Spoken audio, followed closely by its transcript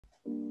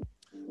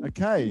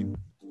Okay.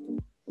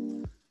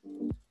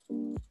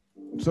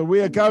 So we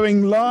are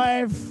going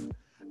live.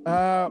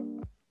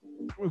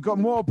 We've got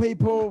more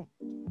people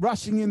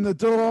rushing in the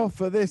door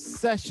for this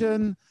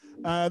session.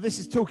 This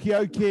is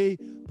Talkaoke,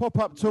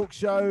 pop-up talk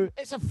show.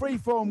 It's a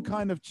free-form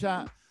kind of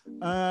chat,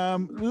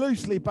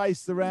 loosely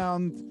based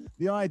around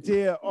the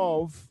idea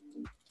of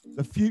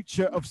the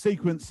future of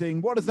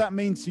sequencing. What does that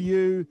mean to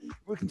you?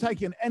 We can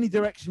take it in any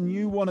direction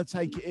you want to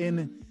take it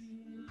in.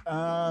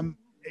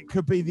 It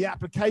could be the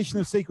application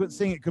of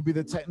sequencing. It could be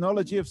the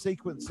technology of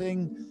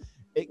sequencing.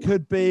 It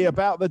could be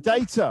about the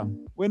data.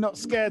 We're not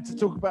scared to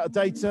talk about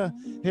data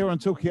here on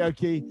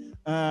Talkaoke.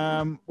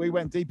 We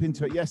went deep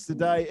into it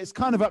yesterday. It's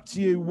kind of up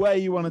to you where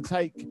you want to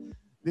take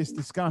this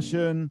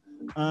discussion.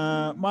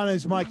 My name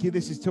is Mikey.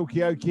 This is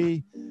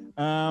Talkaoke.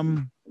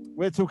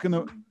 We're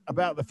talking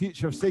about the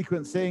future of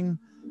sequencing.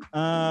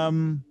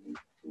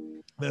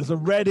 There's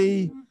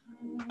already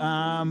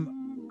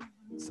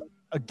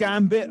a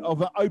gambit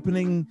of an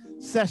opening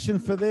session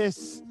for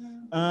this.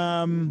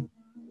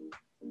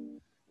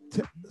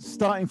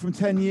 Starting from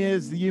 10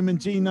 years, the human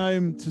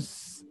genome to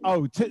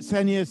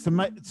 10 years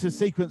to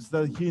sequence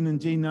the human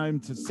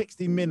genome, to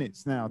 60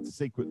 minutes now to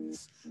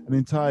sequence an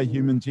entire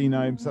human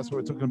genome. So that's what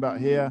we're talking about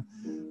here.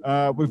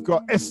 We've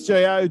got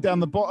SJO down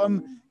the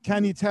bottom.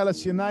 Can you tell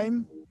us your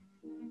name?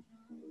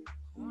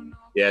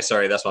 Yeah,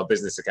 sorry, that's my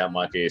business account,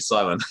 Mikey. It's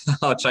Simon.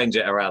 I'll change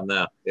it around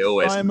now. It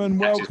always Simon,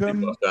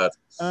 welcome.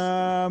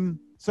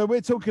 So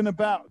we're talking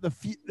about the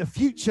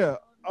future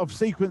of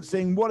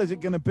sequencing. What is it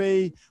going to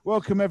be?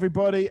 Welcome,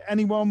 everybody.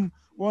 Anyone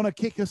want to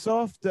kick us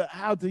off?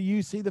 How do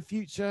you see the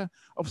future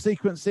of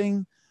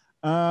sequencing?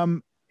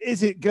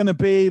 Is it going to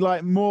be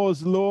like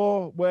Moore's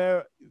law,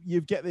 where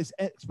you get this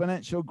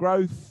exponential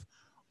growth,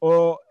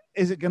 or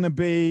is it going to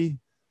be,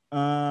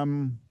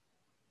 is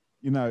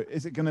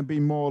it going to be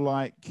more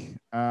like?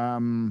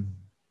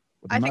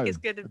 I think it's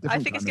going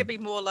to be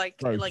more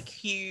like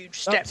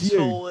huge steps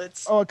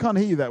forwards. Oh, I can't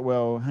hear you that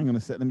well. Hang on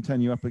a sec. Let me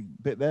turn you up a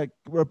bit there.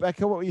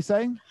 Rebecca, what were you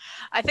saying?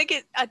 I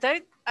think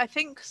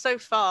so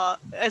far,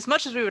 as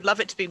much as we would love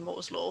it to be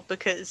Moore's law,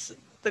 because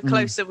the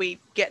closer we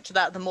get to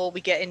that, the more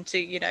we get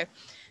into,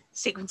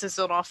 sequences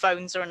on our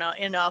phones or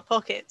in our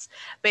pockets.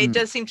 But it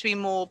does seem to be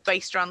more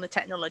based around the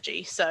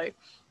technology. So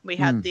we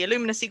had the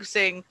Illumina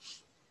sequencing,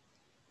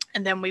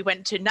 and then we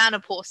went to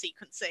nanopore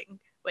sequencing,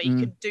 where you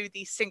can do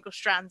these single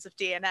strands of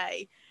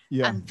DNA.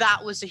 Yeah. And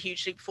that was a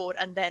huge leap forward.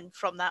 And then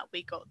from that,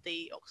 we got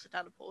the Oxford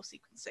nanopore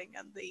sequencing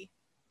and the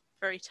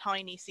very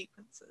tiny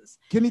sequences.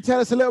 Can you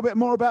tell us a little bit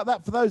more about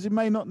that for those who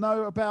may not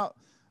know about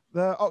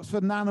the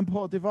Oxford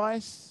nanopore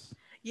device?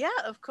 Yeah,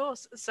 of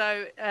course.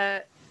 So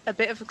a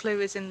bit of a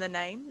clue is in the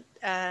name.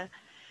 That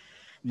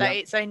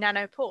it's a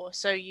nanopore.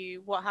 So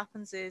what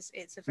happens is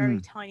it's a very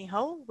tiny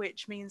hole,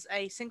 which means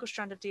a single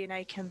strand of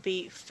DNA can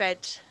be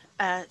fed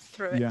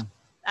through it. Yeah.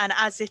 And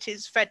as it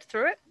is fed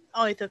through it,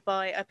 either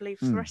by, I believe,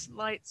 fluorescent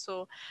lights,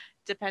 or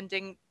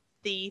depending,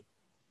 the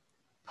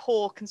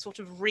pore can sort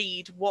of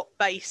read what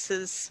base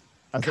has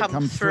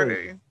come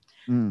through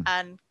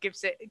and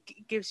gives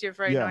you a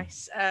very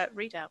nice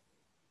readout.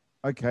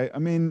 Okay. I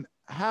mean,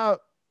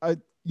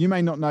 you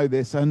may not know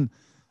this, and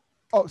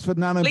Oxford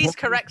nanopore. Please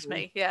correct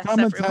me. Yes, come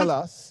and tell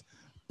us.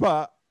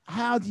 But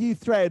how do you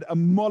thread a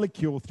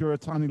molecule through a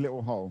tiny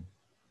little hole?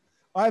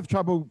 I have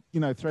trouble,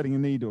 threading a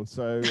needle.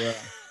 So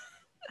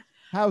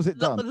how's it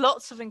done?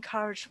 Lots of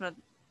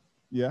encouragement.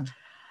 Yeah.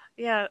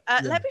 Yeah.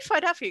 Let me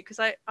find out for you, because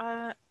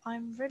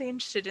I'm really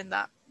interested in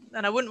that,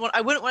 and I wouldn't want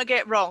to get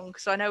it wrong,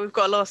 because I know we've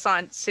got a lot of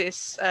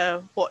scientists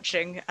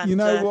watching. And, you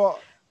know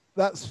what?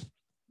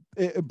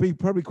 It'd be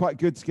probably quite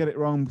good to get it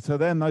wrong. So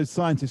then those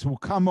scientists will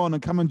come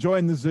and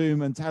join the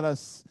Zoom and tell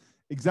us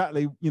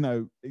exactly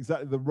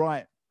the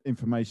right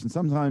information.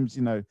 Sometimes,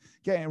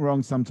 getting it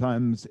wrong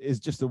sometimes is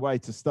just a way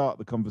to start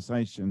the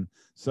conversation.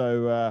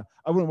 So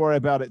I wouldn't worry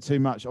about it too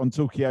much on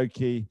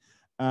Talkaoke.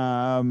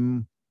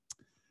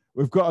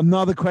 We've got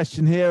another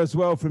question here as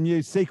well from you,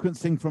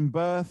 sequencing from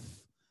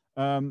birth.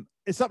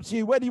 It's up to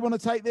you. Where do you want to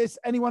take this?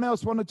 Anyone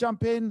else want to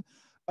jump in?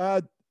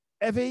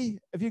 Evie,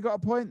 have you got a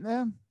point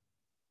there?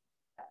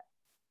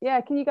 Yeah,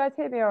 can you guys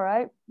hear me all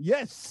right?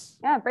 Yes.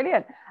 Yeah,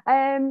 brilliant.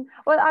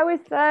 Well, I was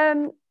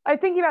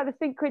thinking about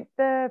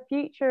the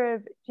future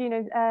of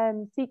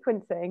genome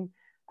sequencing.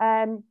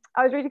 I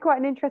was reading quite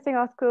an interesting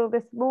article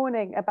this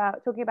morning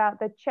talking about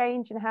the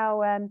change and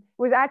how it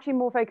was actually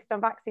more focused on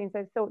vaccines.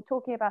 So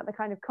talking about the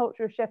kind of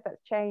cultural shift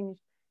that's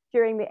changed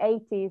during the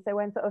 80s. So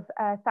when sort of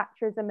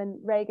Thatcherism and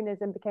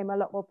Reaganism became a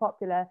lot more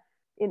popular,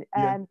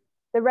 the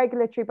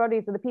regulatory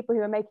bodies, or the people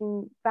who are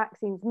making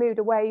vaccines, moved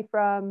away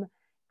from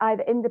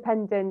either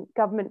independent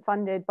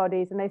government-funded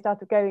bodies, and they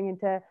started going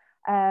into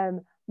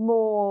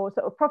more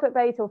sort of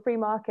profit-based or free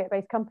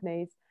market-based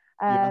companies.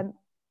 And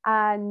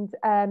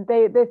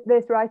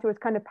this writer was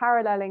kind of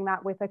paralleling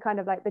that with a kind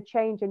of like the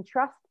change in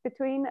trust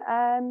between,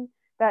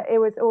 that it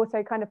was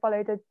also kind of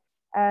followed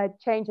a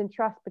change in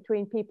trust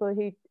between people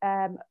who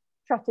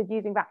trusted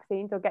using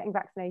vaccines or getting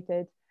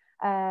vaccinated,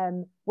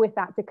 with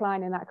that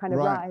decline and that kind of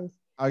rise.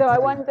 Okay. So I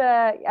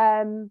wonder,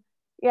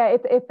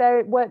 if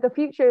there were the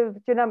future of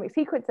genomic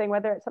sequencing,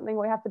 whether it's something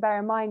we have to bear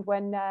in mind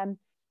when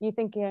you're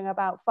thinking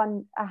about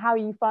how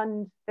you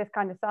fund this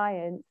kind of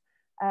science,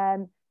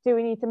 do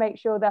we need to make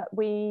sure that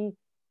we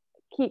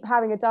keep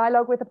having a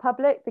dialogue with the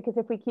public? Because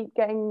if we keep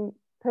getting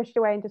pushed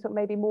away into sort of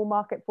maybe more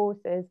market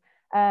forces,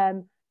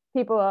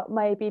 people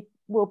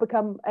will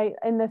become,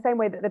 in the same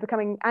way that they're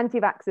becoming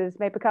anti-vaxxers,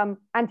 may become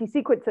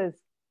anti-sequencers.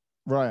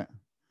 Right.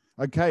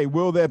 Okay.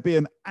 Will there be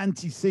an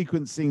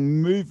anti-sequencing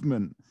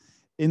movement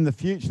in the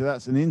future?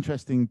 That's an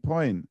interesting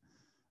point.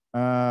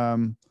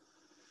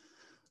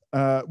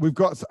 We've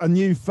got a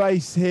new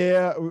face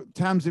here.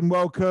 Tamsin,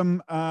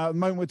 welcome. At the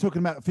moment we're talking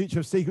about the future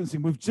of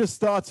sequencing. We've just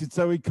started,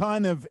 so we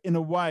kind of, in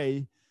a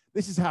way,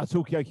 this is how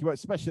Talkaoke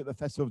works, especially at the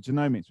Festival of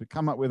Genomics. We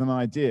come up with an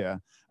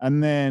idea,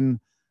 and then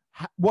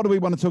what do we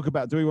want to talk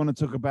about? Do we want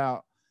to talk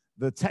about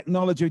the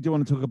technology? Do you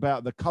want to talk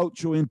about the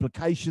cultural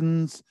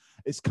implications?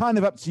 It's kind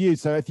of up to you.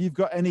 So if you've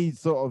got any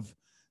sort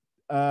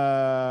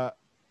of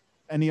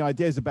any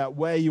ideas about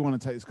where you want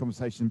to take this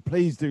conversation,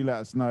 please do let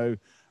us know.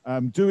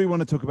 Do we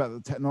want to talk about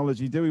the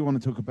technology? Do we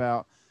want to talk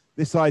about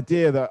this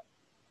idea that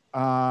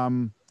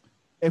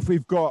if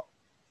we've got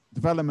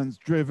developments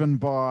driven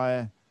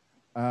by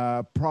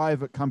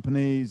private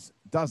companies,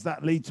 does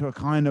that lead to a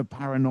kind of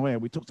paranoia?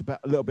 We talked about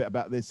a little bit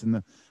about this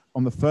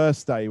on the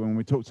first day when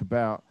we talked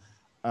about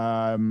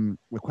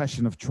the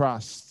question of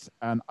trust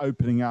and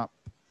opening up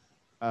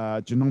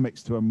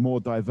genomics to a more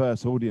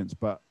diverse audience.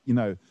 But, you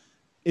know,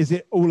 is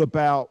it all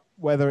about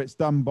whether it's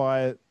done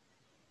by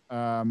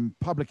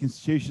public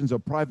institutions or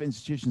private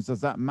institutions? Does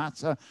that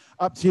matter?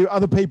 Up to you.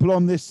 Other people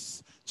on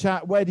this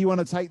chat, where do you want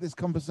to take this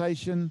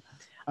conversation?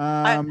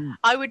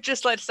 I would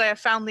just like to say I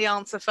found the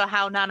answer for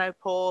how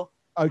nanopore,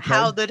 okay.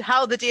 how the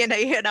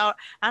DNA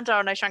and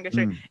RNA strand go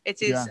through.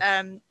 It is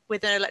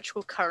with an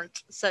electrical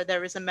current, so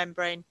there is a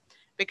membrane,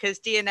 because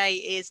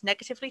DNA is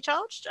negatively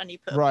charged, and you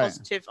put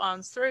positive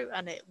ions through,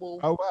 and it will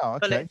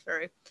pull it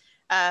through.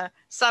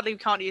 Sadly, we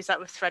can't use that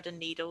with thread and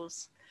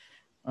needles.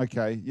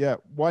 Okay, yeah.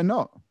 Why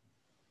not?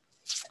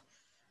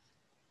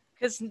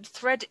 Because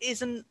thread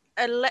isn't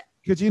electrically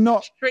could you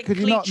not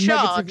charged.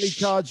 Negatively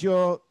charge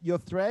your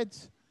thread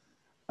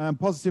and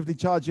positively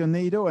charge your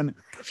needle? And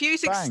if you're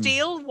using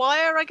steel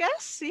wire, I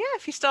guess, yeah,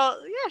 if you start,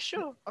 yeah,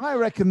 sure. I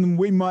reckon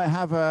we might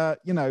have a,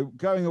 you know,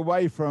 going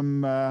away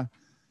from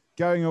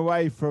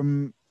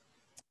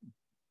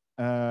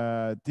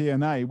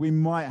DNA, we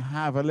might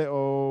have a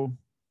little,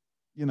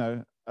 you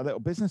know, a little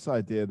business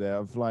idea there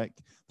of like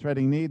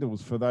threading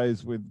needles for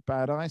those with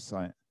bad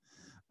eyesight.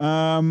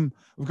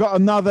 We've got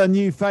another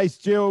new face.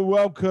 Jill,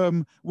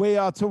 welcome. We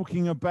are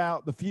talking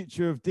about the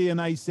future of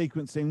DNA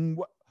sequencing,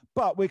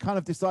 but we're kind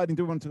of deciding,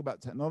 do we want to talk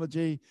about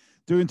technology?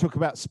 Do we want to talk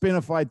about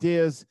spin-off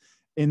ideas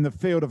in the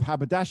field of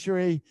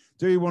haberdashery?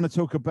 Do we want to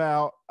talk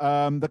about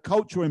the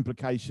cultural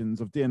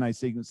implications of DNA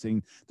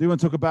sequencing? Do we want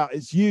to talk about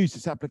its use,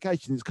 its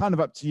application? It's kind of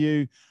up to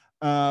you.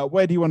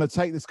 Where do you want to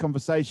take this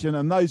conversation?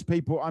 And those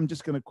people, I'm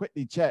just going to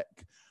quickly check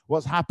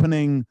what's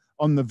happening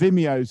on the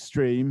Vimeo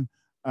stream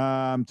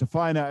to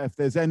find out if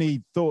there's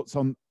any thoughts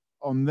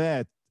on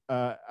there.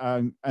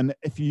 And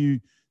if you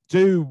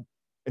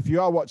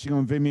are watching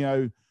on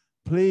Vimeo,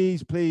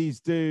 please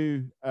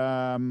do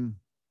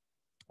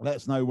let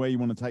us know where you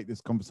want to take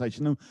this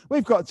conversation. And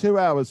we've got 2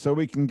 hours, so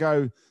we can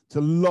go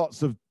to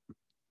lots of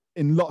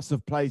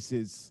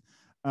places.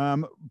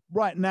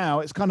 Right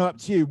now, it's kind of up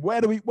to you. Where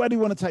do you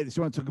want to take this?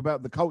 You want to talk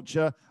about the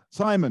culture?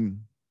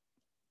 Simon?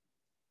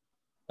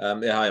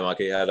 Yeah, hi,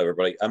 Mikey. Hello,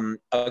 everybody.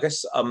 I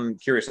guess I'm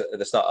curious at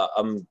the start.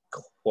 I'm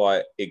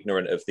quite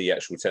ignorant of the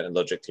actual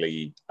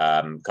technologically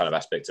kind of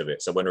aspect of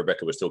it. So when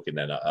Rebecca was talking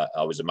then,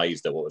 I was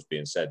amazed at what was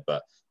being said,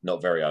 but not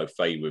very au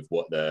fait with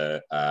what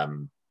the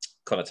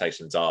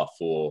connotations are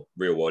for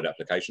real world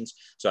applications.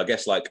 So I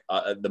guess like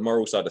the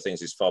moral side of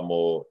things is far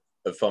more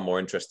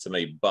interest to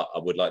me, but I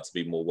would like to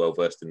be more well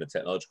versed in the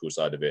technological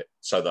side of it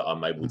so that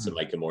I'm able to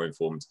make a more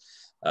informed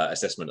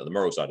assessment of the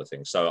moral side of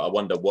things. So I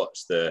wonder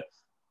what's the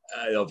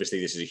obviously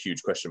this is a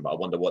huge question, but I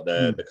wonder what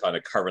the kind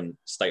of current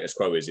status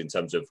quo is in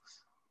terms of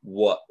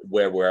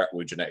where we're at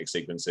with genetic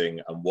sequencing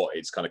and what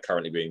it's kind of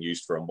currently being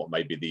used for and what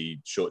maybe the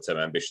short-term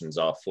ambitions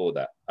are for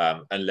that.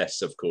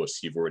 Unless, of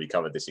course, you've already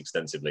covered this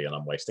extensively and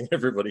I'm wasting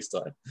everybody's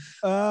time.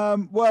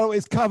 Well,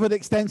 it's covered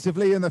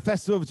extensively in the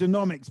Festival of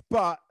Genomics,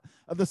 but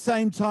at the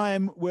same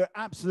time, we're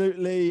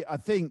absolutely, I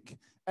think,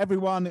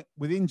 everyone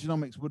within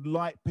genomics would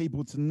like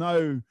people to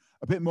know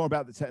a bit more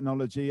about the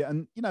technology.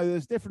 And, you know,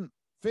 there's different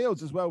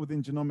fields as well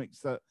within genomics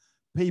that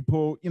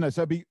people, you know,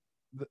 so it'd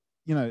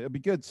be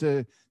good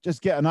to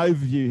just get an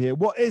overview here.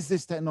 What is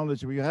this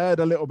technology? We heard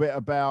a little bit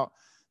about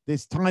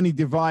this tiny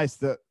device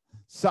that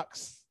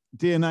sucks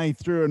DNA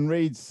through and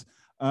reads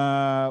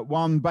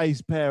one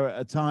base pair at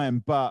a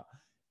time. But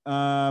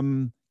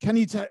can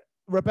you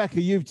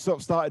Rebecca, you've sort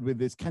of started with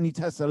this. Can you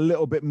tell us a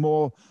little bit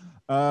more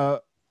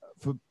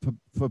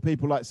for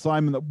people like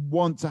Simon that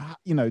want to,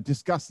 you know,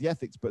 discuss the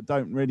ethics but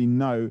don't really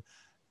know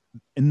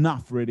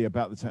enough really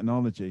about the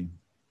technology?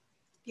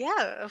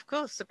 Yeah, of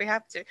course, I'd be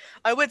happy to.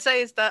 I would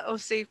say is that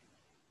obviously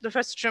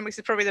Professor Genomics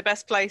is probably the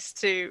best place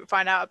to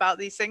find out about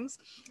these things,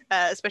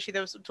 especially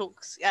there was some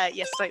talks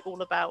yesterday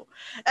all about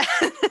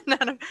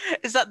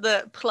is that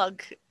the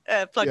plug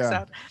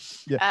sound?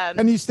 Yeah.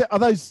 Can you are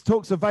those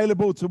talks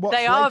available to watch?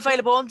 They later? are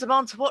available on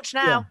demand to watch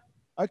now.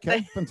 Yeah.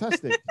 Okay,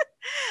 fantastic.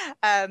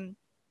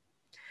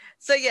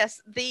 So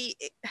yes,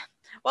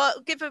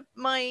 give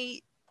my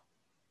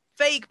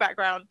vague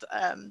background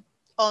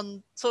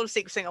on sort of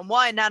sequencing and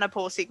why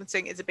nanopore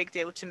sequencing is a big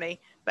deal to me.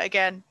 But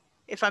again,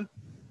 if I'm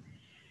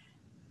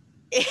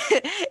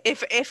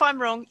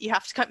wrong, you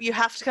have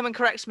to come and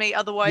correct me.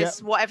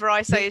 Otherwise, whatever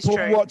I say is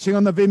true. Watching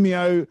on the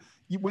Vimeo,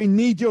 we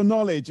need your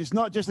knowledge. It's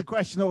not just a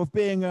question of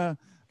being a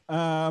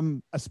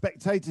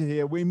spectator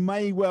here. We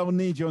may well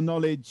need your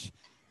knowledge.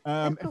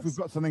 If we've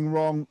got something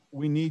wrong,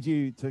 we need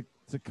you to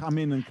come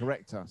in and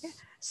correct us.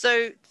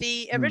 So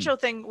the original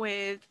thing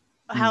with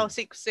how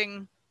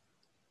sequencing,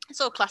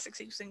 sort of classic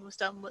sequencing was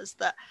done, was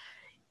that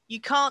you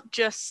can't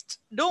just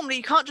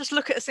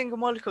look at a single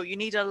molecule. You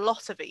need a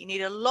lot of it. You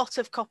need a lot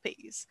of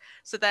copies.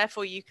 So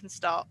therefore you can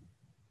start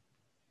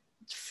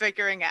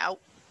figuring out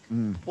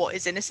what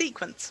is in a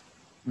sequence.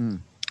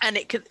 And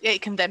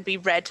it can then be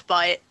read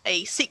by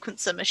a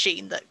sequencer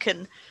machine that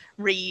can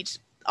read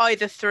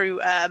either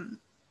through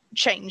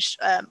changed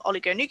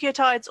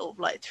oligonucleotides or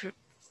like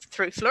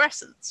through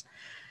fluorescence.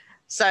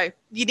 So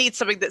you need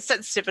something that's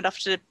sensitive enough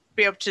to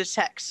be able to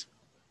detect.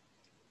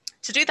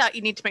 To do that,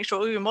 you need to make sure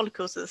all your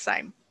molecules are the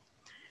same.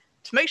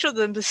 To make sure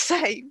they're the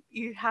same,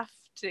 you have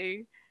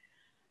to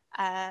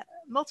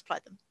multiply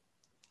them,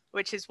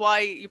 which is why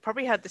you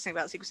probably heard this thing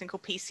about sequencing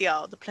called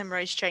PCR, the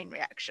polymerase chain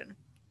reaction,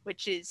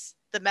 which is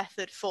the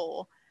method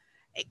for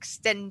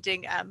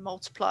extending and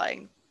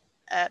multiplying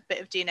a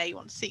bit of DNA you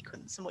want to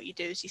sequence. And what you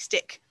do is you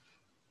stick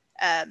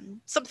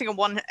something on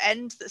one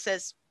end that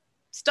says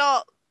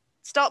start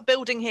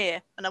building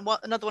here, and then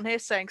another one here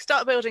saying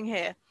start building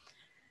here,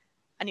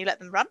 and you let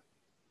them run.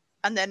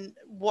 And then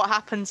what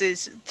happens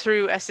is,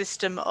 through a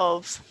system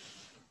of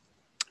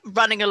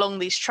running along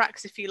these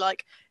tracks, if you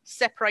like,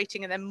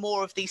 separating and then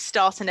more of these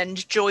start and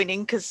end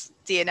joining, because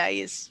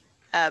DNA is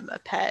a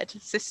paired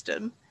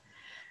system,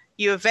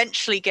 you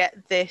eventually get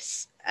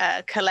this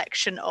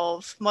collection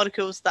of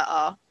molecules that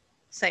are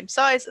same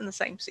size and the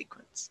same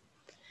sequence.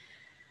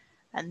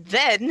 And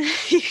then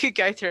you could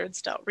go through and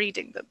start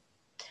reading them.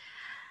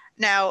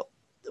 Now,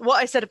 what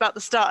I said about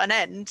the start and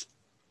end,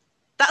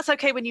 that's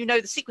okay when you know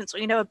the sequence, or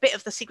you know a bit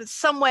of the sequence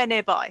somewhere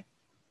nearby,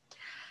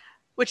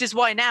 which is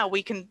why now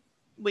we can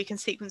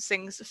sequence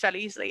things fairly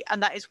easily.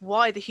 And that is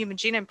why the Human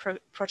Genome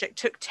Project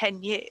took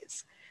 10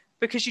 years,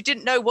 because you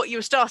didn't know what you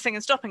were starting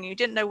and stopping. You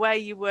didn't know where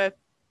you were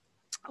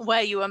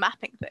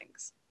mapping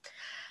things.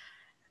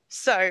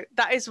 So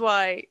that is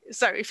why,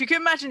 so if you can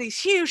imagine these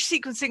huge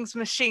sequencing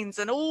machines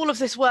and all of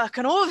this work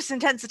and all of this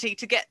intensity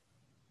to get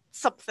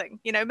something,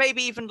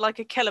 maybe even like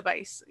a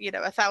kilobase,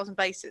 1,000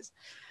 bases.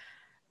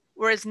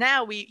 Whereas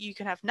now you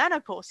can have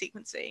nanopore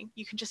sequencing.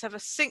 You can just have a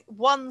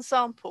single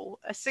sample,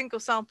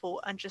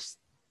 and just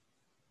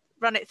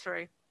run it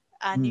through,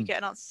 and you get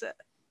an answer.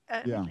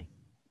 Yeah.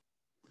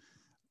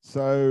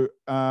 So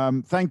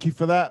thank you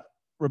for that,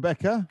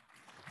 Rebecca.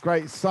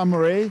 Great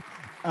summary.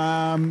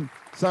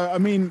 So I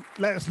mean,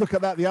 let's look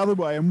at that the other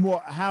way. And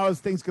how is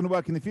things going to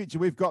work in the future?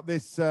 We've got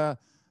this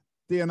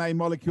DNA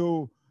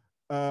molecule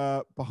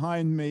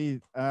behind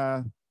me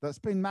that's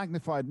been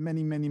magnified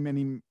many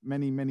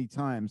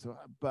times.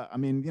 But I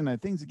mean,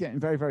 things are getting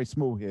very, very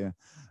small here.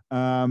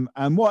 And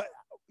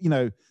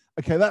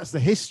okay, that's the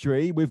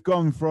history. We've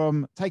gone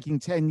from taking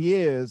 10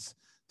 years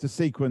to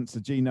sequence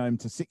a genome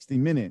to 60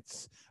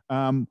 minutes.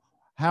 How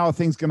are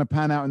things going to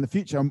pan out in the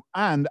future?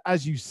 And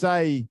as you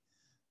say,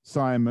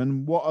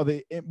 Simon, what are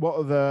the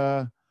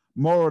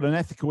moral and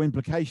ethical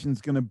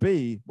implications going to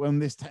be when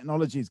this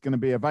technology is going to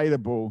be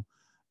available,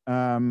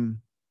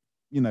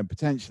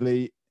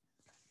 potentially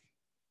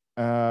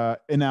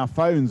in our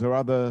phones or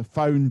other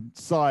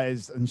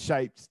phone-sized and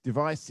shaped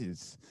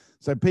devices?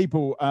 So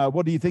people,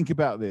 what do you think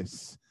about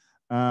this?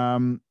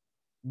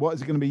 What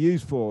is it going to be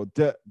used for?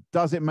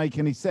 Does it make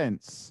any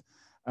sense?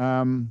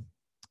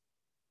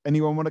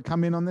 Anyone want to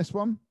come in on this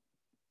one?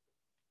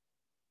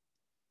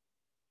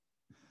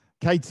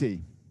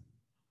 Katie.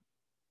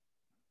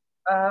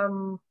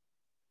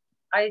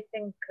 I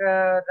think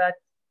that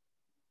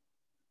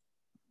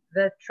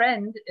the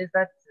trend is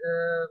that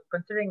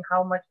considering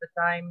how much the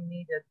time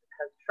needed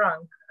has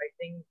shrunk, I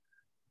think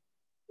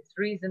it's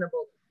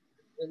reasonable to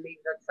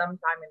believe that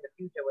sometime in the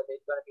future, whether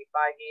it's going to be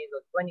 5 years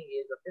or 20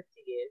 years or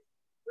 50 years,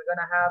 we're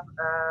going to have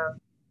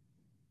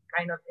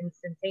kind of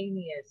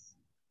instantaneous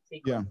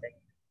sequencing.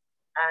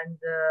 Yeah. And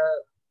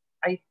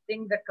I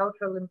think the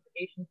cultural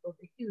implications will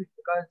be huge,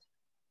 because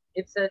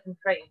if certain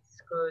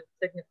traits could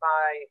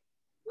signify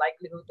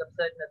likelihood of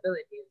certain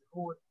abilities,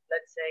 who would,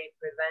 let's say,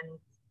 prevent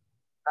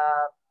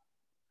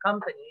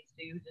companies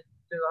to use it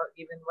to,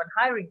 even when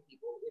hiring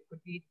people, it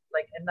could be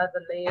like another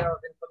layer of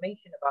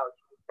information about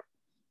you.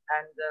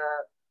 And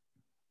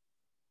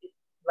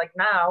like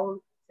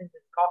now, since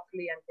it's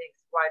costly and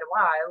takes quite a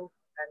while,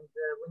 and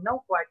we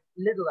know quite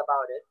little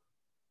about it,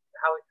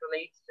 how it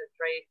relates to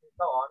traits and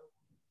so on,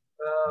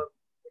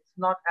 it's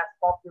not as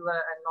popular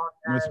and not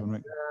Nice as one,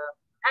 Rick.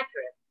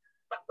 accurate.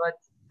 But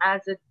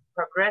as it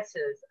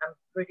progresses, I'm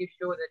pretty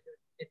sure that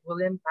it will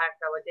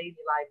impact our daily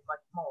life much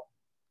more.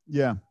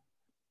 Yeah.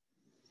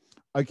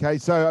 Okay,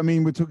 so I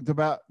mean, we talked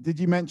about, did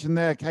you mention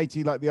there,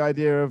 Katie, like the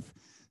idea of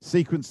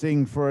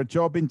sequencing for a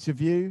job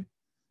interview?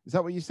 Is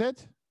that what you said?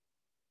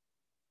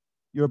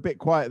 You're a bit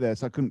quiet there,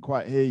 so I couldn't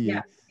quite hear you.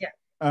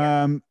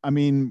 Yeah. I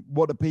mean,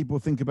 what do people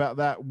think about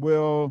that?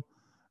 Will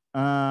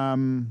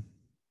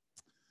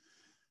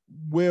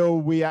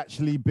we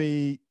actually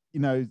be,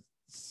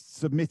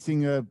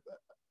 submitting a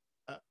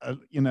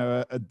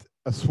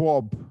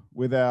swab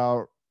with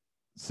our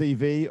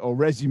CV or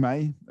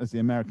resume, as the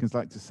Americans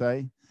like to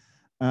say?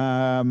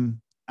 And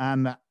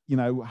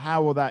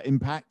how will that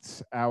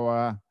impact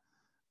our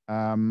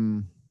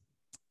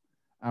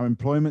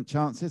employment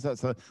chances?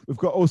 We've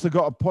also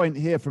got a point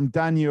here from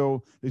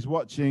Daniel, who's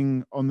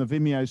watching on the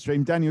Vimeo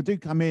stream. Daniel, do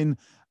come in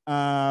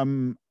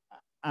and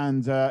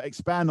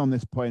expand on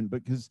this point,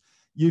 because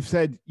you've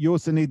said you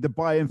also need the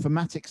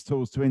bioinformatics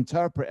tools to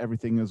interpret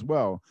everything as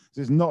well.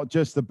 So it's not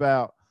just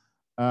about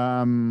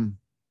reading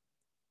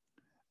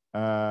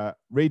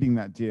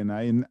that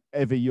DNA, and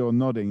Evie, you're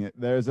nodding it.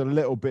 There's a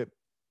little bit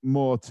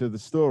more to the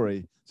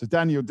story. So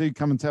Daniel, do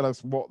come and tell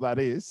us what that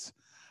is.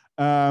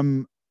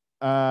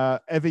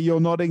 Evie, you're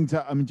nodding.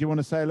 Do you want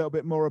to say a little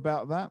bit more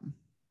about that?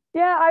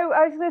 Yeah,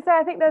 I was going to say,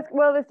 I think there's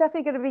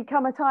definitely going to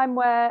become a time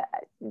where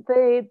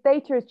the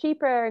data is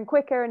cheaper and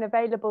quicker and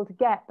available to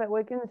get, but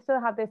we're going to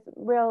still have this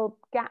real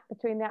gap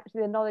between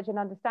the knowledge and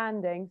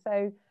understanding.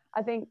 So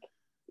I think,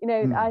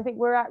 I think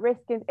we're at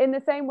risk in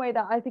the same way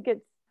that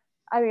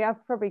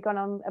I've probably gone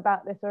on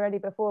about this already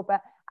before,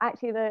 but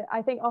actually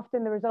I think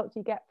often the results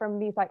you get from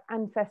these like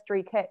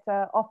ancestry kits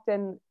are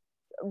often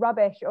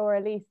rubbish, or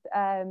at least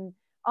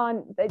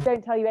they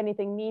don't tell you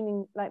anything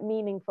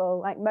meaningful.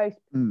 Like most,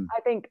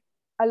 I think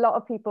a lot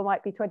of people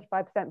might be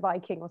 25%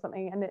 Viking or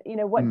something, and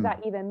what does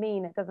that even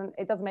mean? It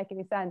doesn't make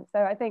any sense.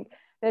 So I think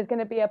there's going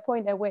to be a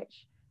point at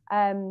which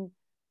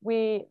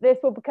this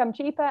will become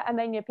cheaper, and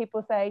then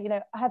people say,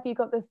 have you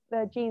got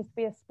the genes to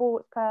be a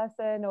sports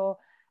person, or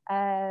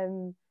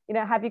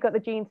have you got the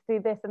genes to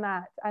do this and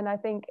that? And I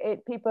think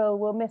people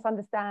will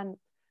misunderstand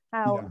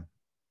how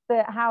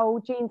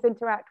genes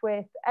interact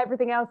with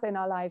everything else in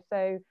our lives.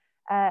 So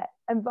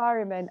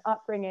environment,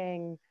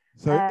 upbringing.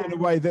 So in a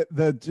way that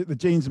the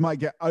genes might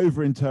get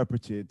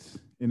over-interpreted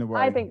in a way.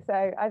 I think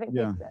so. I think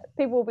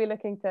people will be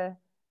looking to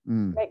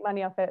make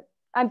money off it.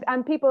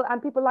 And people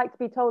like to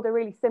be told a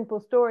really simple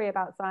story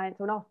about science,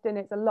 when often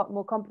it's a lot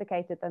more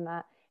complicated than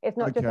that. It's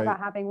not just about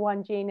having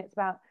one gene, it's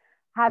about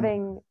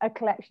having a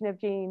collection of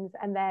genes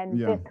and then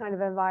this kind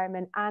of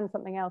environment and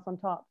something else on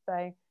top.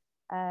 So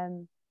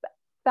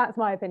that's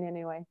my opinion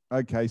anyway.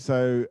 Okay,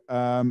 so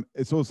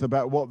it's also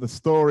about what the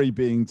story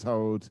being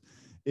told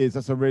is.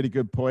 That's a really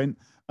good point.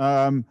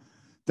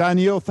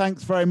 Daniel,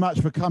 thanks very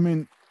much for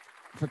coming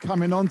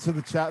onto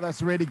the chat.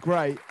 That's really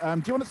great.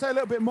 Do you want to say a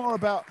little bit more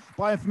about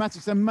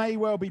bioinformatics? There may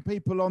well be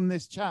people on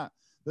this chat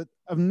that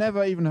have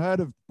never even heard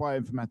of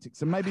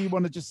bioinformatics, and maybe you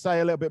want to just say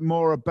a little bit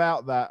more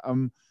about that.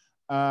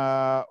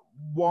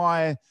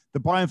 Why the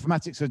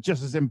bioinformatics are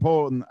just as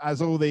important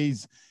as all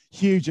these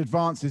huge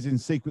advances in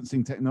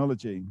sequencing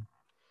technology.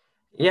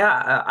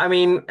 Yeah, I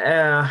mean,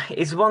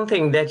 it's one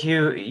thing that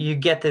you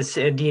get this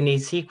DNA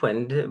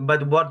sequenced,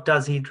 but what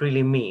does it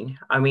really mean?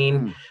 I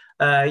mean,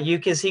 you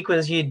can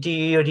sequence your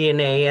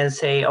DNA and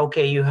say,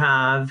 okay, you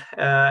have,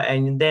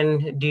 and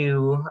then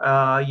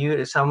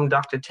some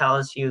doctor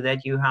tells you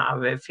that you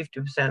have a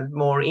 50%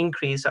 more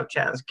increase of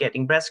chance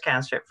getting breast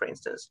cancer, for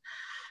instance.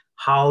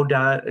 How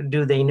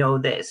do they know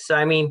this? So,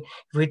 I mean,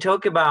 if we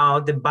talk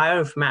about the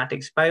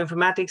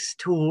bioinformatics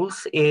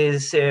tools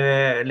is,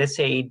 let's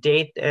say,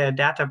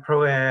 data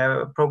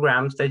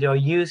programs that you're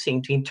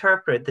using to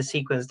interpret the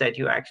sequence that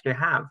you actually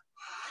have.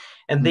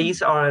 And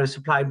these are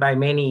supplied by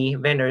many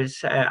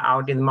vendors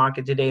out in the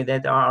market today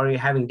that are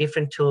having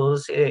different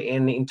tools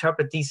and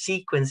interpret these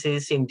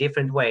sequences in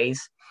different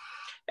ways.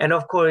 And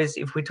of course,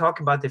 if we talk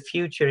about the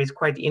future, it's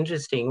quite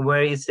interesting.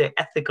 Where is the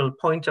ethical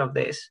point of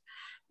this?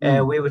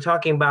 We were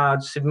talking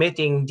about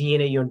submitting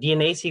your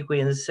DNA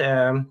sequence,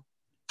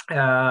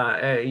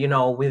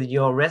 with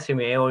your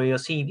resume or your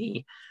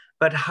CV.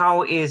 But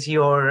how is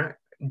your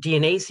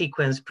DNA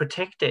sequence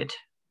protected?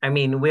 I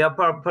mean, we are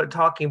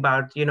talking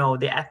about,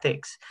 the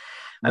ethics.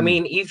 I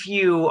mean, if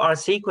you are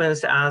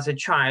sequenced as a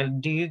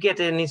child, do you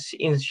get any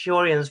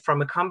insurance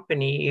from a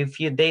company if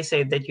they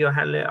say that you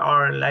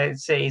are,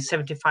 let's say,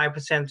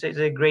 75% is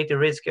a greater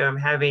risk of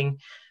having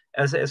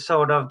a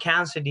sort of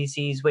cancer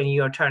disease when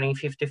you are turning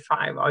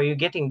 55? Are you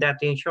getting that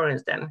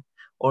insurance then?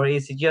 Or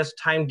is it just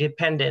time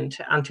dependent?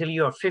 Until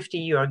you are 50,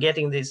 you are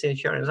getting this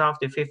insurance.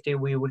 After 50,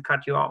 we would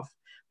cut you off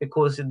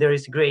because there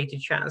is a greater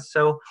chance.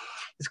 So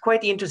it's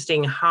quite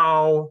interesting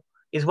how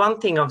is one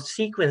thing of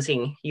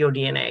sequencing your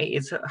DNA.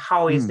 It's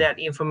how is that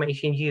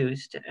information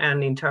used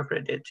and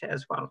interpreted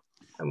as well.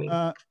 I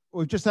mean,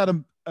 we've just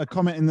had a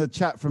comment in the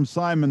chat from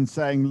Simon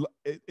saying,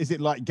 "Is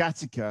it like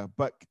Gattaca?"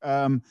 But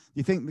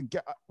you think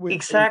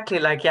exactly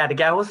like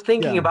Gattaca? I was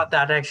thinking about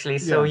that actually.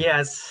 So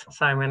yes,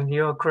 Simon,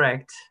 you're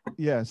correct.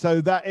 Yeah.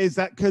 So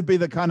that could be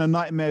the kind of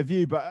nightmare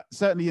view, but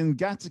certainly in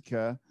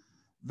Gattaca,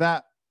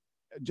 that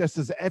just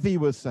as Evie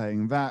was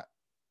saying, that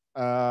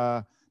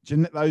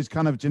those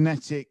kind of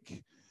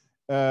genetic.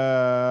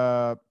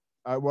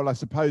 Well, I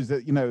suppose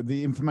that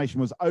the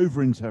information was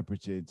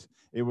overinterpreted.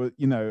 It was,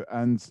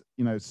 and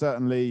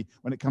certainly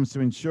when it comes to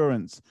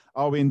insurance,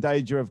 are we in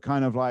danger of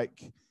kind of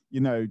like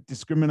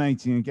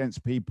discriminating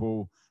against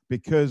people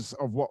because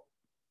of what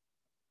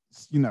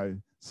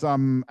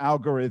some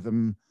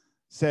algorithm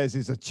says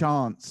is a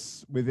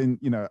chance within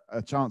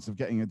a chance of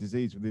getting a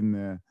disease within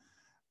their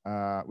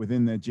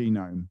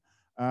genome?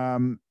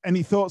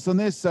 Any thoughts on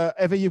this?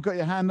 Evie, you've got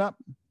your hand up.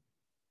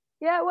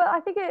 Yeah, well,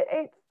 I think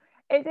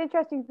it's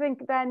interesting to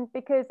think then,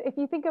 because if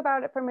you think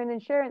about it from an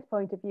insurance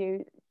point of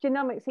view,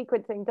 genomic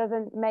sequencing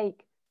doesn't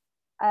make,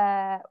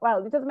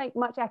 it doesn't make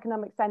much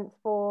economic sense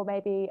for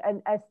maybe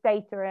a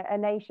state or a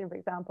nation, for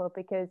example,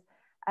 because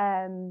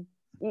as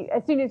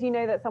soon as you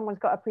know that someone's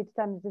got a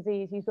predetermined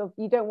disease,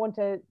 you don't want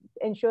to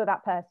insure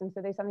that person,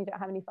 so they suddenly don't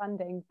have any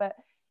funding. But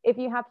if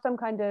you have some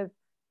kind of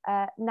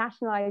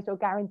nationalized or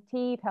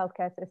guaranteed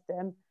healthcare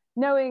system,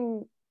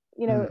 knowing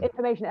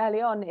information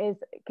early on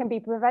can be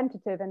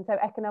preventative, and so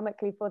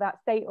economically for that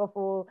state or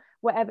for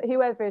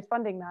whoever is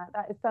funding that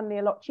is suddenly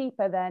a lot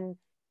cheaper than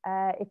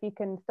if you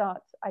can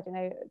start, I don't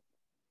know,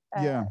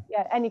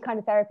 any kind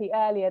of therapy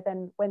earlier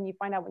than when you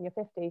find out when you're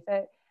 50.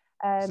 So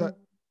I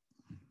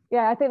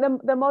think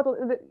the model,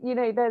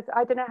 there's,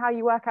 I don't know how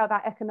you work out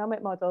that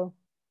economic model.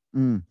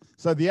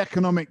 So the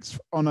economics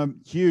on a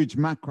huge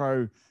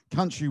macro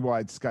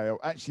countrywide scale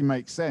actually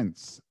makes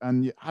sense,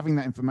 and having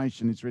that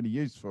information is really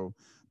useful.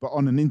 But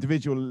on an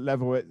individual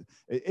level, it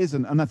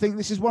isn't. And I think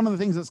this is one of the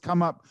things that's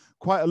come up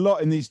quite a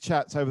lot in these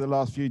chats over the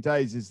last few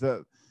days, is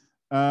that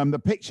the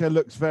picture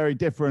looks very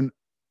different.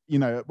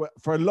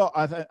 For a lot,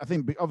 I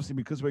think obviously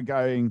because we're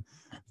going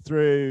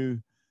through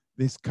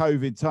this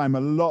COVID time,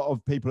 a lot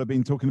of people have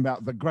been talking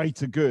about the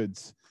greater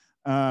goods.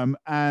 And,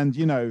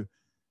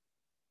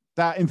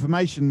 that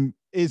information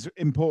is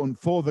important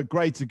for the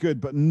greater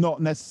good, but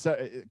not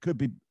necessarily, it could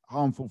be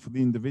harmful for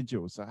the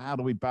individual. So how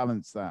do we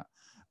balance that?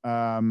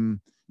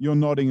 You're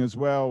nodding as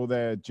well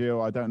there, Jill.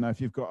 I don't know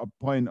if you've got a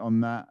point on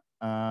that.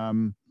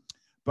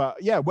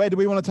 But yeah, where do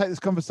we want to take this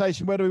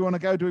conversation? Where do we want to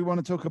go? Do we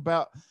want to talk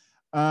about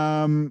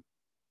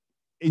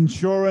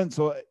insurance,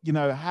 or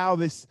how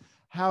this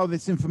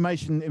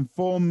information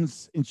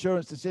informs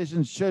insurance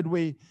decisions?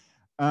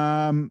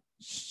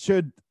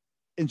 Should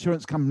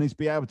insurance companies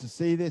be able to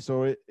see this,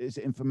 or is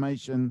it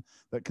information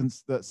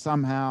that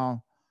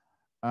somehow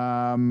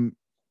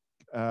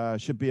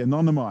should be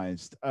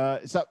anonymized?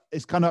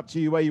 It's kind of up to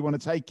you where you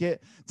want to take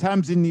it.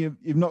 Tamsin,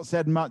 you've not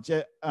said much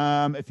yet.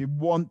 If you've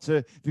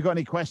got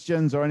any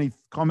questions or any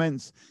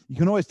comments, you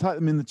can always type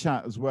them in the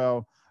chat as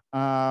well.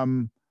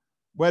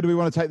 Where do we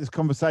want to take this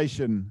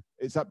conversation?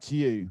 It's up to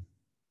you.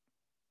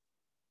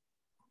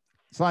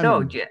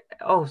 Simon. Sorry.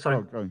 Oh,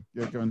 go on.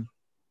 Yeah, go on.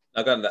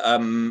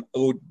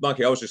 Well,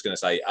 Mikey, I was just going to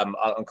say,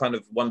 I kind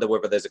of wonder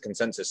whether there's a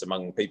consensus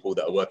among people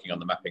that are working on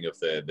the mapping of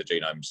the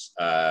genomes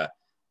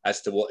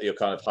as to what your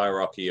kind of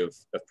hierarchy of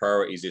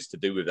priorities is to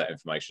do with that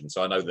information.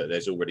 So I know that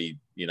there's already,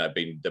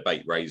 been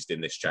debate raised in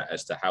this chat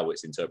as to how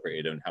it's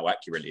interpreted and how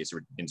accurately it's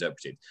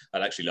interpreted.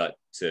 I'd actually like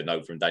to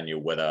know from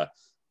Daniel whether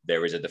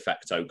there is a de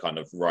facto kind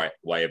of right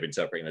way of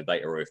interpreting the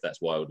data, or if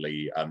that's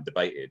wildly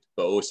debated.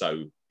 But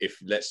also, if,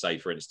 let's say,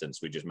 for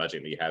instance, we just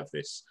magically have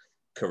this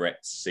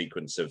correct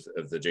sequence of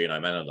the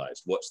genome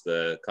analyzed, what's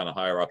the kind of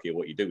hierarchy of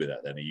what you do with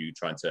that then? Are you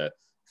trying to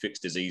fix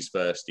disease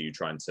first? Are you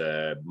trying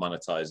to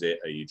monetize it?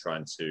 Are you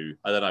trying to,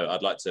 I don't know,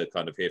 I'd like to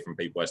kind of hear from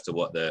people as to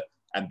what the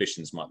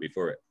ambitions might be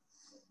for it.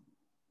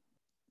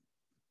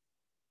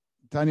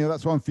 Daniel,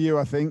 that's one for you,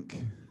 I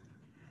think.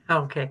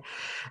 Okay.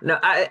 No,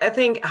 I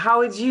think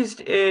how it's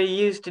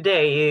used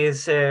today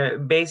is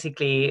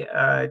basically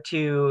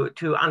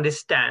to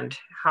understand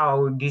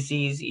how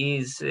disease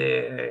is,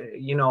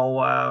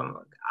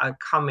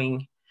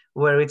 coming,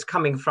 where it's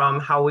coming from,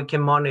 how we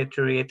can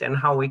monitor it, and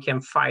how we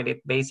can fight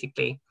it.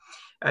 Basically,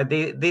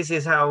 this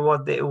is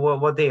what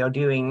they are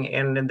doing,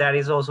 and that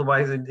is also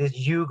why this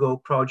Hugo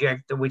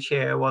project, which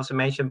was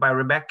mentioned by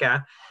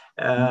Rebecca,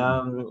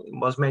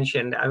 was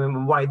mentioned. I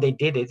mean, why they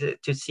did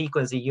it, to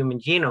sequence the human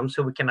genome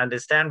so we can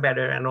understand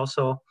better and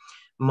also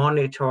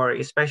monitor,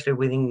 especially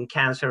within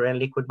cancer and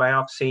liquid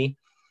biopsy,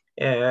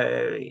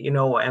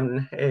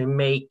 and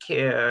make,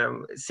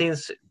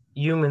 since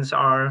humans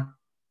are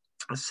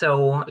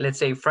so, let's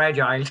say,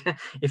 fragile,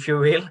 if you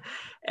will,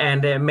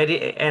 and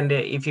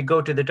if you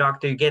go to the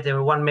doctor, you get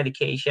one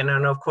medication,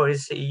 and of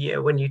course,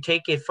 when you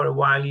take it for a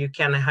while, you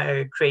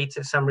can create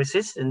some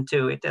resistance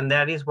to it, and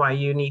that is why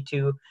you need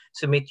to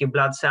submit your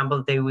blood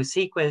sample. They will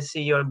sequence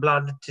your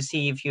blood to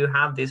see if you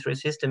have these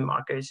resistant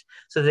markers,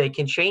 so they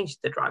can change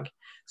the drug.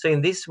 So in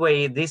this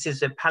way, this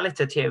is a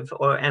palliative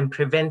and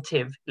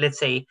preventive, let's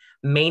say,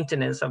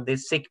 maintenance of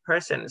this sick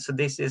person. So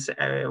this is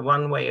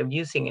one way of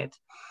using it.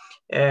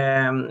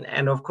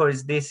 And of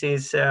course, this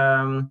is,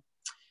 so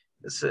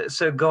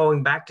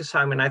going back to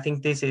Simon, I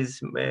think this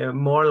is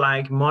more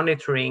like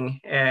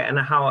monitoring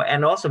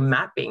and also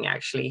mapping,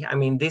 actually. I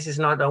mean, this is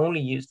not only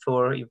used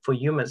for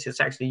humans, it's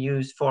actually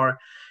used for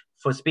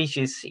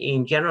species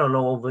in general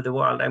all over the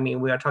world. I mean,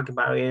 we are talking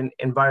about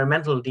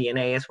environmental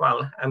DNA as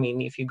well. I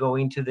mean, if you go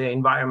into the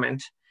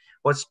environment,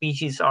 what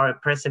species are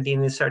present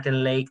in a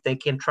certain lake, they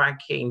can track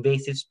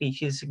invasive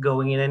species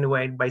going in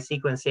anywhere by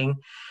sequencing,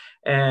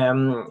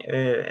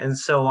 and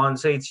so on.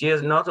 So it's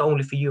just not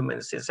only for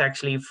humans, it's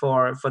actually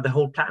for the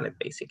whole planet,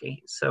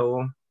 basically.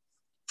 So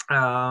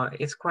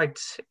it's quite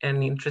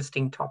an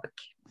interesting topic.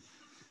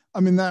 I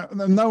mean,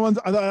 no one's,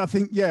 I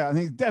think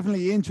it's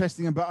definitely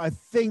interesting, but I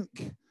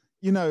think,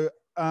 you know,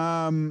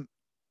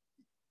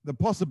 the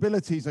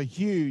possibilities are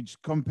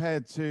huge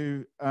compared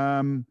to,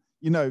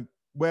 you know,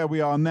 where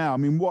we are now. I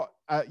mean, what,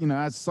 you know,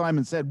 as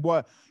Simon said,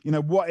 what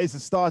is the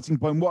starting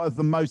point? What are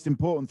the most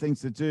important things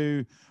to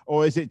do?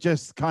 Or is it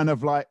just kind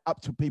of like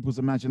up to people's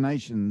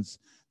imaginations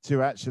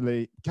to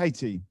actually,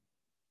 Katie?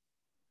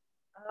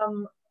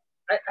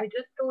 I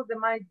just thought there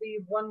might be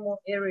one more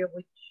area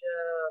which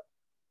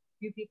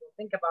few people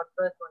think about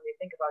first when they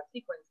think about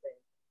sequencing,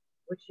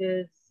 which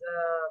is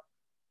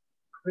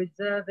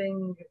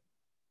preserving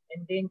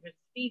endangered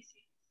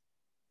species.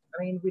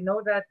 I mean, we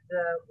know that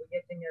we're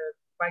getting a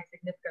quite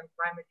significant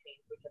climate change,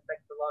 which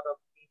affects a lot of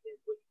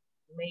species which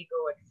may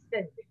go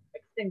extinct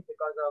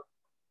because of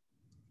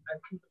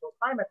unsuitable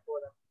climate for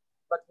them.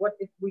 But what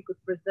if we could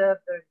preserve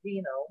their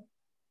genome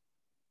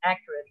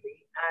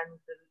accurately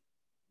and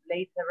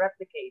later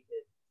replicate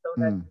it, so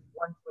that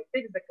once we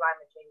fix the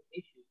climate change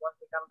issues, once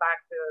we come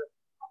back to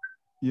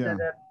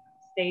the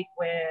state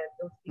where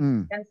those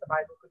species can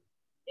survive, we could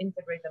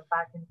integrate them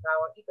back into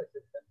our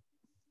ecosystem.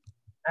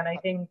 And I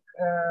think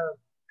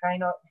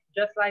kind of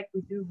just like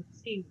we do with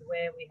seeds,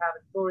 where we have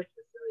a storage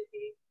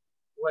facility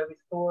where we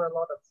store a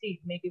lot of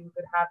seeds, maybe we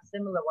could have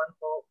similar one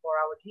for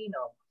our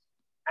genome.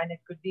 And it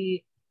could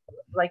be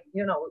like,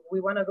 you know,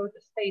 we want to go to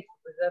space to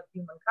preserve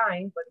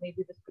humankind, but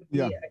maybe this could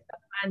be a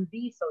plan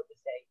B, so to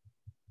say.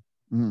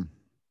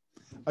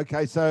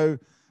 Okay, so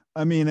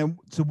I mean,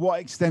 to what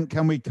extent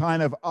can we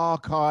kind of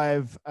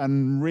archive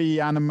and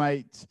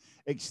reanimate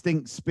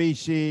extinct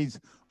species,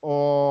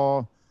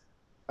 or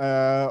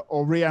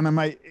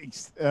reanimate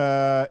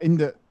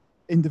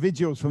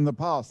individuals from the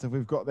past if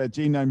we've got their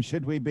genome?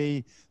 Should we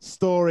be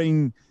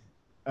storing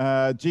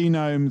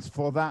genomes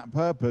for that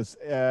purpose,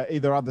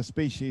 either other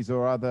species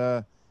or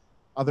other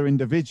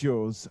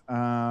individuals?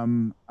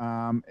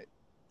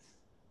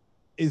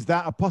 Is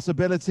that a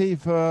possibility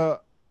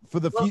for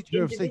the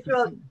future of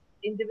sequencing?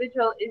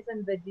 Individual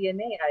isn't the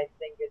DNA. I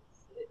think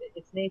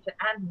it's nature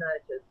and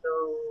nurture. So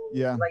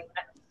like,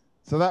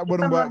 so that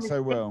wouldn't work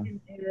so well.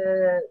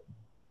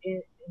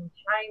 In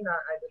China,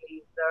 I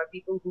believe there are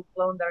people who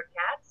clone their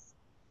cats,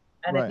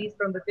 and at least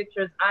from the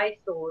pictures I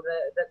saw,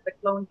 the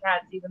clone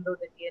cats, even though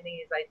the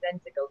DNA is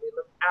identical, they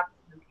look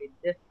absolutely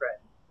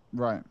different.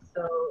 Right.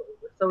 So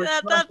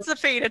that's a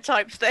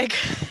phenotype thing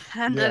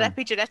and an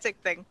epigenetic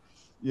thing.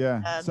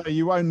 Yeah. So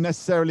you won't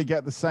necessarily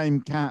get the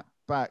same cat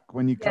back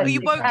when you clone.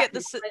 You won't get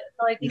the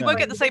you won't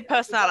get the same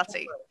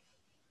personality.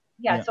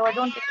 So I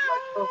don't think it's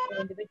like for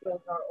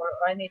individuals or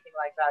anything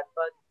like that.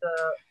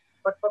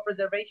 But for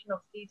preservation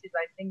of species,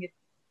 I think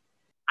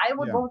I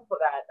would vote for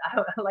that.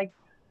 Like,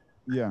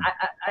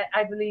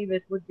 I believe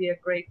it would be a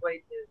great way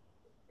to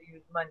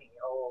use money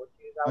or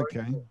to use our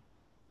resources.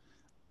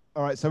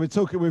 All right, so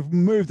we've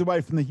moved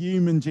away from the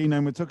human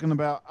genome. We're talking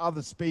about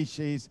other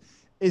species.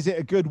 Is it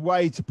a good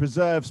way to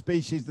preserve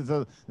species?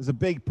 There's a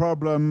big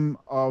problem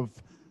of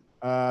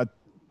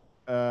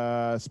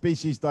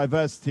species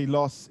diversity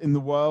loss in the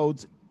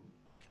world.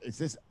 Is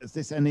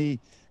this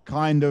any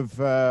kind of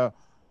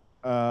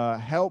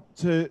help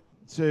to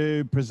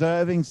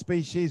preserving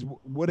species?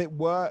 Would it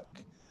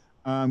work?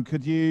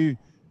 Could you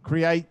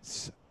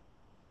create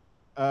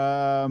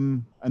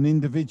an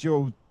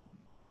individual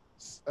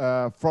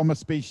from a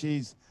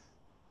species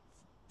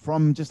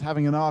from just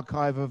having an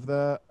archive of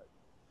the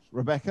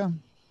Rebecca?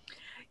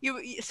 You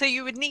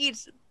would need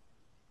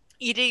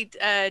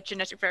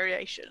genetic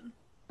variation,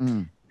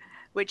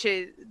 which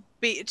is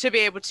to be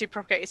able to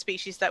propagate a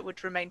species that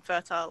would remain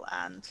fertile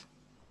and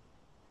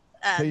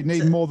so you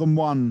need more than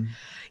one.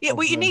 Yeah,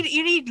 well, you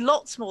need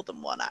lots more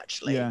than one,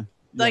 actually.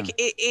 Like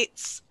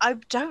it's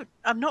I'm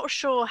not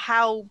sure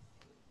how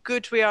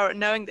good we are at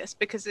knowing this,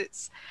 because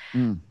it's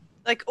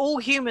like all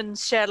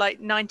humans share like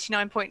we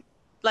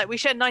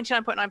share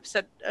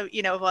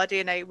 99.9% of our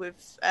DNA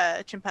with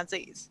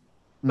chimpanzees,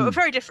 but we're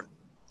very different.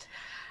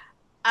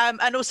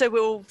 And also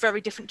we're all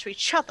very different to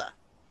each other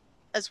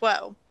as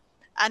well.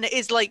 And it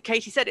is, like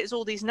Katie said, it's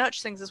all these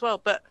nurture things as well.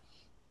 But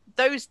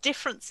those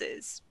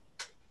differences,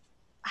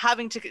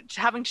 having to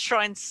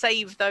try and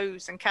save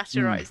those and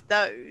categorize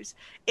those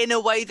in a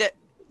way that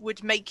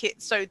would make it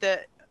so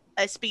that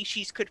a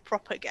species could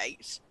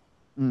propagate.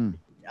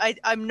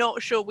 I'm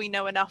not sure we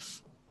know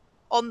enough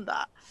on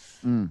that.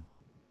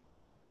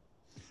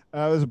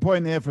 There's a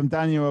point here from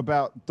Daniel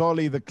about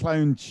Dolly the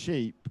cloned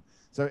sheep.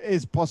 So it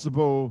is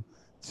possible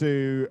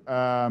to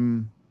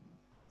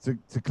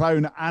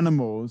clone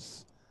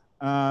animals.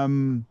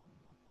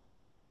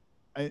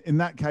 In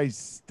that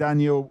case,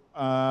 Daniel,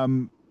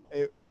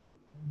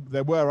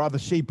 there were other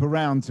sheep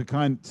around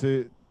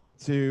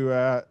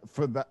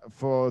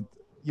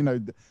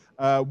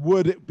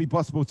would it be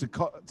possible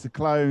to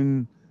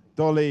clone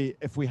Dolly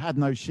if we had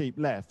no sheep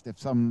left? If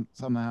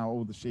somehow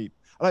all the sheep,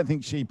 I don't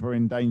think sheep are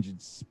endangered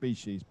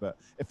species, but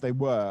if they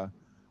were,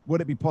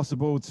 would it be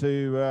possible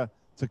to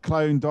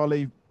clone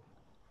Dolly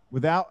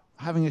without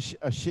having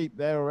a sheep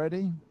there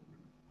already?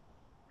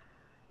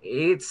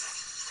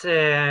 It's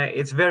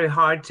very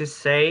hard to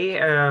say.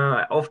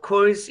 Of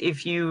course,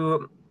 if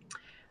you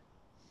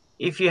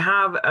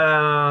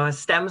have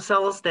stem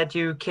cells that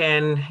you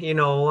can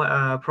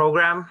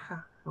program,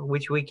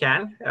 which we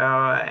can,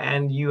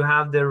 and you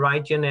have the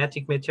right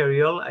genetic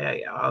material,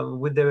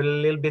 with a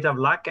little bit of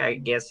luck, I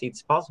guess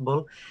it's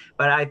possible.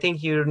 But I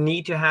think you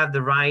need to have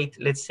the right,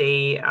 let's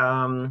say,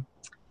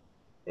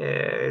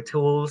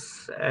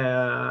 tools,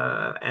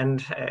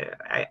 and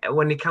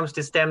when it comes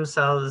to stem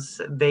cells,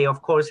 they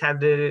of course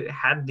had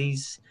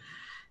these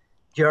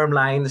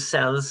germline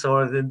cells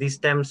or these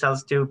stem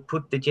cells to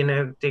put the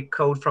genetic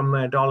code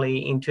from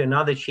Dolly into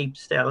another sheep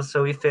cell.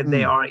 So if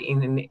they are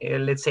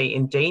let's say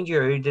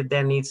endangered,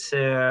 then it's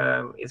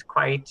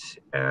quite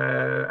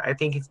I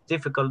think it's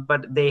difficult.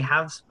 But they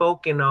have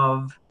spoken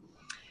of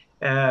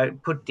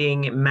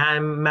putting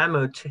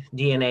mammoth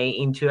DNA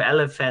into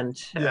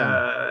elephant,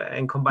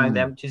 and combine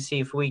them to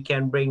see if we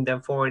can bring them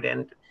forward,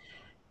 and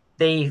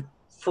they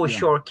for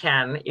sure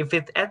can. If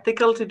it's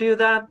ethical to do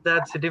that,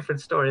 that's a different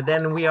story.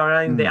 Then we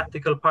are in the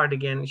ethical part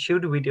again.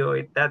 Should we do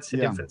it? That's a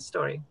different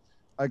story.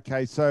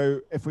 Okay,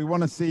 so if we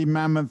want to see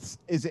mammoths,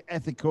 is it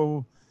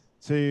ethical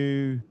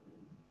to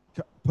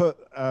put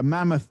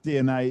mammoth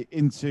DNA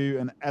into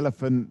an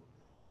elephant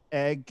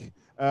egg?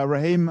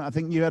 Raheem, I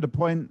think you had a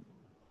point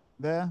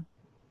there.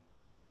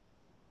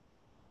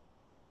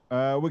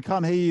 We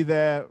can't hear you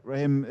there,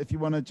 Raheem. If you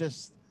want to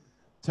just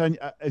turn,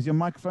 is your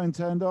microphone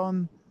turned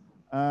on?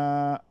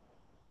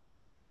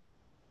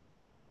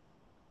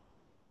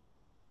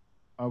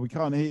 We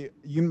can't hear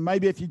you.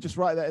 Maybe if you just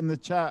write that in the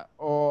chat,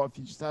 or if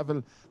you just have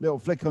a little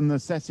flick on the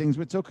settings.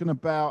 We're talking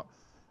about.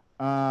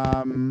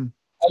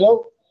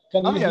 Hello.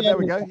 Can you hear there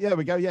we me? go. Yeah, there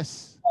we go.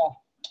 Yes.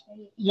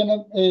 We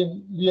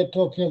are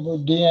talking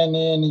about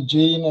DNA and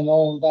gene and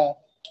all that.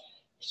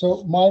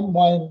 So my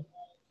mind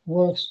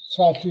works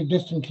slightly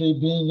differently,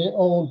 being an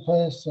old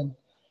person.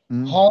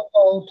 How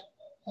about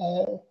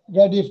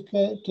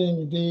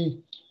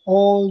eradicating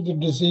all the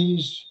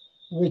disease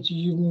which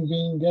human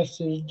being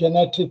gets, a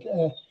genetic,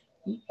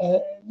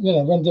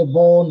 when they're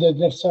born, they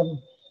get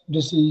some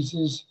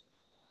diseases,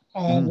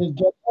 and we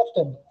get off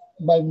them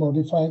by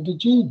modifying the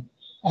gene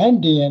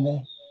and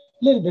DNA, a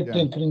little bit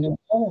tinkering and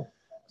all.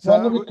 So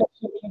When are we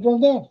concentrating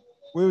on that?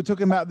 We were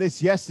talking about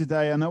this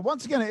yesterday, and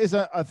once again,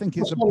 I think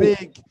it's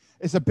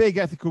a big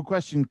ethical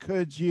question.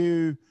 Could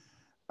you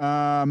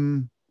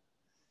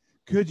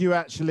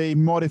actually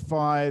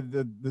modify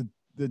the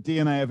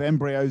DNA of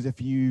embryos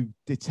if you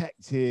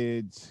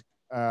detected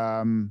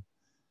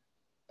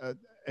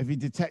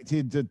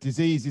the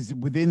diseases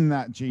within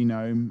that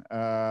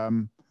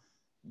genome?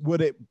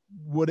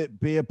 Would it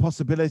be a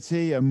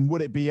possibility, and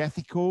would it be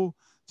ethical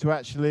to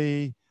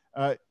actually?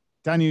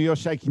 Daniel, you're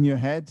shaking your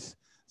head.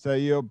 So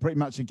you're pretty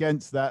much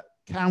against that.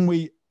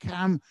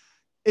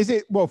 Is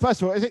it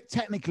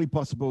technically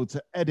possible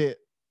to edit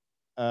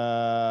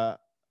an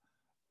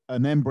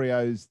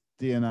embryo's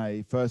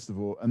DNA, first of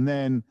all, and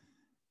then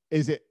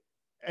is it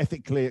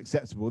ethically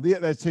acceptable?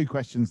 There's two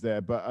questions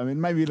there, but I mean,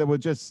 maybe we'll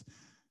just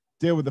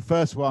deal with the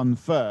first one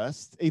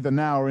first, either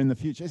now or in the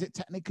future. Is it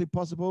technically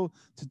possible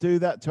to do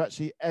that, to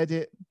actually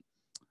edit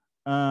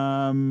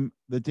the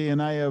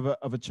DNA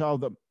of a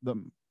child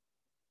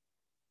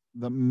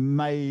that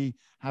may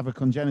have a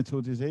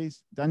congenital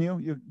disease?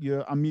 Daniel,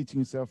 you're unmuting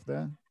yourself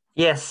there.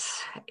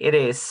 Yes, it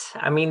is.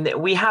 I mean,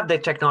 we have the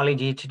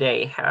technology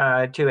today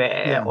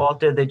to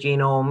alter the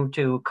genome,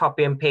 to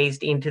copy and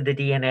paste into the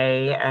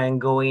DNA and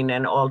go in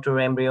and alter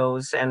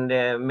embryos and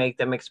make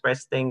them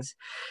express things.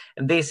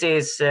 And this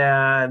is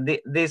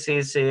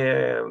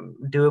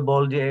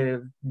doable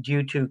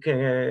due to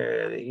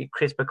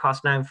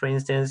CRISPR-Cas9, for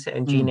instance,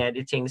 and gene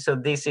editing. So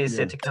this is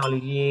a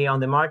technology on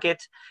the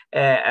market.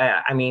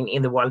 I mean,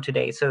 in the world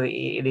today. So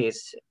it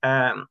is.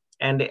 And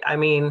I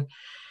mean.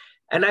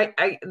 And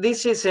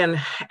this is an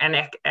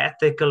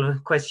ethical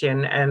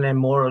question and a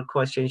moral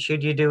question.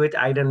 Should you do it?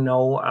 I don't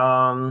know.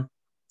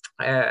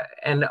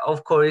 And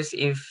of course,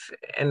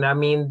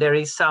 there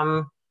is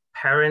some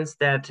parents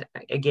that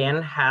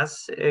again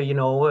has a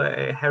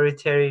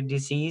hereditary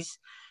disease.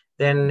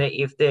 Then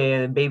if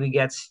the baby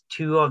gets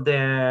two of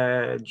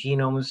the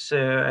genomes,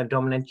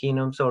 dominant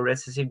genomes or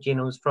recessive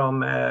genomes from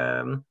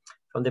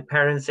the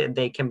parents,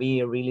 they can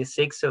be really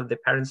sick. So the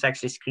parents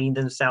actually screen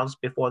themselves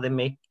before they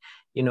make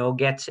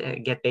get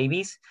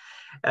babies.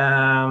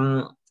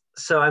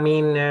 So, I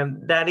mean,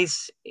 that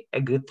is a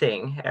good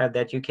thing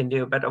that you can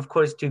do. But of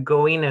course, to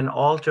go in and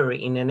alter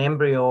in an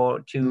embryo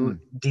to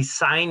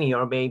design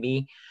your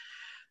baby,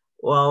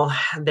 well,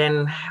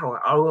 then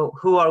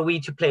who are we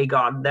to play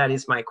God? That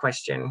is my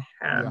question,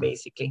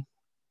 basically.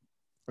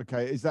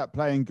 Okay, is that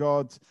playing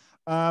God?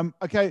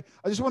 Okay,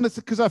 I just wanted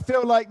to, because I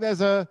feel like there's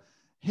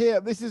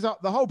this is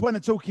the whole point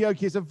of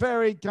Talkaoke is a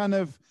very kind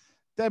of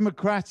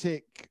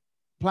democratic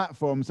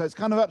platform. So it's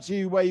kind of up to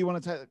you where you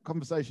want to take the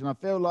conversation. I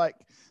feel like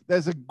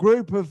there's a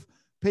group of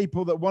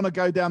people that want to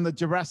go down the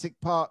Jurassic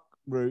Park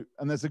route,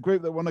 and there's a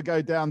group that want to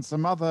go down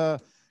some other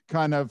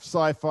kind of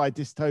sci-fi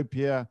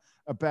dystopia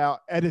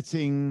about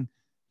editing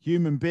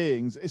human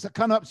beings. It's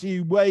kind of up to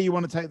you where you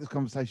want to take this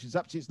conversation. It's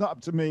up to you. It's not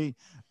up to me.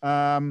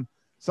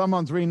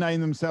 Someone's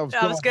renamed themselves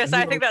God. I was going to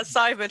say, I think that's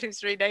Simon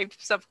who's renamed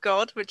himself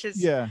God, which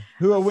is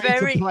who are we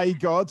to play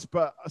God?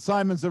 But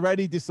Simon's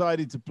already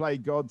decided to play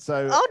God.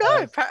 So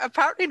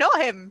apparently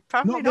not him.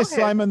 Apparently not this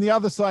Simon, the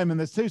other Simon.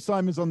 There's two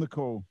Simons on the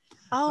call.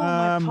 Oh,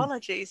 my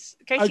apologies,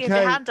 Katie. You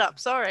have your hand up.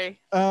 Sorry.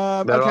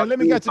 Okay, let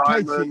me go to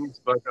Katie.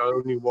 Simons, but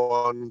only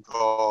one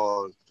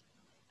God.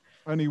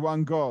 Only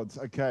one God.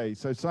 Okay,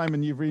 so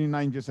Simon, you've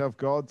renamed yourself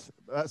God.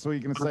 That's all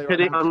you're going to say.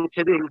 Right now? I'm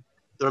kidding.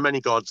 There are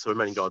many gods.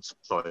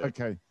 Sorry.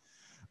 Okay.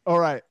 All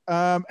right.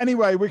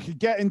 Anyway, we could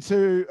get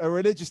into a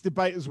religious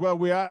debate as well.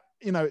 We are,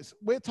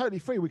 we're totally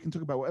free. We can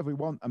talk about whatever we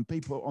want, and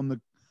people on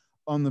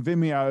the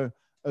Vimeo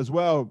as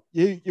well.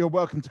 You're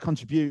welcome to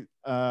contribute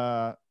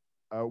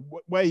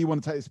where you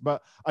want to take this.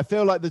 But I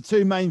feel like the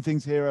two main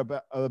things here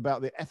are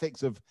about the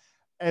ethics of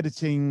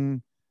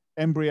editing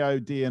embryo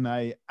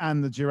DNA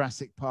and the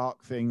Jurassic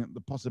Park thing,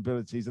 the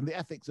possibilities and the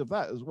ethics of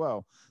that as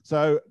well.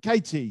 So,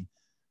 Katie,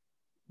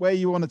 where do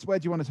you want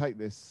to take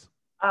this?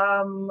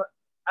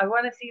 I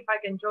want to see if I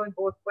can join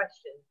both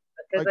questions,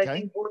 because I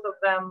think both of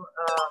them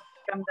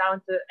come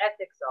down to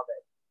ethics of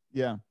it.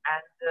 Yeah.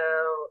 And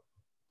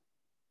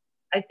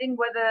I think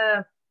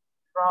whether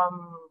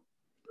from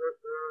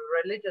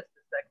religious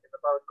perspective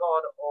about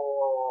God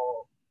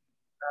or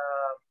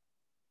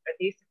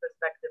atheistic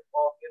perspective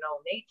of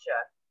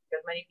nature,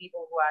 because many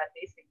people who are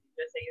atheistic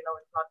just say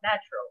it's not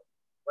natural,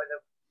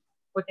 whether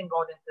putting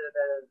God into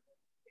the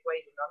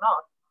equation or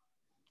not.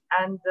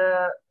 And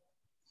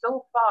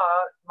so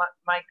far,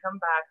 my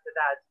comeback to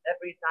that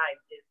every time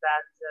is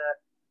that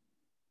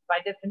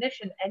by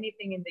definition,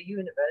 anything in the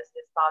universe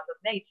is part of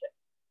nature.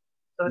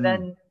 So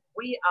then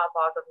we are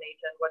part of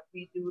nature, and what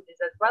we do is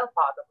as well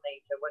part of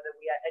nature, whether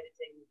we are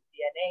editing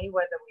DNA,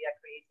 whether we are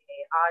creating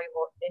AI,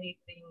 or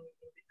anything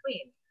in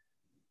between.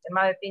 In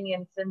my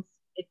opinion, since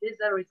it is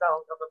a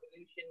result of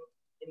evolution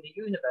in the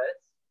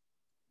universe,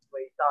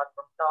 where you start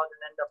from stars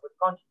and end up with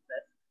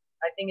consciousness,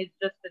 I think it's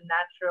just a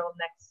natural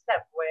next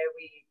step where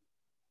we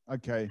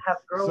have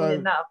grown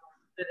enough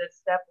to the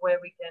step where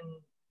we can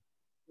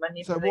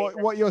manipulate. So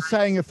what you're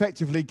saying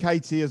effectively,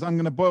 Katie, is I'm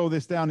going to boil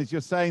this down, is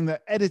you're saying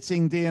that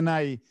editing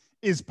DNA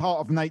is part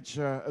of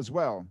nature as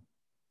well.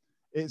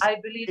 I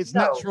believe it's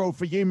natural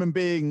for human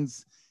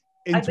beings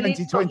in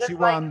 2021. So. Just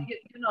like,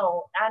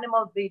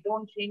 animals, they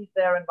don't change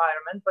their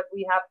environment, but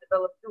we have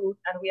developed tools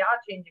and we are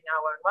changing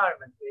our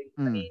environment. We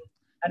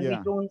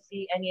don't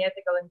see any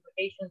ethical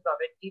implications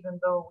of it, even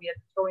though we are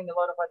destroying a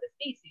lot of other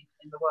species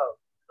in the world.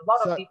 A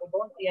lot of people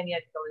don't see any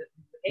ethical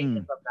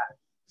implications of that.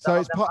 Some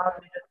of them are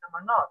religious, some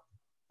are not.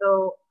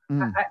 So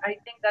I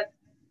think that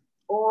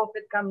all of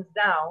it comes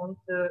down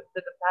to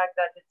the fact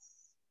that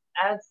it's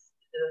as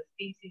the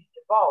species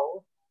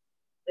evolve,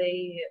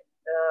 they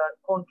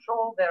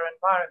control their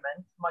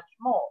environment much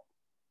more.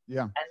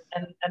 Yeah.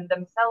 And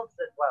themselves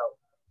as well.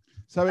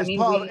 So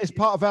it's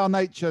part of our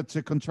nature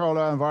to control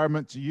our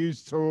environment, to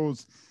use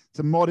tools,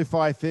 to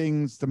modify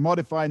things, to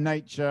modify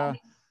nature.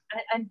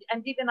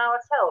 And even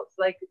ourselves,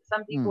 like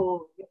some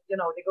people, they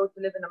go to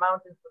live in the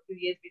mountains for 2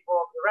 years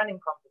before the running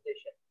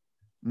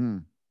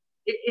competition.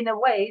 In a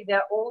way,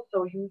 they're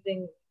also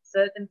using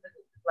certain,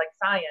 like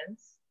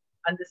science,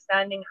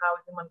 understanding how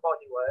human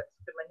body works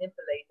to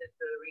manipulate it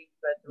to reach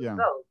better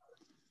results.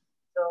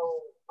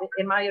 So,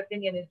 in my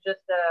opinion, it's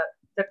just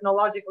a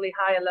technologically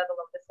higher level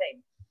of the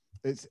same.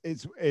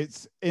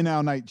 It's in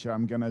our nature.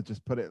 I'm gonna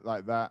just put it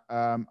like that.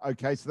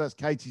 Okay, so that's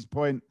Katie's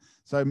point.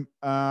 So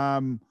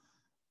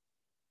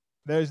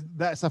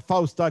that's a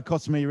false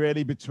dichotomy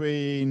really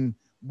between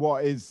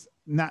what is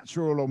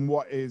natural and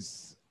what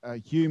is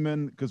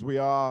human, because we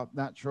are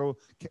natural.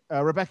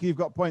 Rebecca, you've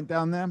got a point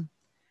down there.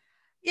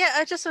 Yeah,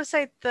 I just want to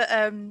say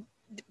that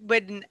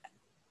when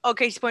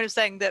Katie's point of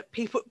saying that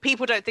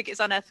people don't think it's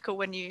unethical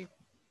when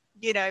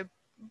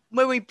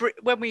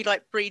when we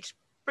like breed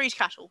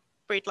cattle,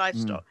 breed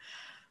livestock.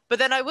 But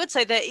then I would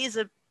say there is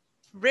a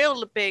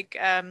real big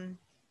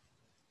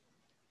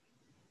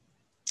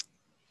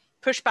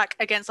pushback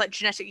against like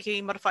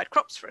genetically modified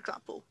crops, for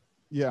example.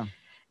 Yeah.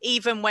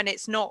 Even when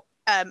it's not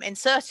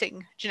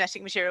inserting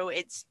genetic material,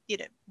 it's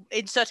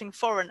inserting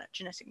foreign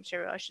genetic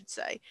material, I should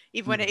say.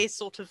 Even when it is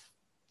sort of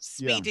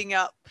speeding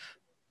up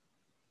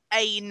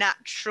a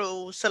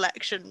natural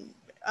selection,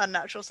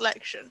 unnatural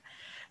selection.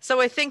 So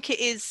I think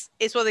it's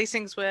one of these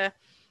things where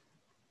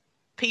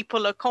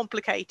people are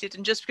complicated,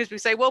 and just because we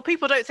say, well,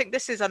 people don't think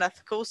this is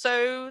unethical,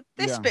 so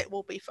this Yeah. bit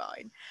will be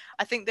fine.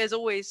 I think there's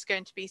always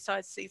going to be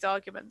sides to these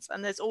arguments,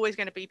 and there's always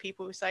going to be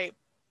people who say,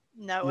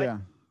 no, Yeah. I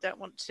don't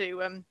want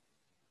to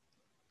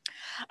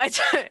I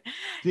don't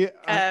Do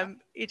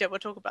you don't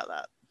want to talk about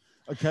that.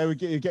 Okay,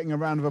 you're getting a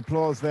round of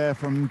applause there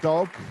from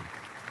Dog,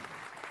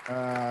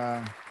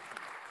 our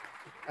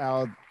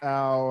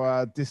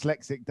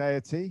dyslexic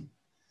deity.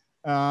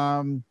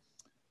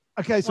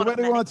 Okay, so where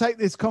do we want to take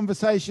this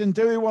conversation?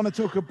 Do we want to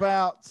talk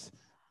about?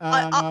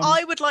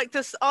 I would like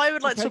this. I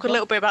would like to talk a go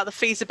little bit about the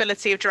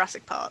feasibility of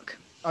Jurassic Park.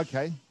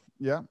 Okay,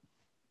 yeah.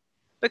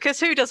 Because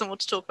who doesn't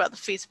want to talk about the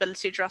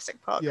feasibility of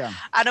Jurassic Park? Yeah.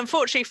 And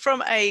unfortunately,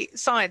 from a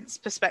science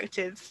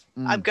perspective,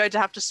 I'm going to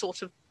have to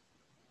sort of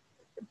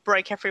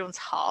break everyone's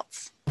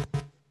hearts.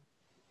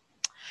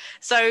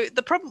 So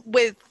the problem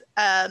with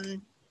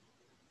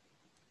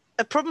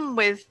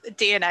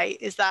DNA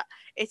is that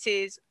it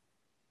is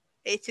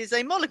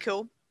a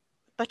molecule,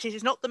 but it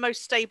is not the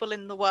most stable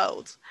in the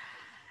world.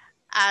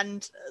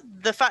 And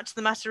the fact of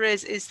the matter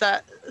is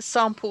that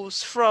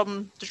samples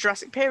from the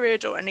Jurassic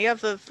period or any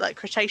other, like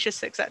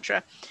Cretaceous,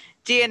 etc.,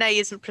 DNA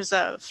isn't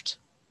preserved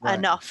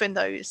enough in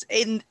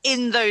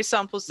those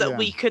samples that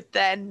we could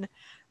then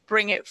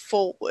bring it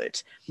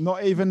forward.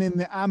 Not even in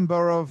the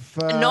amber of.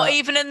 Not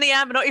even in the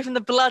amber, not even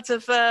the blood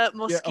of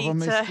mosquito. Yeah, of a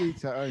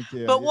mosquito. Oh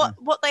dear, but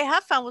what they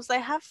have found was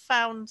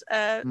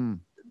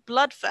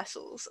blood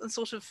vessels and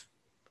sort of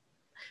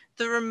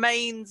the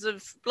remains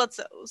of blood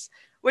cells,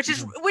 which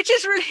is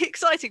really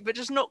exciting, but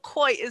just not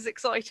quite as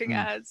exciting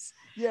as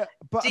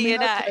but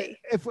DNA. I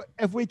mean,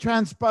 if we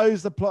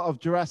transpose the plot of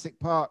Jurassic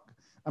Park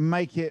and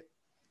make it,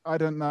 I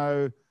don't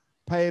know,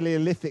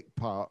 Paleolithic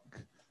Park,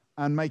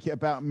 and make it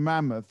about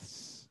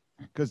mammoths,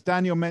 because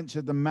Daniel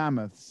mentioned the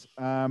mammoths.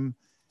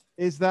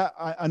 Is that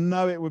I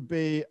know it would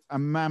be a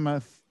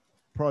mammoth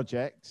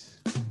project,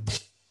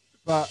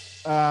 but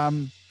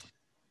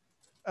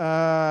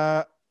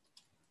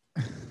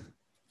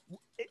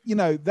you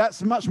know,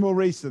 that's much more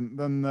recent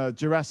than the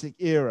Jurassic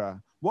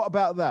era. What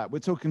about that? We're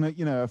talking,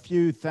 you know, a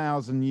few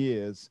thousand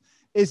years.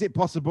 Is it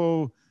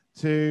possible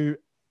to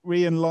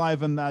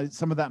re-enliven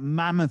some of that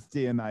mammoth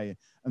DNA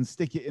and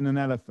stick it in an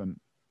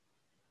elephant?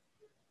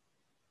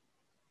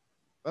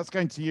 That's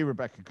going to you,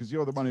 Rebecca, because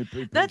you're the one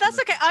who. No, that's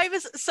okay. I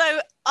was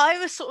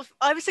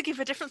thinking of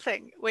a different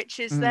thing, which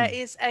is there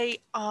is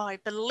I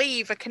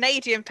believe a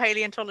Canadian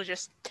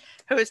paleontologist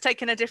who has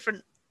taken a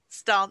different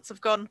stance.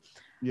 Have gone,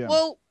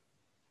 well,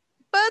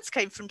 birds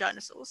came from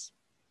dinosaurs.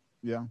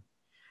 Yeah.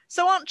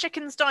 So aren't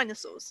chickens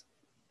dinosaurs?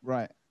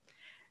 Right.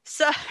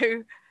 So,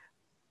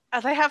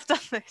 and they have done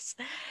this,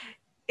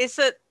 is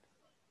that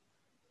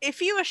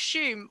if you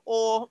assume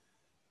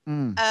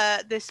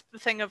this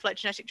thing of like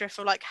genetic drift,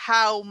 or like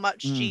how much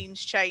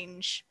genes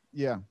change,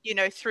 you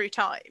know, through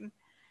time,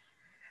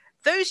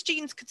 those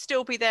genes could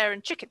still be there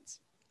in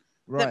chickens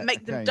that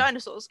make them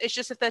dinosaurs. It's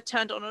just if they're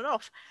turned on and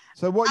off.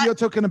 So what you're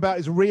talking about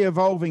is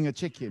re-evolving a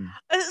chicken.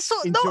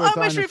 Not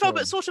almost re-evolve,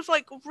 but sort of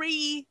like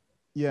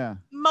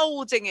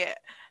molding it,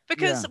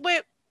 because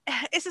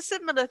it's a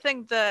similar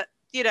thing that,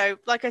 you know,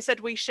 like I said,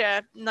 we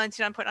share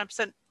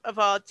 99.9% of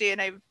our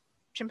DNA with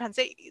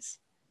chimpanzees.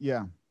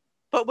 Yeah.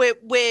 But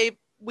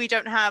we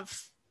don't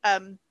have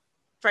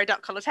very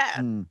dark coloured hair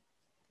on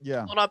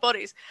our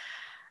bodies.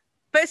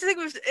 But it's the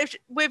thing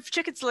with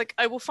chickens, like,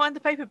 I will find the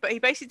paper, but he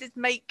basically did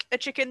make a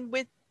chicken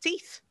with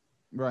teeth.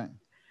 Right.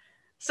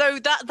 So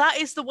that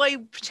is the way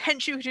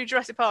potentially we do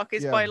Jurassic Park,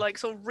 is by like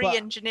sort of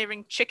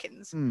re-engineering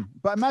chickens.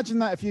 But imagine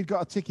that if you'd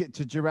got a ticket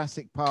to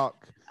Jurassic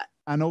Park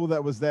and all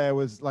that was there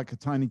was like a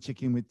tiny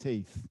chicken with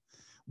teeth,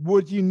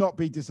 would you not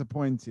be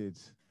disappointed?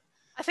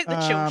 I think the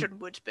children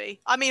would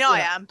be. I mean, I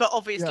am, but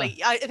obviously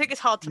I think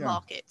it's hard to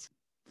market.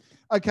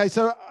 Okay,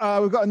 so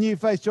we've got a new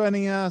face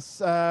joining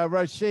us,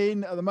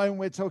 Roisin. At the moment,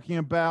 we're talking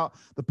about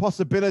the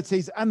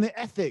possibilities and the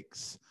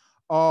ethics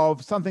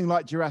of something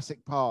like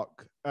Jurassic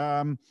Park.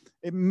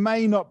 It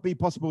may not be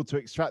possible to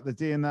extract the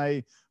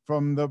DNA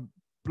from the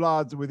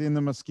blood within the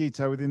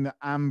mosquito, within the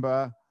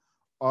amber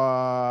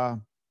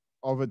of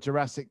a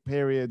Jurassic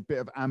period bit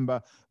of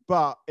amber,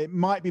 but it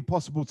might be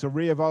possible to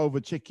re-evolve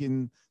a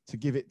chicken to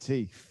give it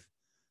teeth.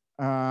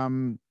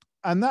 And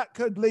that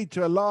could lead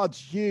to a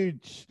large,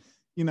 huge,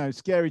 you know,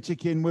 scary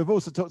chicken. We've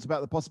also talked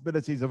about the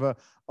possibilities of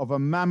a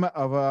mammoth,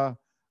 of a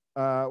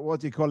what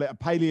do you call it, a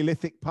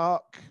Paleolithic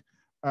park,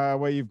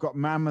 where you've got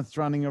mammoths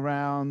running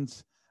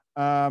around.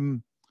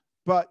 And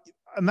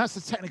that's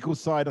the technical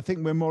side. I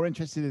think we're more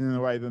interested in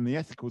a way than the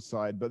ethical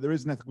side, but there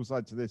is an ethical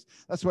side to this.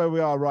 That's where we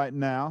are right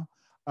now.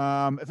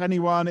 If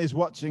anyone is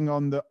watching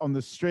on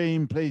the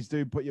stream, please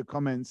do put your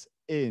comments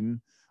in.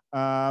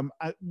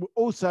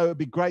 Also, it'd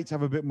be great to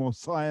have a bit more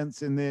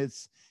science in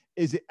this.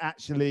 Is it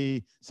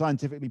actually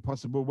scientifically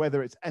possible?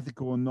 Whether it's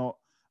ethical or not,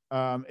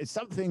 it's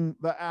something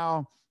that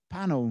our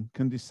panel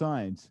can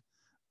decide.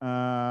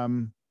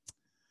 Does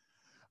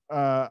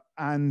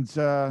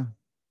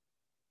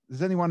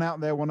anyone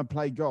out there want to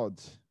play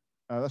God?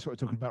 That's what we're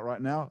talking about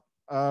right now.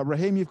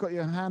 Raheem, you've got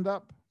your hand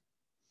up.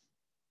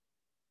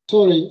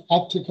 Sorry, I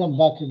have to come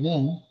back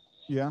again.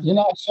 Yeah. You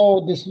know, I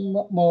saw this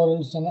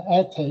morals and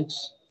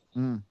ethics,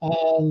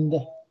 and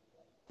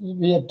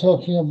we are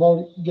talking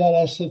about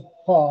Jurassic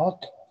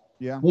Park,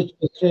 which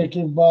was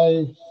created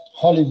by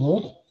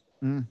Hollywood,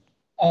 and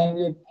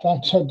we're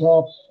trying to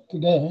adopt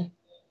today.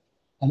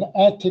 And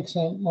ethics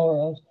and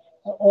morals,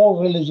 all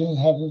religions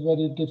have a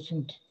very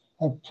different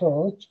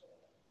approach.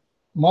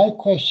 My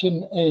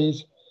question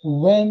is,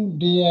 when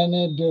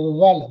DNA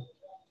developed,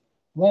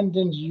 when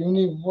the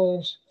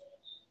universe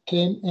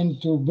came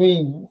into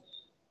being,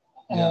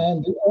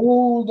 and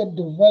all the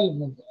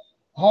development,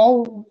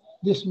 how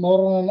this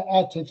moral and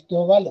ethics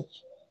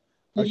develops.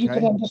 If you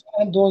can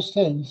understand those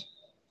things,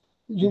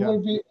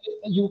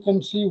 you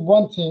can see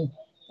one thing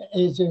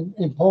is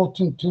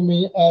important to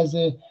me as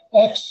a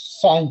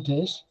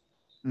ex-scientist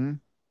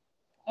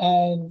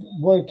and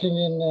working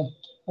in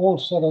all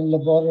sort of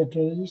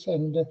laboratories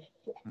and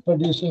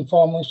producing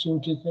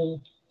pharmaceutical,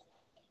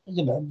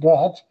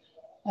 drugs.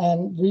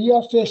 And we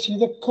are facing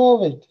the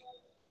COVID,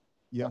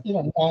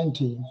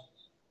 19,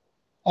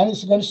 and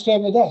it's going to stay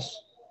with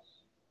us.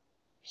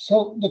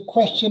 So the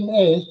question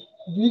is,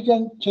 we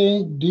can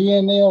change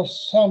DNA or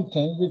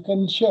something. We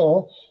can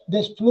show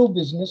this flu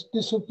business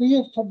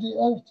disappear from the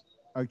earth.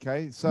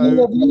 Okay, so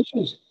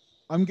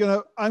I'm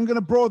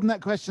gonna broaden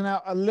that question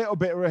out a little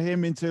bit,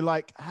 Rahim, into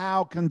like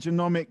how can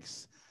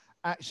genomics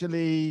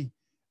actually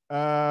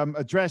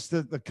address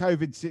the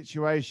COVID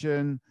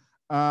situation?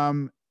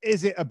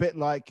 Is it a bit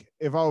like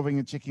evolving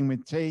a chicken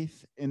with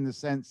teeth in the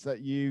sense that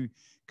you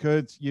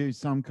could use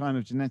some kind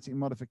of genetic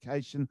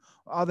modification?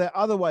 Are there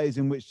other ways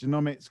in which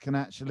genomics can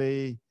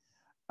actually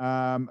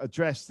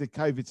address the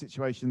COVID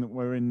situation that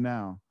we're in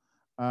now?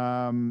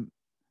 And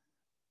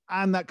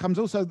that comes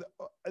also,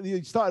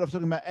 you started off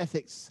talking about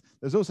ethics.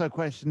 There's also a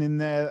question in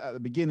there at the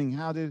beginning,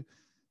 how did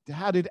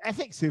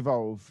ethics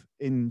evolve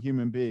in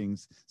human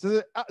beings?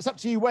 So it's up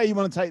to you where you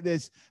want to take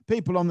this.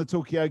 People on the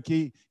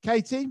Talkaoke.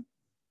 Katie?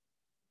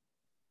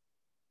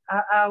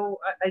 I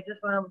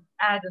just want to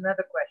add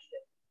another question.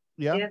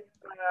 Yeah. If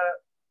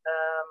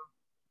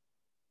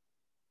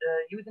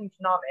using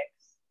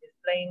genomics is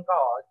playing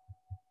God,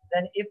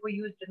 then if we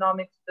use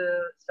genomics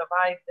to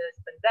survive this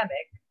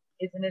pandemic,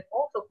 isn't it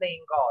also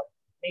playing God?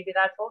 Maybe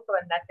that's also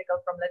unethical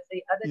from, let's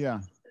say, other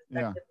species'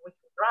 perspective, which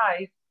would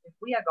rise if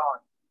we are gone.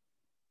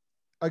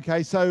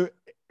 Okay, so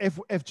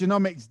if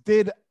genomics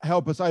did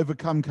help us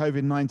overcome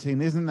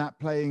COVID-19, isn't that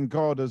playing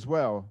God as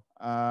well?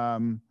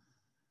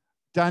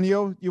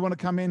 Daniel, you want to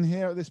come in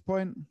here at this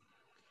point?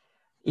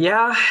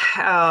 Yeah,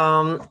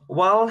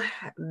 well,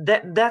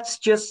 that's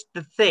just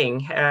the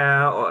thing.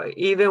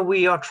 Even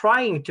we are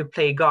trying to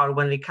play God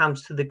when it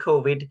comes to the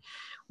COVID,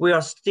 we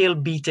are still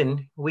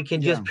beaten. We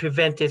can just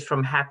prevent it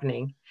from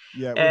happening.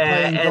 Yeah, we're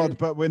playing God,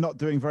 but we're not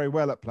doing very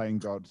well at playing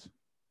God.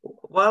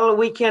 Well,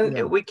 we can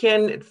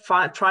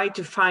try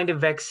to find a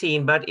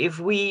vaccine, but if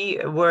we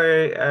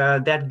were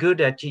that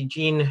good at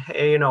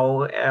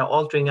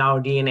altering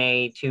our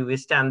DNA to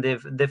withstand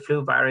the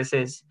flu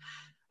viruses,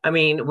 I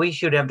mean, we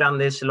should have done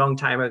this a long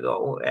time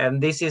ago.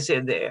 And this is,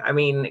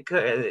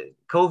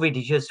 COVID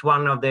is just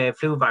one of the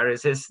flu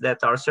viruses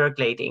that are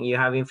circulating. You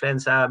have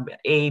influenza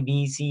A,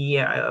 B, C,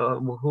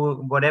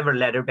 whatever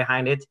letter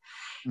behind it.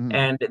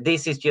 And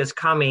this is just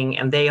coming,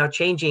 and they are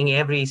changing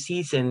every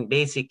season,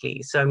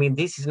 basically. So, I mean,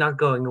 this is not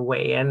going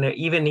away. And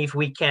even if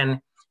we can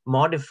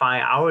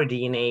modify our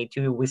DNA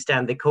to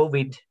withstand the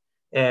COVID,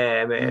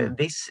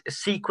 this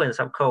sequence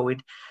of COVID,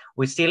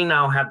 we still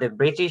now have the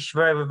British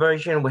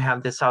version, we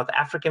have the South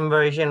African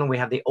version, we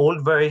have the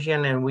old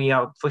version, and we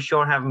are for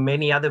sure have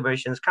many other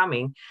versions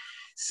coming.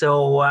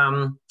 So,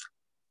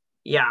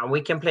 yeah, we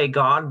can play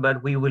God,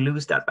 but we will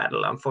lose that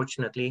battle,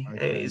 unfortunately,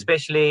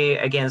 especially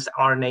against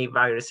RNA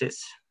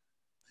viruses,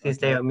 since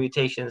they are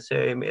mutations.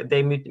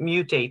 They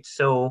mutate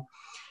so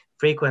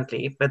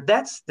frequently. But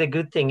that's the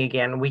good thing,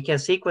 again. We can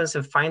sequence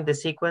and find the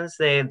sequence,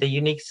 the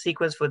unique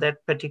sequence for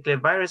that particular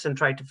virus and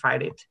try to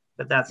fight it.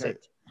 But that's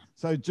it.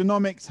 So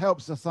genomics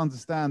helps us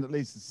understand at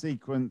least the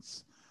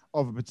sequence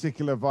of a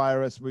particular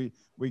virus. We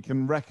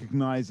can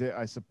recognize it,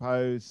 I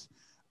suppose,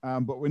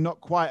 but we're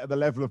not quite at the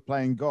level of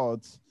playing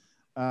gods.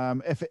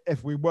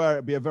 If we were,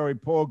 it'd be a very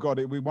poor god.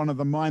 It'd be one of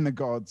the minor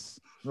gods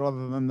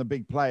rather than the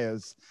big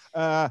players.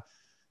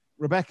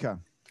 Rebecca.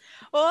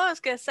 Well, what I was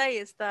going to say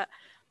is that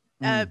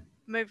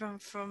moving on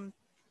from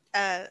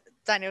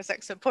Daniel's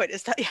excellent point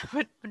is that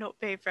we're not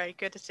being very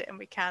good at it, and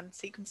we can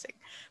sequencing.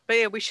 But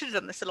yeah, we should have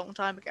done this a long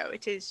time ago.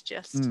 It is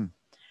just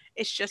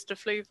it's just a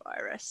flu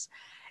virus.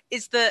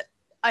 Is that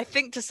I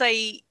think to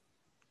say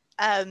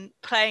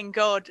playing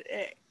God,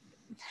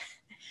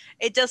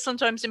 it does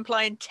sometimes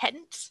imply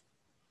intent.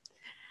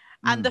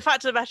 And the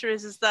fact of the matter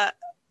is that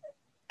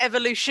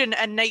evolution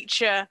and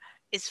nature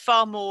is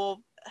far more,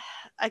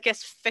 I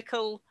guess,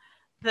 fickle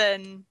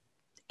than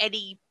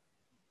any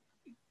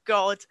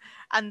god,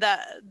 and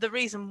that the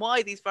reason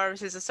why these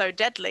viruses are so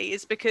deadly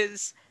is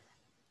because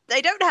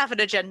they don't have an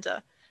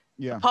agenda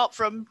apart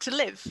from to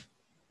live,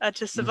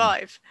 to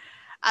survive.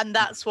 And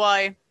that's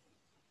why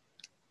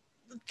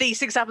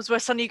these examples where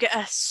suddenly you get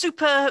a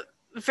super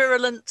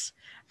virulent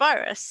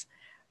virus,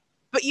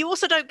 but you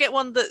also don't get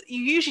one that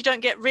you usually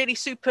don't get really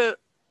super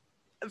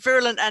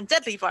virulent and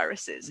deadly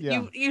viruses.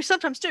 Yeah. You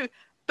sometimes do,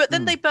 but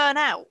then they burn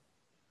out,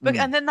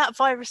 and then that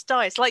virus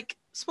dies, like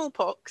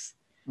smallpox.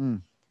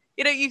 You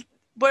know,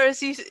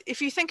 whereas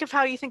if you think of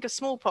how you think of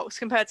smallpox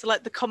compared to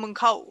like the common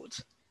cold,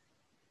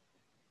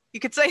 you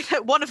could say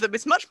that one of them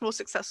is much more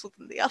successful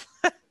than the other.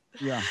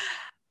 Yeah.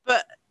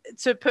 But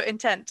to put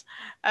intent,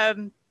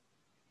 but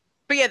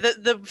yeah,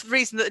 the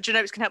reason that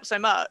genomics can help so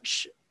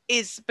much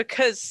is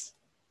because,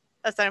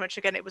 as I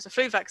mentioned again, it was a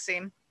flu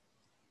vaccine.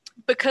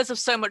 Because of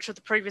so much of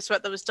the previous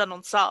work that was done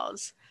on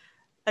SARS,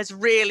 has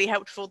really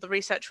helped for the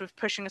research with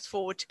pushing us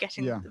forward to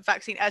getting the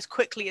vaccine as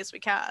quickly as we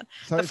can.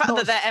 So the fact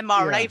that they're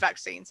mRNA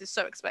vaccines is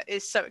so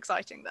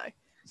exciting, though.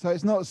 So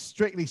it's not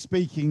strictly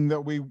speaking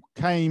that we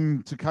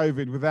came to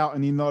COVID without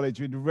any knowledge.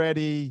 We'd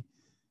already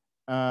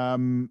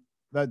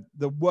that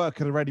the work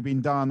had already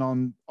been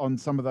done on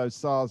some of those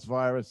SARS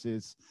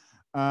viruses.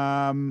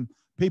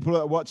 People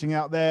that are watching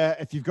out there,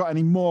 if you've got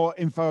any more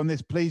info on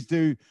this, please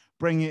do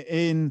bring it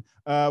in.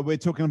 We're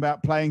talking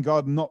about playing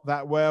God not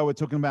that well. We're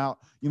talking about,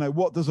 you know,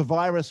 what does a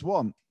virus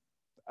want?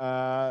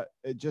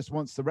 It just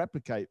wants to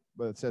replicate,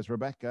 well, says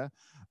Rebecca.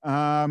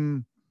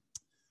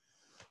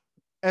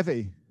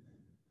 Evie.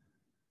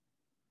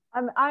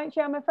 I'm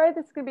afraid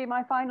this is going to be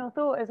my final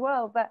thought as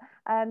well, but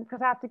because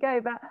I have to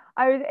go. But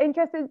I was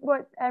interested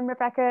what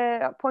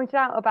Rebecca pointed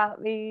out about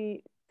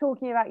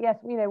talking about, yes,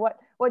 you know,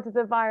 what does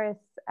a virus,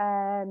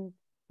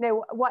 you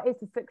know, what is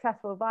a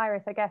successful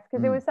virus, I guess,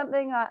 because it was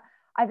something that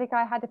I think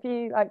I had a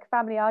few like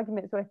family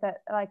arguments with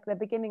at like the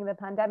beginning of the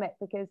pandemic,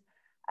 because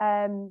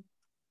I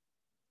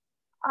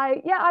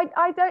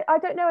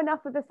don't know enough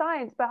of the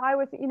science, but I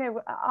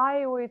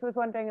always was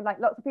wondering, like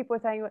lots of people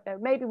were saying,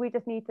 maybe we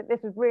just need to,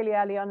 this was really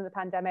early on in the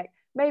pandemic,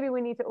 maybe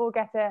we need to all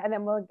get it and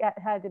then we'll get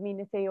herd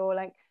immunity, or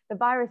like the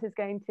virus is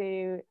going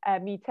to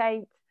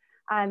mutate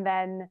and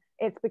then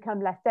it's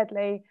become less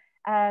deadly.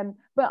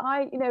 But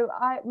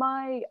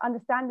my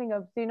understanding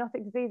of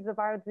zoonotic diseases or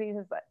viral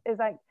diseases is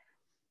like,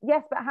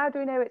 yes, but how do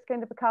we know it's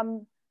going to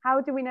become,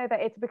 how do we know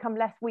that it's become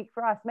less weak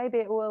for us? Maybe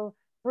it will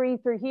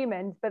breathe through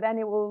humans, but then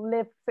it will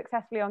live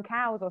successfully on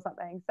cows or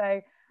something.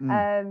 So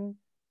I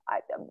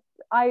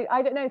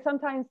don't know.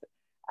 Sometimes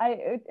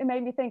it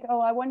made me think,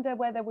 I wonder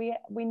whether we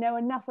know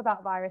enough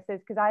about viruses,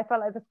 because I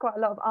felt like there's quite a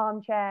lot of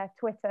armchair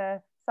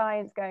Twitter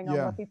science going on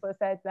where people have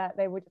said that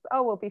they would just,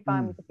 we'll be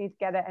fine, we just need to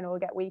get it and it will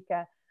get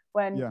weaker,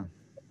 when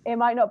it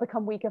might not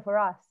become weaker for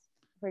us,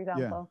 for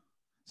example.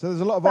 So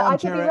there's a lot of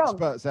armchair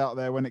experts out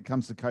there when it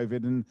comes to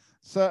COVID, and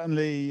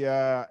certainly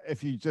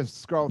if you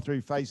just scroll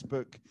through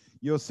Facebook,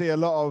 you'll see a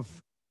lot of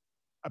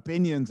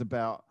opinions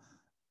about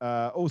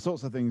all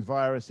sorts of things,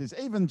 viruses,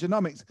 even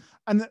genomics.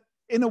 And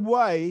in a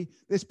way,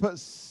 this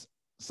puts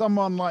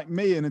someone like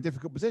me in a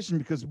difficult position,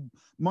 because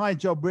my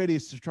job really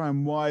is to try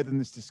and widen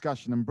this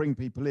discussion and bring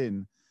people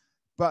in.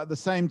 But at the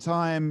same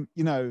time,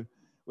 you know,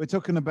 we're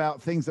talking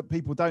about things that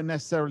people don't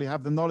necessarily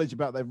have the knowledge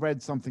about. They've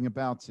read something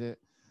about it.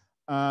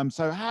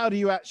 So how do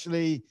you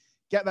actually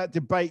get that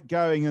debate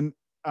going? And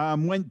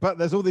but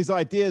there's all these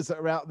ideas that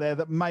are out there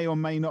that may or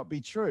may not be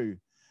true.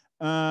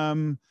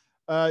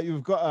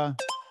 You've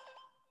got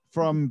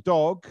from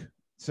Dog.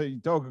 So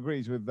Dog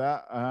agrees with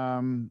that.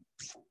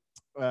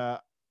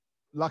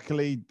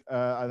 Luckily,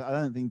 I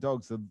don't think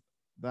dogs are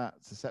that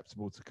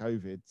susceptible to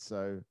COVID.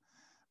 So,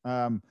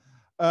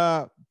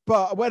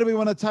 but where do we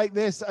want to take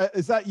this?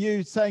 Is that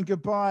you saying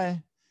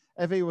goodbye,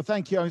 Evie? Well,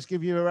 thank you. I'll just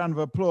give you a round of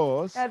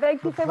applause.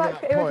 Thank you so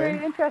much. It was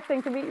really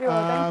interesting to meet you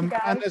all. Thank you,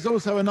 guys. And there's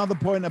also another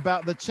point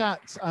about the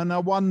chats, and I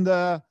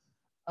wonder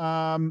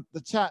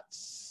the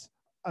chats,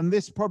 and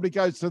this probably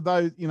goes to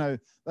those, you know,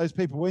 those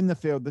people in the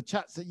field, the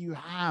chats that you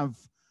have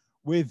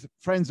with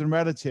friends and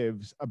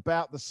relatives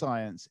about the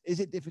science. Is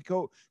it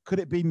difficult? Could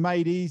it be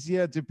made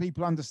easier? Do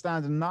people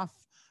understand enough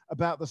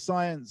about the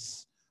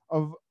science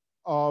of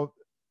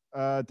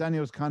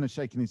Daniel's kind of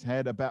shaking his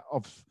head about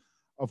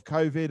of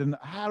COVID, and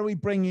how do we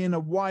bring in a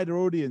wider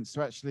audience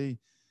to actually,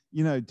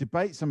 you know,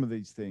 debate some of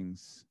these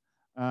things?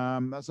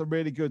 That's a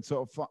really good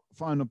sort of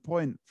final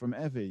point from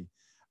Evie.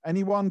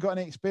 Anyone got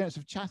any experience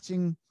of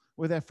chatting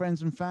with their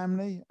friends and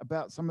family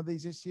about some of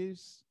these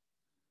issues?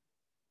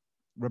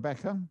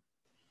 Rebecca?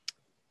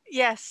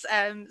 Yes.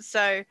 I'm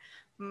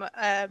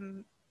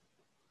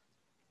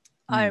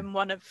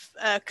one of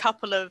a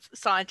couple of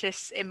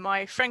scientists in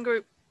my friend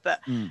group, but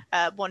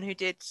one who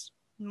did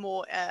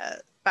more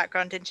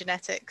background in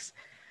genetics.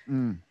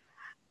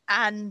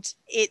 And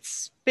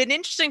it's been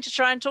interesting to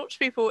try and talk to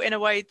people in a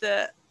way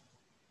that,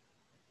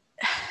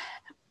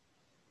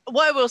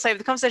 what I will say with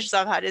the conversations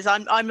I've had is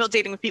I'm not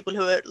dealing with people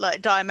who are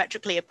like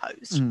diametrically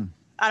opposed. And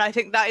I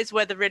think that is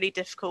where the really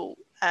difficult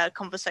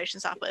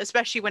conversations happen,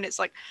 especially when it's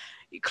like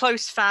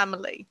close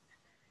family.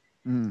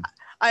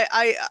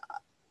 I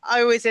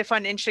always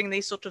find it interesting,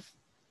 these sort of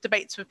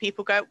debates where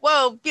people go,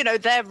 well, you know,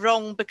 they're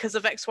wrong because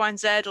of X, Y, and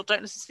Z, or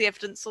don't listen to the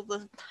evidence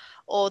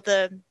or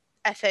the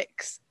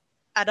ethics.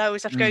 And I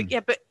always have to go, yeah,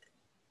 but,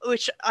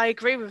 which I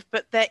agree with,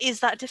 but there is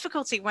that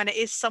difficulty when it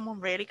is someone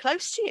really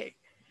close to you.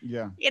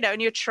 Yeah. You know,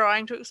 and you're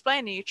trying to explain,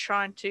 and you're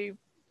trying to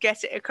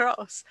get it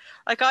across.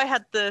 Like I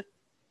had the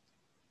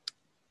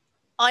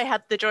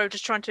joy of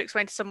just trying to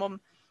explain to someone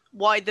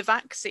why the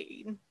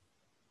vaccine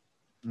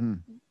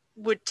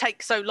would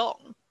take so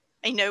long.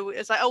 You know,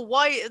 it's like, oh,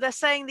 why they're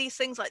saying these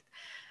things like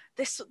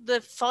this, the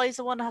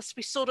Pfizer one has to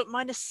be stored at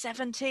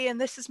 -70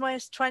 and this is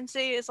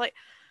 -20. It's like,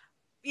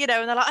 you know,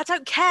 and they're like, I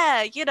don't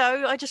care, you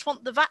know, I just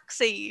want the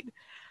vaccine.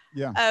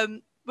 Yeah.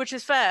 Which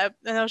is fair.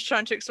 And I was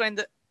trying to explain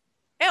that,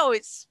 oh,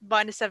 it's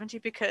 -70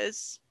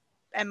 because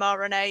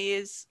mRNA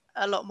is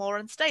a lot more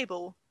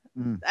unstable.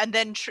 And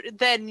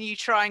then you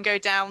try and go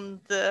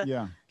down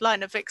the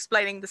line of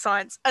explaining the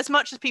science. As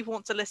much as people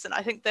want to listen,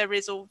 I think there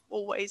is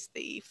always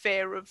the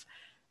fear of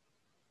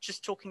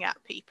just talking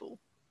at people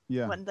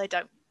when they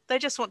don't. They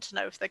just want to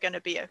know if they're going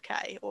to be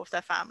okay or if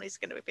their family's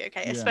going to be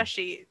okay,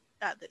 especially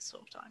at this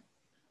sort of time.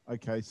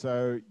 Okay,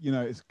 so, you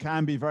know, it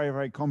can be very,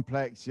 very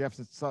complex. You have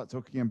to start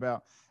talking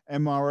about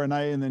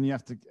mRNA and then you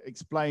have to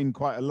explain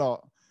quite a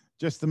lot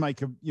just to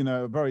make a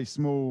very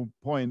small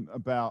point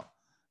about,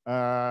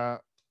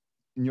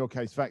 in your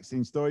case,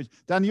 vaccine storage.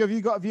 Danny, have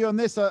you got a view on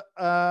this?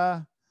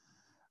 How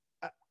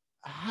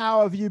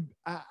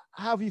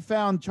have you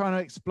found trying to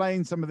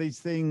explain some of these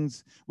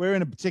things? We're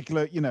in a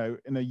particular, you know,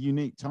 in a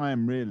unique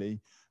time,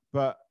 really.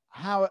 But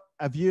how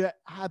have you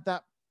had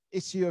that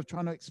issue of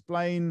trying to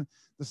explain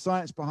the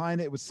science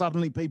behind it? Was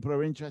suddenly people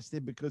are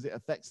interested because it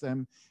affects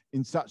them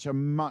in such a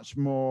much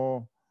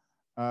more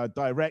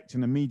direct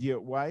and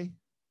immediate way?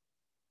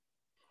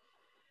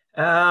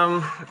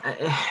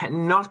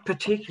 Not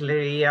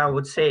particularly, I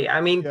would say.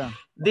 I mean,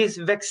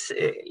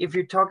 if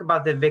you talk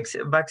about the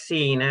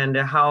vaccine and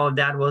how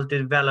that was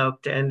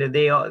developed, and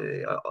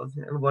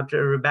what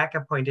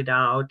Rebecca pointed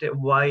out,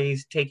 why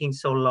it's taking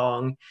so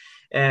long,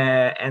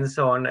 and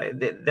so on.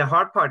 The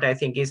hard part, I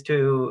think, is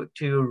to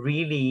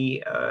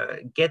really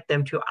get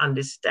them to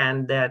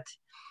understand that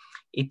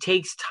it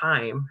takes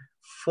time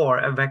for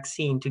a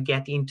vaccine to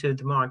get into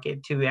the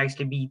market, to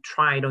actually be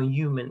tried on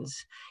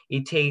humans.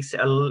 It takes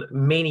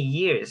many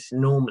years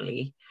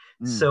normally.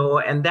 So,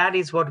 and that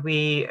is what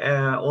we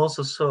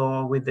also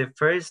saw with the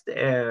first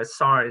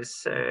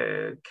SARS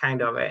there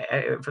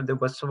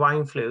was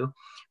swine flu,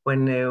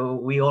 when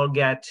we all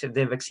get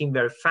the vaccine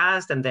very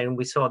fast, and then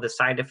we saw the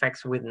side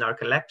effects with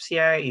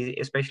narcolepsy,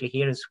 especially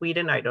here in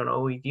Sweden. I don't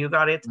know if you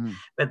got it,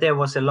 but there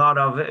was a lot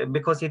of,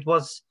 because it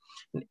was,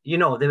 you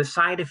know, the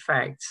side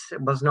effects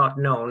was not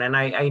known. And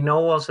I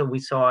know also we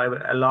saw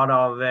a lot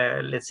of,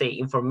 let's say,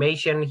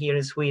 information here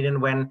in Sweden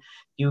when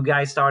you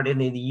guys started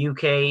in the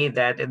UK,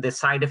 that the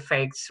side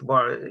effects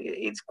were,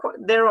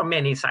 there are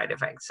many side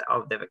effects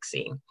of the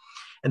vaccine.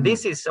 And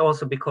this is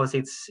also because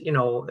it's, you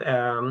know,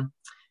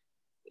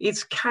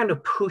 it's kind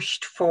of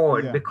pushed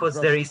forward because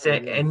there is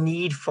a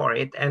need for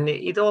it. And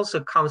it also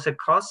comes at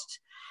cost.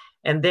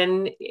 And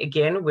then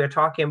again, we're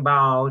talking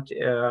about,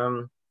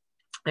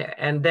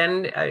 and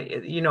then,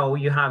 you know,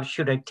 you have,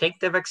 should I take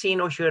the vaccine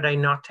or should I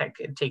not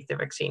take the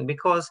vaccine?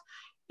 Because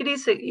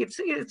it's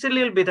a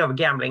little bit of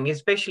gambling,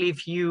 especially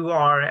if you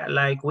are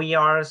like we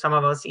are, some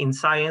of us in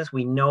science.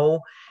 We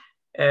know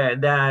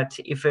that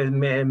if a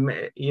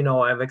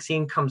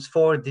vaccine comes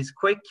forward this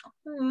quick,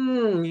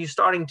 you're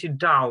starting to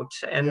doubt.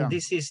 And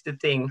this is the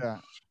thing.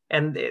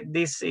 And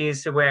this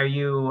is where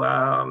you,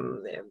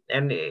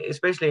 and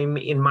especially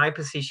in my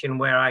position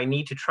where I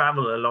need to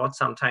travel a lot,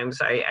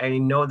 sometimes I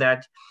know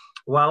that,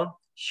 well,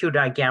 should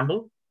I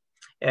gamble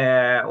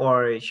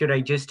or should I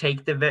just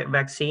take the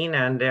vaccine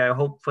and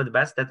hope for the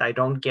best that I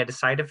don't get a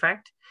side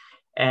effect?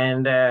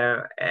 And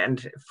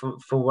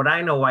for what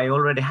I know, I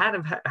already had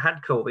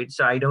COVID,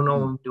 so I don't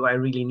know, do I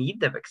really need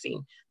the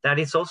vaccine? That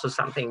is also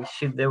something.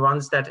 Should the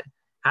ones that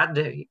had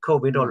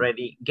COVID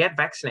already get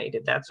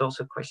vaccinated? That's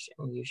also a question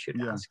you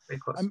should ask.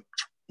 Because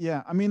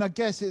I mean, I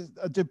guess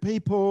do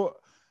people,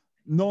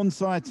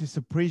 non-scientists,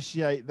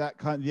 appreciate that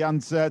kind of the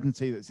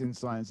uncertainty that's in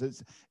science?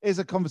 It's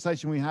a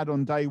conversation we had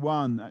on day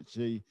one,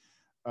 actually,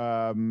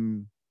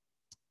 in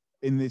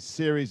this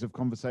series of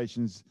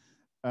conversations.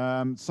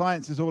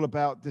 Science is all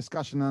about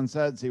discussion and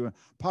uncertainty.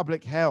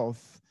 Public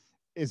health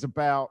is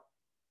about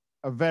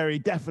a very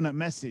definite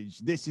message.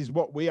 This is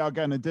what we are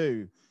going to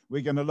do.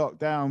 We're going to lock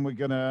down. We're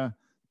going to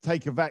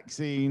take a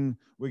vaccine.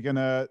 We're going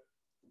to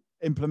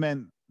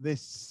implement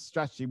this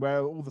strategy,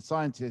 where all the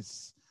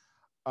scientists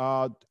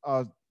are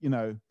you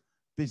know,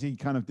 busy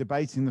kind of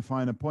debating the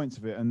finer points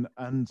of it.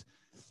 And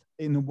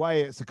in a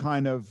way, it's a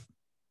kind of,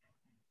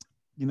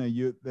 you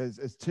know,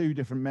 there's two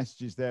different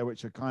messages there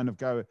which are kind of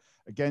go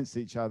against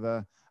each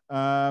other.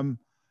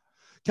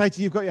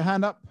 Katie, you've got your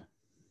hand up.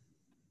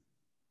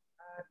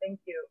 Thank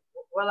you.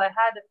 Well, I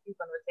had a few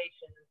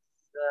conversations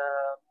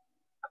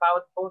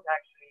about both,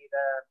 actually,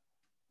 the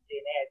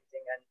DNA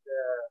editing and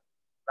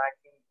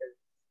vaccine, because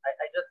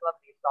I just love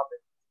these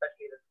topics,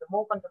 especially the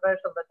more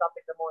controversial the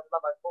topic, the more in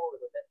love I fall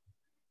with it.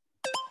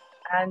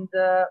 And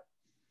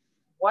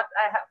what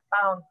I have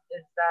found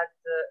is that,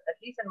 at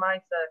least in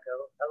my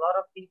circle, a lot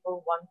of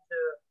people want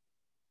to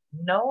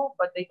know,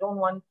 but they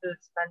don't want to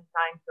spend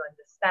time to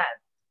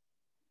understand.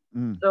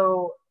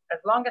 So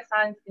as long as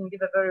science can give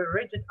a very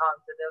rigid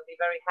answer, they'll be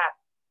very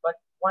happy. But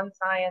once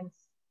science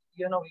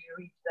you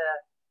reach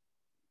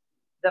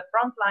the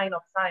front line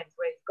of science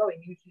where it's going,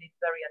 usually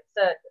it's very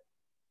uncertain.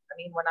 I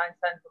mean, when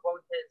Einstein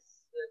proposed his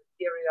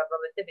theory of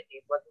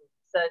relativity, it wasn't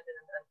certain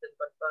until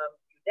confirmed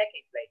a few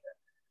decades later.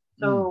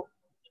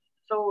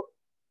 So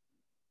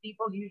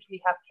people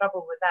usually have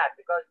trouble with that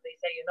because they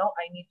say,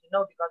 I need to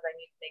know because I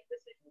need to make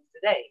decisions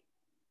today.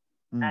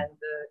 And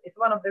it's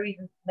one of the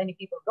reasons many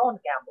people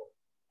don't gamble.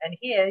 And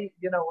here,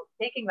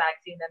 taking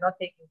vaccine and not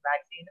taking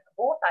vaccine,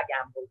 both are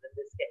gambles in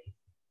this case.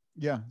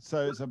 Yeah,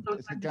 so it's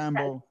a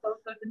gamble. So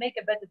to make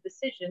a better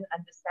decision,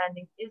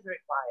 understanding is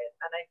required.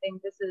 And I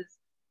think this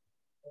is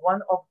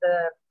one of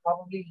the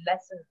probably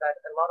lessons that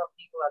a lot of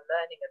people are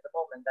learning at the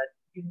moment, that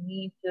you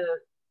need to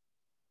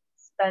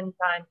spend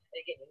time to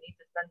dig in. You need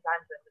to spend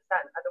time to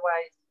understand.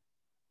 Otherwise,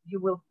 you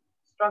will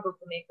struggle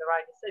to make the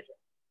right decision.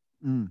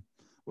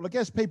 Well, I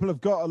guess people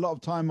have got a lot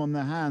of time on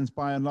their hands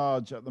by and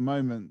large at the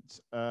moment.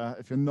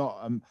 If you're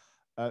not,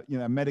 a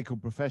medical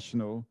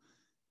professional,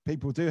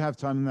 people do have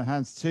time in their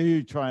hands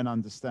to try and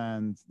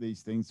understand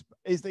these things.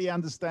 Is the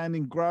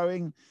understanding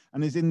growing,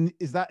 and is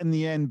that in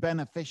the end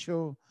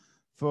beneficial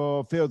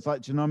for fields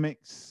like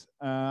genomics,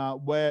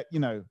 where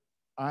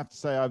I have to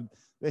say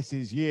this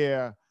is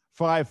year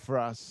 5 for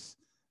us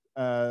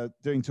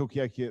doing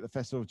Talkaoke at the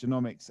Festival of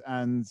Genomics,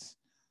 and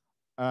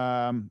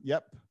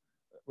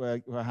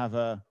we'll have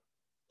a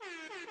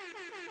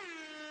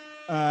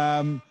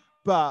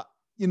but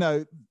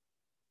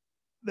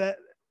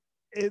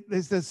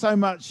there's so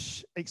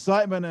much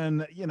excitement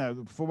and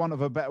for want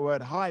of a better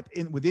word, hype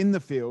within the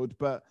field,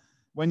 but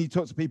when you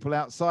talk to people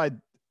outside,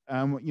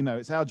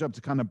 it's our job to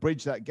kind of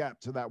bridge that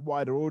gap to that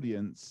wider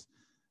audience.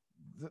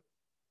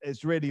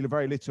 It's really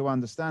very little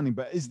understanding,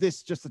 but is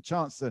this just a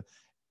chance to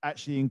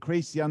actually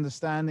increase the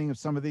understanding of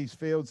some of these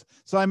fields?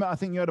 Simon, I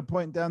think you had a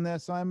point down there,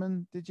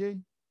 Simon, did you?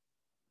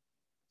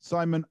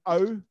 Simon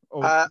O?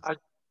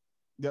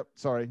 Yep,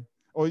 sorry.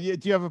 Or do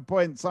you have a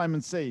point,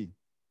 Simon C?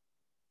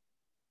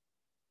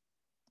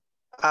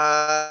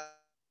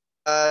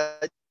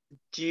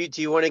 Do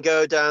you want to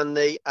go down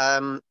the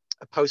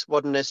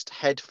postmodernist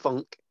head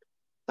funk?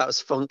 That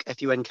was funk,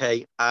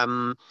 F-U-N-K,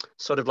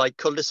 sort of like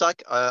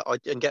cul-de-sac,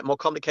 and get more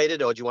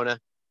complicated, or do you want to?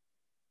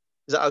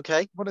 Is that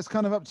okay? Well, it's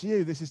kind of up to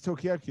you. This is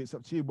Talkaoke. It's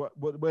up to you.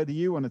 Where do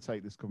you want to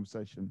take this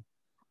conversation?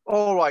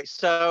 All right.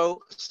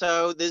 So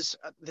there's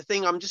the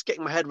thing. I'm just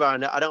getting my head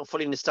around it. I don't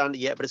fully understand it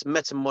yet, but it's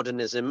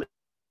metamodernism.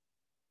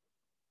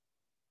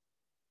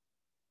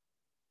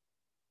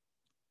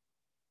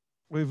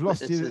 We've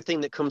lost you. It's the thing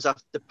that comes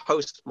after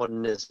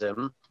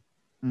postmodernism.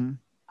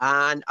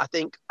 And I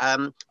think I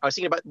was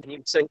thinking about when he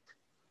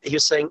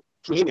was saying,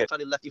 can you hear me?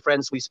 Finally left your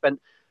friends. We spent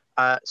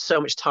so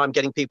much time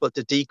getting people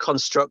to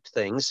deconstruct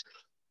things,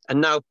 and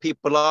now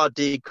people are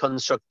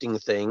deconstructing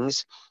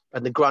things,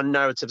 and the grand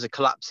narratives are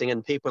collapsing,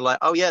 and people are like,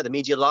 oh yeah, the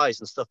media lies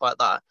and stuff like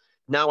that.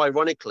 Now,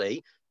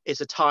 ironically,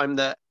 it's a time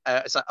that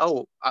it's like,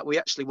 we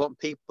actually want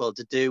people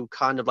to do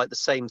kind of like the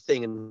same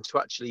thing and to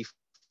actually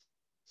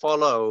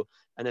follow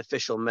an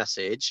official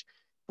message.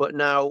 But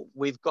now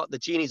we've got the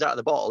genies out of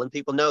the bottle, and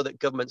people know that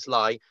governments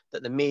lie,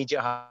 that the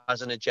media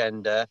has an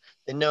agenda.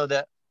 They know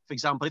that, for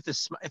example, if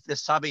they're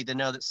savvy, they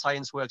know that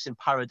science works in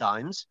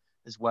paradigms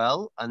as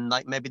well, and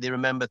like maybe they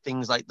remember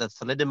things like the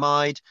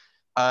thalidomide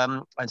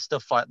and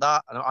stuff like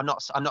that. And I'm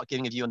not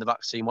giving a view on the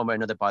vaccine one way or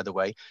another, by the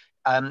way.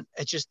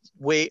 It's just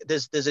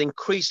there's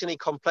increasingly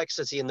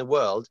complexity in the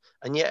world,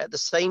 and yet at the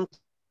same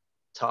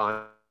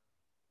time,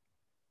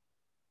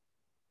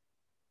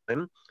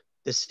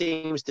 there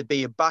seems to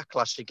be a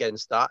backlash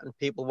against that, and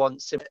people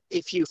want,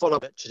 if you follow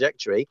that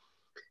trajectory,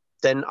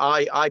 then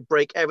I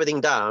break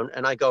everything down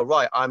and I go,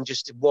 right, I'm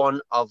just one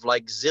of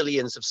like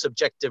zillions of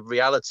subjective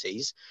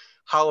realities.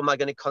 How am I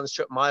going to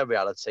construct my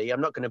reality?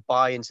 I'm not going to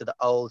buy into the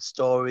old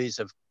stories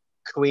of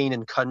queen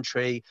and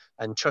country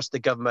and trust the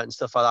government and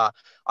stuff like that.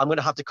 I'm going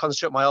to have to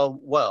construct my own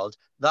world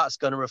that's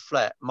going to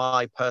reflect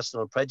my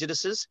personal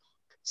prejudices.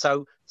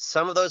 So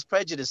some of those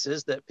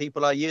prejudices that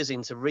people are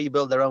using to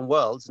rebuild their own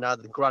worlds, now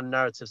that the grand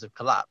narratives have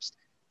collapsed,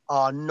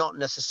 are not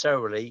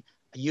necessarily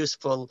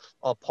useful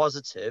or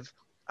positive.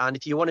 And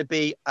if you want to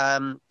be,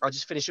 I'll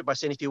just finish up by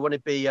saying, if you want to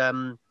be,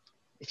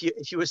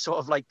 if you were sort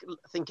of like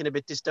thinking a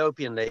bit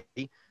dystopianly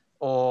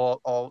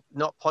or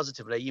not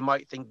positively, you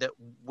might think that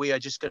we are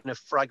just going to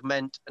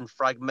fragment and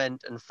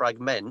fragment and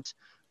fragment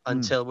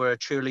until we're a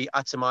truly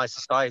atomized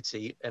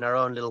society in our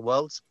own little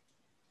worlds.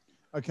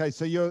 Okay,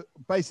 so you're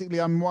basically,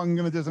 what I'm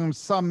going to do is I'm going to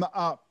sum that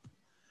up,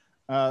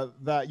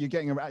 that you're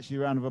getting actually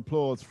a round of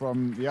applause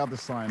from the other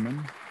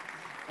Simon.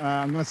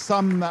 I'm going to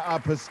sum that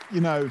up as,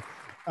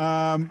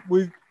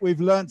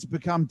 we've learned to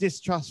become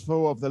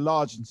distrustful of the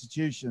large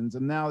institutions,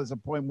 and now there's a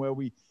point where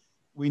we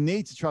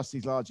need to trust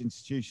these large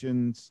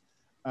institutions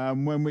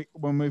when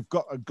we've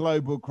got a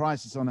global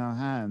crisis on our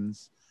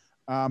hands,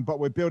 but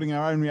we're building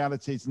our own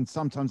realities, and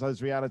sometimes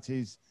those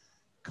realities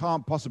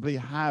can't possibly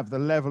have the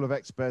level of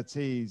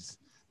expertise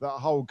that a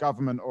whole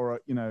government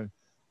or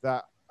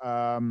that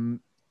are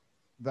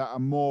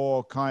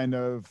more kind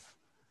of,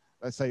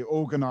 let's say,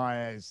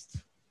 organized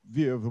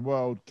view of the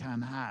world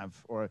can have,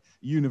 or a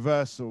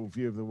universal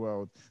view of the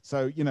world.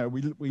 So, you know,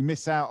 we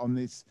miss out on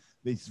these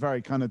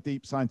very kind of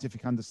deep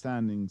scientific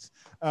understandings.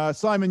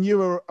 Simon, you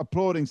were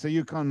applauding, so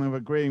you kind of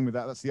agreeing with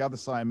that. That's the other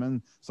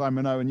Simon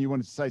O, and you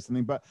wanted to say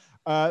something. But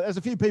there's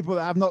a few people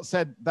that have not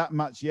said that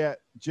much yet.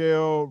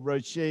 Jill,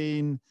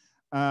 Roisin,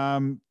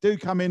 do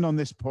come in on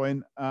this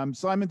point.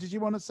 Simon, did you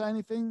want to say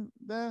anything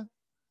there?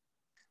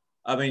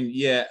 I mean,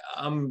 yeah,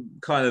 I'm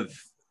kind of,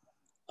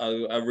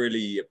 I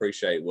really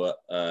appreciate what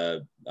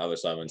other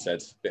Simon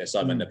said. Bit of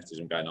Simon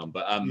nepotism going on,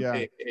 but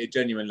it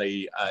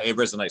genuinely it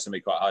resonates with me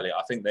quite highly.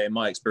 I think that in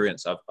my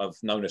experience, I've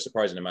known a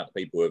surprising amount of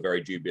people who are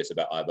very dubious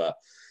about either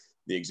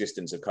the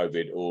existence of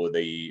COVID or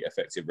the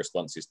effective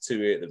responses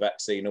to it, the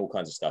vaccine, all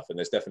kinds of stuff. And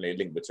there's definitely a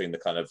link between the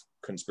kind of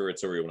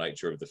conspiratorial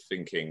nature of the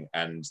thinking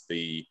and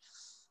the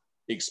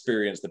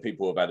experience that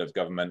people have had of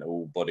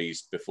governmental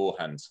bodies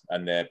beforehand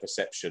and their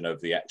perception of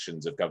the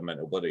actions of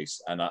governmental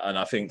bodies. And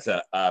I think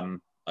that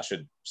I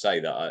should say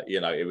that, you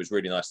know, it was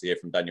really nice to hear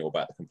from Daniel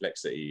about the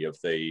complexity of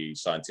the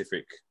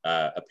scientific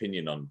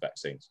opinion on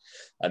vaccines,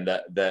 and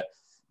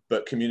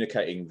but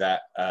communicating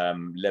that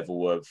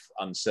level of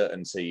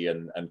uncertainty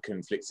and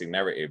conflicting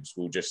narratives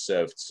will just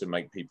serve to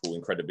make people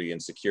incredibly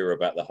insecure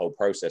about the whole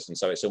process. And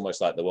so it's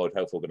almost like the World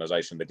Health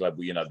Organization, the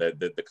global, you know,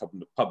 the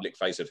public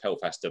face of health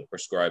has to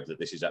prescribe that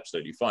this is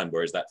absolutely fine,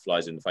 whereas that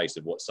flies in the face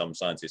of what some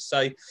scientists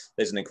say.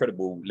 There's an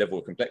incredible level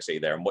of complexity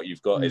there. And what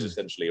you've got is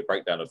essentially a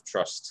breakdown of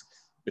trust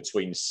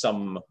between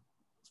some,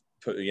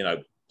 you know,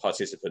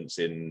 participants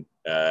in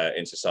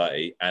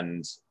society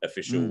and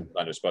official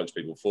kind of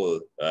spokespeople for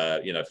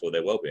you know, for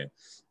their well-being,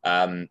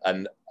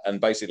 and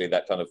basically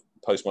that kind of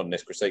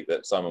postmodernist critique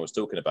that Simon was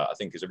talking about, I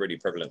think, is a really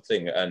prevalent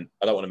thing. And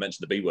I don't want to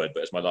mention the B word,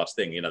 but it's my last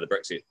thing. You know, the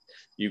Brexit,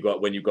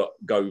 when you've got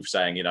Gove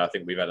saying, you know, I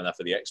think we've had enough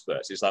of the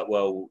experts. It's like,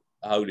 well,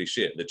 holy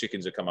shit, the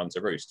chickens have come home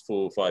to roost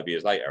 4 or 5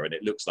 years later, and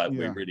it looks like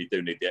we really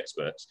do need the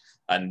experts.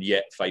 And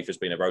yet faith has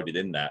been eroded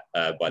in that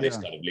by this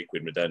kind of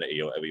liquid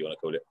modernity, or whatever you want to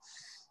call it.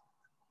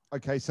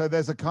 Okay, so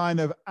there's a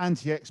kind of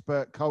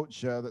anti-expert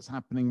culture that's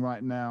happening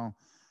right now.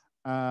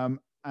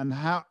 And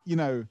how, you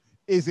know,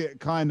 is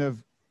it kind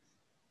of,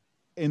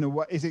 in a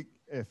way, is it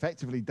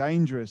effectively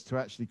dangerous to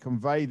actually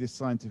convey this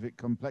scientific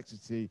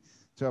complexity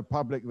to a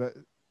public that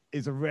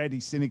is already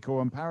cynical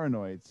and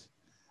paranoid?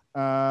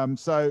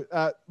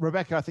 So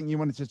Rebecca, I think you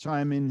wanted to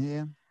chime in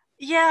here.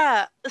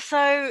 Yeah,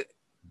 so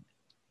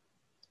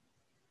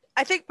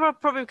I think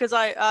probably because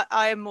I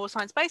am more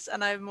science-based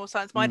and I'm more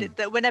science-minded,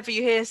 that whenever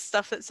you hear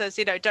stuff that says,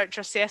 you know, don't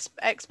trust the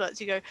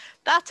experts, you go,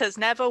 that has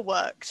never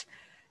worked,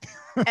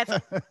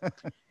 ever.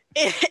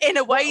 in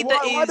a way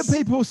that is... Why do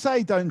people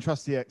say don't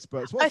trust the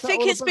experts? What's I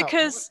think it's about?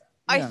 because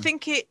I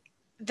think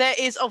there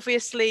is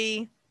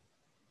obviously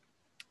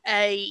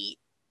a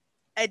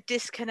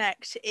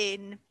disconnect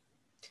in...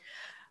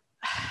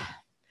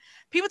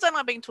 People don't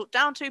like being talked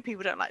down to,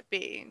 people don't like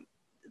being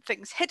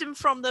things hidden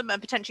from them,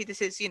 and potentially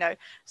this is, you know,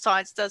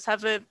 science does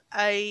have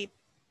a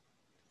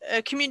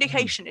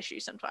communication issue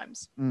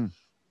sometimes.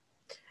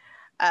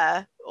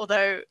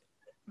 Although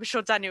I'm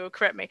sure Daniel will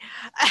correct me.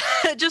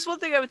 Just one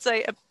thing I would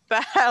say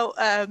about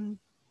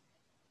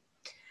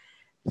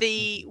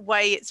the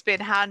way it's been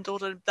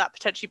handled and that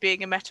potentially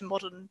being a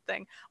meta-modern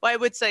thing, what I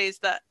would say is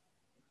that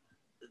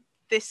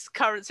this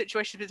current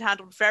situation has been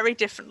handled very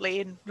differently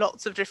in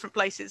lots of different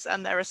places,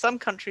 and there are some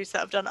countries that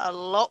have done a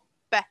lot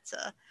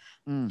better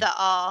that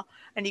are,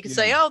 and you can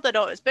say, oh, they're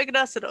not as big as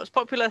us, they're not as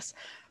populous,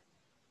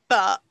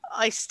 but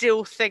I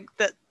still think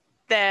that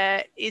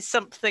there is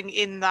something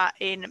in that,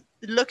 in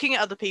looking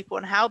at other people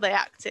and how they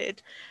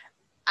acted,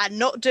 and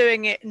not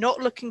doing it, not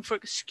looking for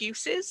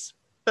excuses,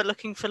 but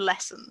looking for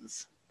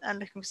lessons and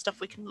looking for stuff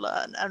we can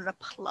learn and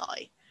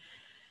apply,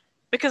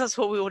 because that's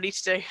what we all need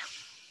to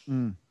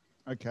do.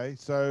 Okay,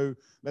 so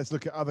let's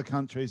look at other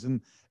countries.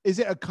 And is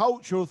it a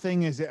cultural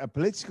thing? Is it a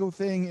political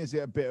thing? Is it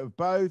a bit of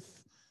both?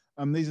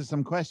 These are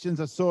some questions.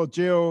 I saw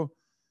Jill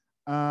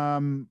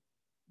kind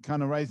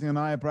of raising an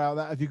eyebrow at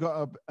that. Have you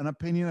got an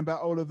opinion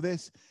about all of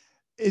this?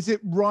 Is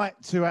it right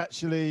to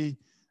actually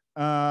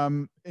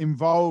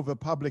involve the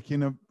public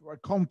in a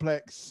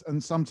complex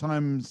and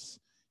sometimes,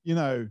 you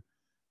know,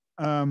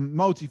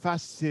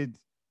 multifaceted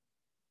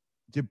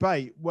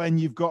debate when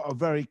you've got a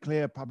very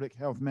clear public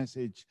health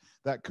message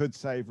that could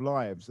save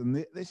lives?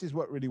 And this is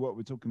what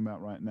we're talking about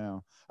right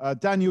now.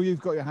 Daniel, you've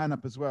got your hand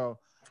up as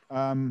well.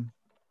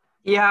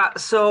 Yeah,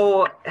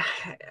 so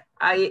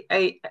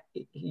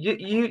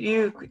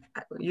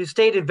you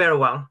stated very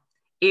well.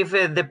 If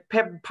the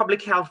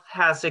public health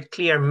has a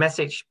clear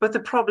message, but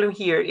the problem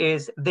here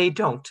is they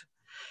don't.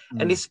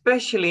 And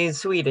especially in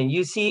Sweden,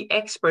 you see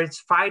experts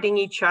fighting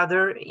each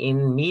other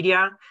in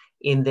media,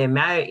 in the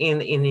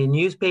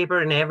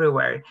newspaper, and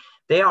everywhere.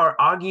 They are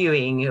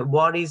arguing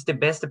what is the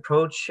best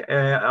approach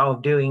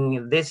of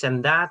doing this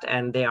and that,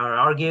 and they are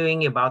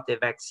arguing about the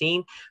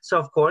vaccine. So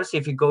of course,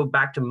 if you go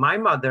back to my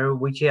mother,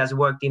 which has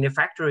worked in a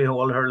factory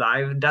all her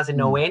life, doesn't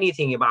know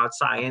anything about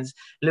science,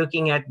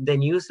 looking at the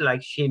news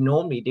like she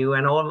normally do,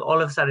 and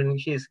all of a sudden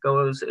she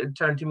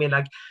turn to me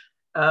like,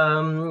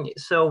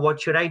 so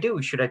what should I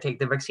do? Should I take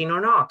the vaccine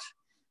or not?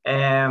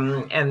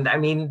 And I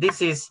mean,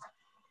 this is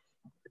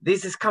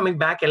coming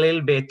back a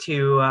little bit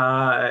to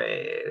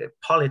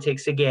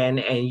politics again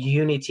and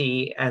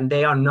unity, and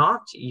they are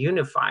not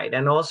unified.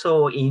 And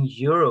also in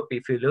Europe,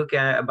 if you look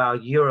at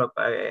about Europe,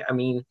 I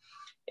mean,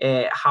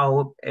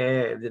 how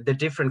the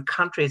different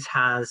countries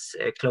has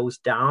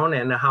closed down,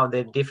 and how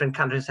the different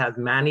countries have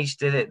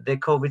managed the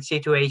COVID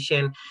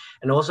situation,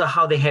 and also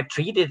how they have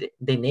treated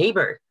the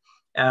neighbor.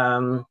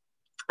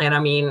 And I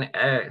mean,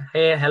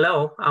 hey,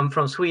 hello, I'm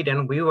from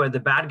Sweden. We were the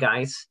bad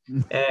guys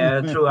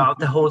throughout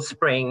the whole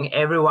spring.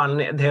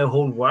 Everyone, the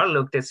whole world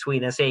looked at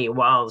Sweden and say,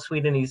 wow,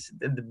 Sweden is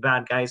the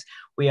bad guys.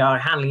 We are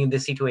handling the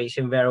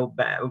situation very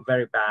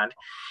bad.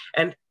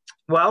 And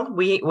well,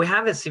 we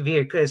have a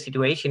severe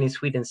situation in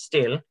Sweden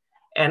still.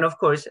 And of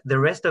course, the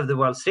rest of the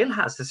world still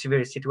has a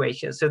severe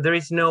situation. So there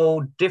is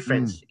no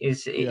difference,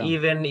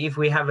 even if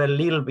we have a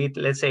little bit,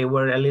 let's say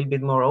we're a little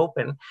bit more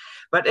open.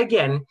 But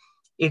again,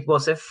 it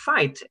was a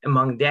fight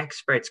among the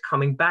experts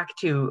coming back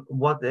to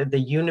what the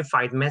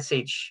unified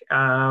message.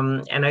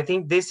 And I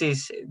think this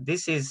is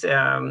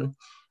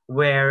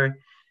where,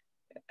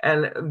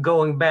 and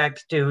going back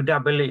to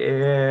WHO,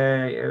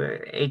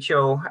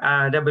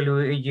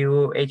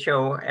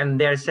 and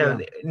there's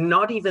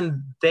not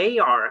even they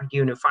are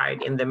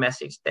unified in the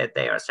message that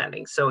they are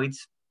sending. So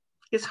it's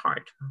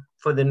hard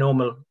for the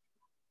normal,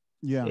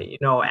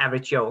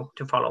 average Joe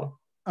to follow.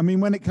 I mean,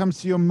 when it comes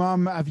to your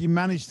mum, have you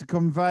managed to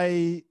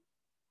convey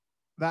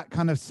that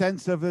kind of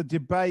sense of a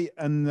debate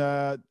and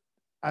that,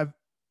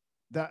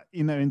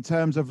 in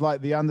terms of like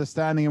the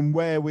understanding and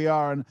where we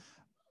are? And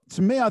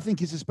to me, I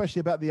think it's especially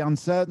about the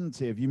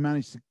uncertainty. If you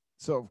manage to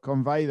sort of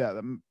convey that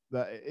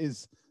it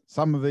is,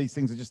 some of these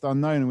things are just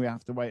unknown and we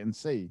have to wait and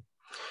see.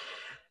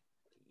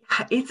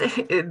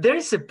 There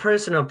is a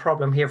personal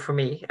problem here for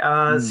me,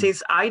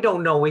 since I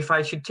don't know if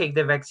I should take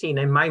the vaccine,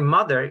 and my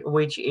mother,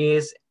 which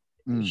is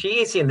she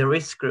is in the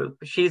risk group.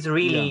 She's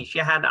really, she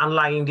had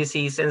underlying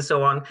disease and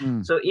so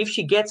on. So if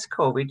she gets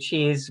COVID,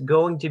 she is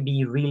going to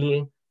be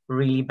really,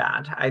 really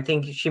bad. I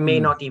think she may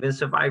not even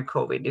survive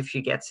COVID if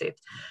she gets it.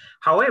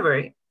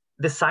 However,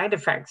 the side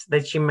effects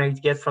that she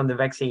might get from the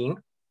vaccine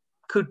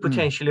could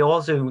potentially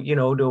also,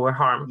 do her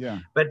harm.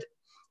 But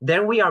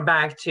then we are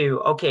back to,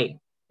 okay,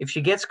 if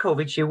she gets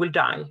COVID, she will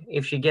die.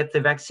 If she gets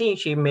the vaccine,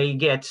 she may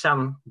get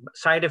some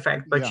side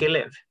effect, but she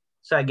live.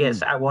 So I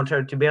guess I want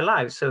her to be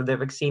alive. So the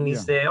vaccine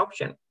is the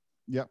option.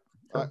 Yeah,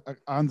 so.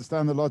 I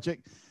understand the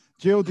logic.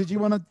 Jill, did you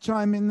want to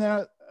chime in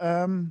there?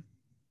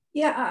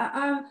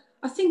 Yeah,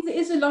 I think there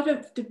is a lot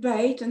of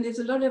debate and there's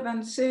a lot of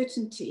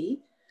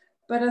uncertainty,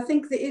 but I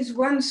think there is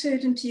one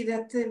certainty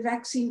that the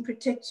vaccine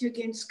protects you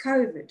against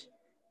COVID.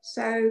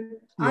 So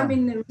I'm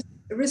in the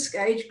risk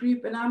age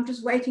group and I'm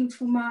just waiting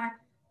for my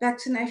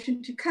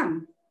vaccination to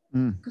come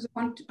because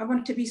I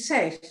want to be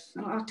safe.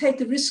 I'll take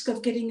the risk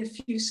of getting a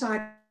few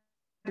side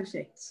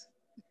effects.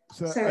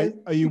 So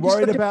are you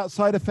worried about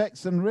side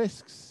effects and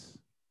risks?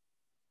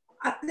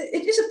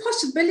 It is a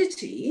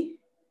possibility,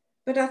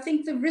 but I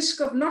think the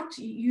risk of not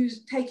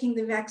taking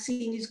the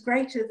vaccine is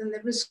greater than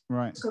the risk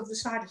of the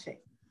side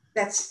effect.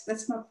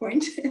 That's my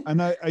point.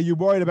 And are you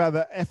worried about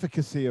the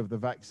efficacy of the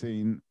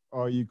vaccine,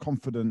 or are you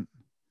confident?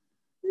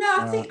 No,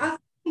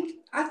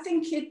 I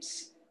think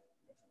it's,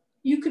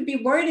 you could be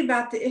worried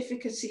about the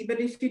efficacy, but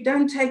if you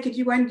don't take it,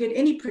 you won't get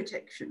any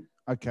protection.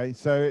 Okay,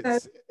 so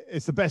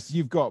it's the best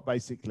you've got,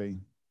 basically.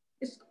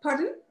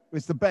 Pardon?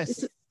 It's the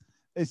best.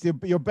 It's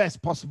your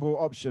best possible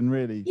option,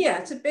 really. Yeah,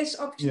 it's the best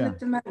option at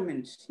the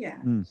moment. Yeah.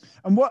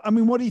 And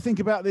what do you think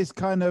about this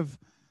kind of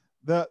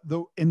the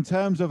in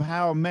terms of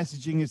how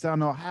messaging is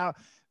done, or how,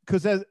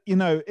 because there's,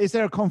 is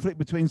there a conflict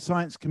between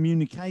science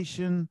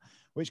communication,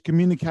 which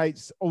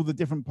communicates all the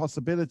different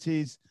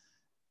possibilities,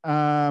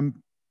 and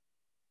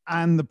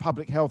the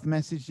public health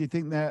message? Do you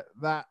think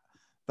that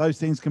those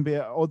things can be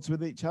at odds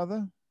with each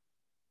other?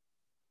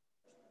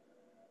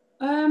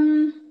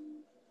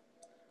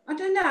 I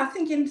don't know. I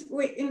think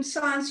in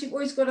science, you've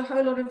always got a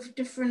whole lot of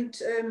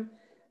different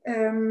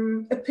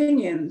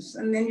opinions,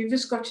 and then you've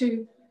just got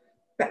to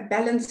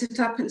balance it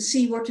up and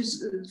see what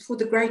is for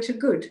the greater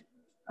good.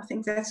 I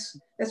think that's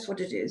what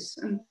it is.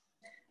 And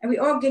we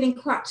are getting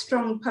quite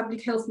strong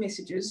public health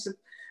messages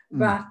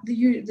about the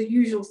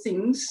usual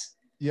things.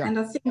 Yeah. And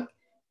I think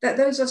that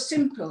those are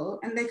simple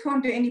and they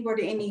can't do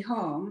anybody any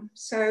harm.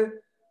 So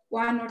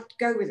why not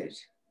go with it?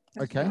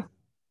 Okay.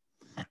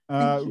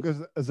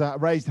 Because there's a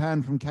raised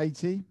hand from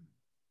Katie.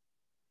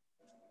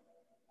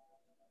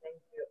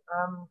 Thank you.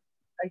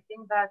 I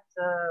think that,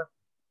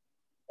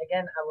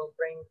 again, I will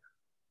bring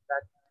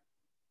that,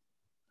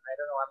 I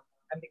don't know,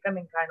 I'm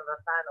becoming kind of a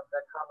fan of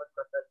that Harvard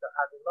professor,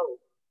 Avi Loeb,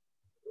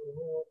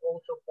 who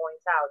also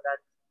points out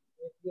that,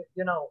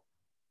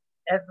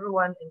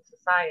 everyone in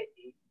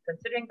society,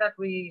 considering that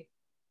we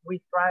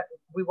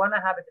want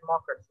to have a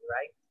democracy,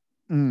 right?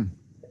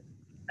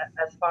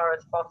 As far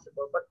as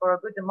possible. But for a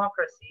good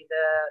democracy,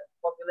 the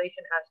population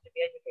has to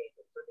be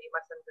educated, so they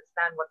must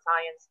understand what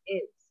science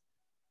is.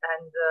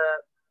 And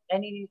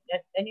at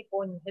any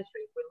point in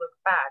history, if we look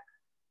back,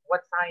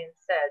 what science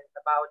said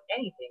about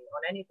anything,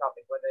 on any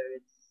topic, whether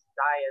it's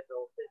diet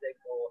or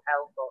physics or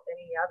health or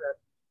any other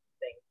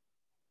thing,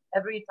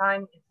 every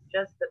time it's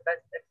just the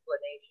best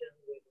explanation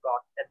we've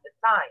got at the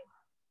time.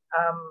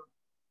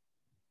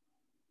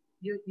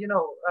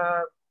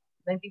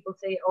 When people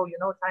say, oh,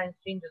 science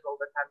changes all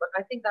the time, but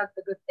I think that's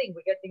a good thing.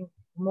 We're getting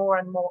more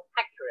and more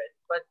accurate,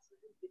 but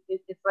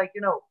it's like,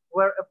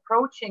 we're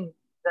approaching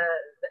the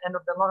end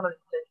of the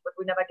knowledge, but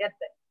we never get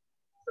there,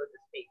 so to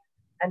speak.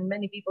 And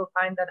many people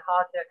find that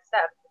hard to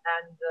accept.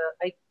 And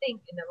I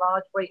think in a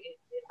large way,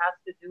 it has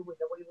to do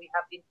with the way we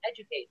have been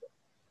educated.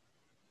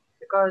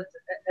 Because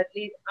at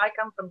least I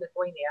come from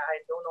Lithuania. I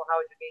don't know how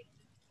education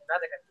is in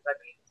other countries. I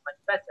believe it's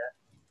much better.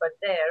 But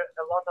there,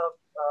 a lot of,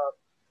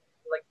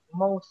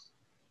 most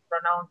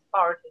pronounced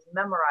part is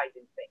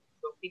memorizing things.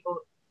 So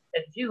people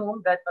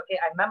assume that, okay,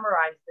 I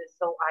memorized this,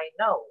 so I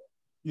know.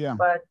 Yeah.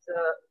 But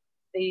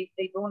they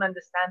don't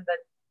understand that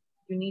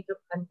you need to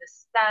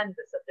understand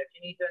the subject.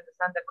 You need to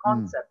understand the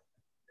concept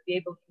to be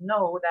able to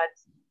know that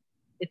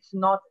it's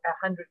not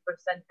 100%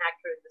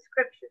 accurate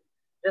description.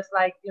 Just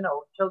like,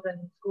 children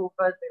in school,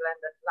 first they learn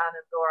that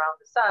planets go around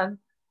the sun,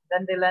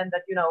 then they learn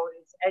that,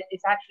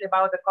 it's actually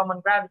about the common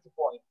gravity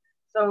point.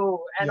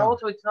 So, and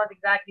also it's not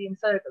exactly in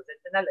circles,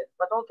 it's an ellipse,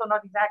 but also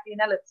not exactly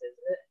in ellipses.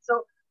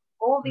 So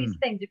all these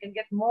things, you can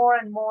get more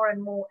and more and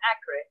more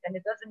accurate. And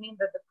it doesn't mean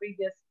that the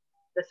previous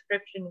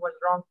description was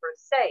wrong per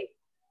se.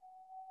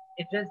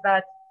 It's just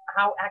that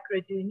how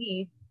accurate do you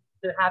need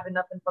to have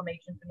enough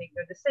information to make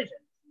your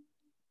decisions?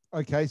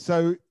 Okay,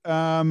 so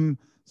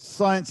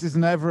science is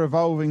an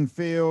ever-evolving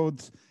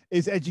field.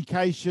 Is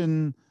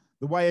education,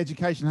 the way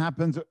education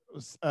happens,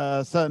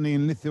 certainly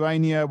in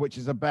Lithuania, which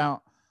is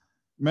about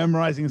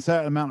memorizing a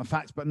certain amount of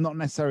facts, but not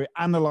necessarily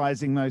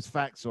analyzing those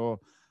facts or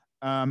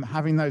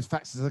having those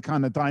facts as a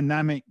kind of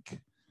dynamic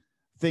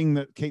thing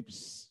that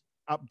keeps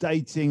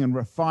updating and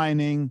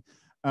refining.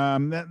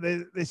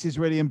 This is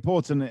really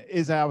important.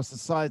 Is our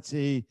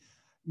society,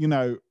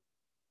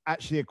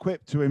 actually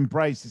equipped to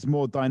embrace this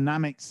more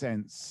dynamic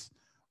sense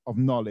of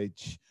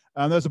knowledge?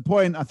 There's a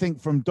point, I think,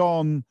 from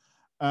Don,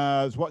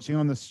 I was watching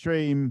on the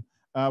stream,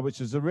 which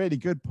is a really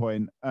good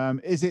point.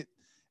 Is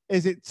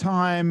it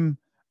time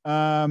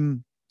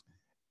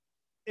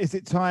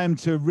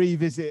to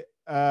revisit,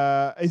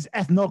 is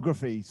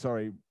ethnography,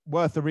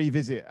 worth a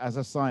revisit as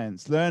a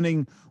science?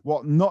 Learning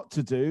what not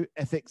to do,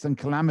 ethics and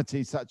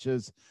calamities such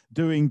as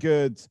doing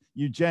good,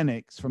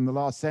 eugenics from the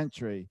last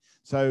century.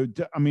 So,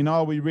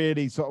 are we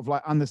really sort of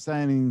like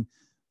understanding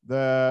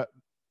in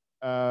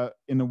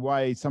a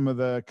way, some of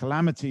the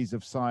calamities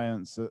of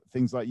science,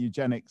 things like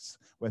eugenics,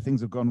 where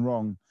things have gone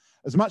wrong?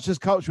 As much as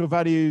cultural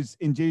values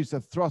induce a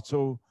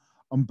throttle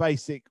on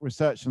basic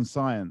research and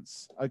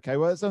science. Okay,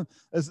 well,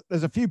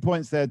 there's a few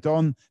points there,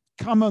 Don.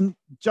 Come and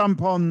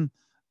jump on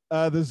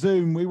the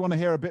Zoom. We want to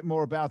hear a bit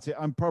more about it.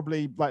 I'm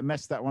probably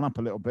messed that one up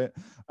a little bit,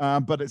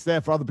 but it's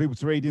there for other people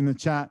to read in the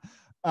chat.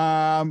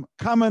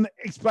 Come and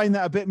explain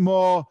that a bit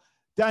more.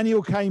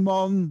 Daniel came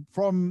on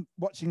from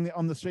watching it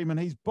on the stream, and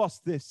he's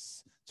bossed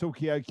this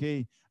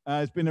Talkaoke.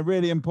 It's been a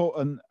really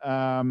important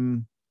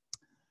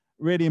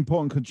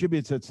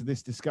contributor to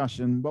this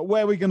discussion. But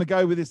where are we going to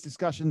go with this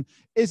discussion?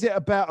 Is it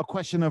about a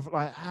question of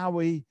how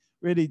we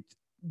really,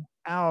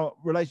 our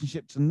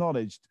relationship to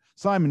knowledge?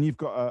 Simon, you've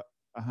got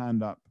a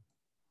hand up.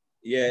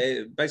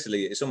 Yeah,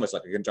 basically, it's almost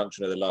like a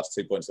conjunction of the last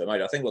 2 points that I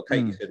made. I think what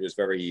Katie said was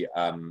very,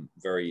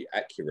 very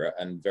accurate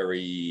and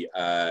very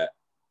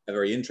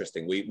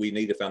interesting. We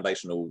need a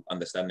foundational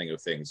understanding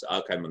of things.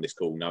 I came on this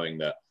call knowing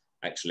that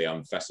actually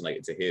I'm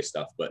fascinated to hear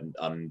stuff, but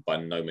I'm by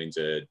no means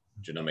a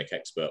genomic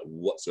expert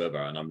whatsoever,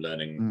 and I'm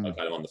learning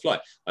kind of on the fly.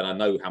 And I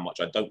know how much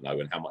I don't know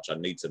and how much I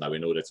need to know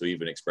in order to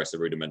even express a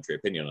rudimentary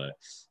opinion on it.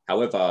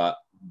 However,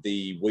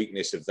 the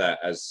weakness of that,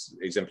 as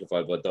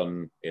exemplified by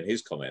Don in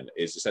his comment,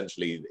 is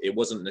essentially it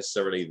wasn't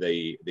necessarily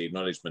the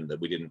acknowledgement that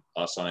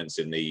our science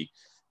in the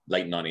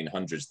late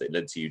 1900s that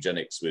led to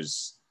eugenics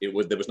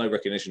there was no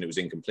recognition it was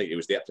incomplete. It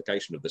was the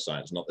application of the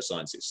science, not the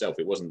science itself.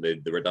 It wasn't the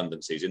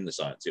redundancies in the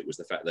science. It was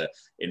the fact that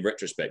in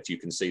retrospect you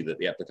can see that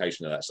the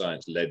application of that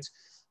science led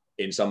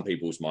in some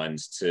people's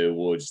minds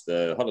towards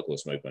the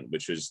Holocaust movement,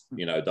 which was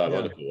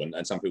diabolical. Yeah.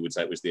 And some people would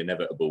say it was the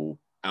inevitable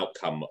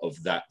outcome of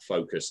that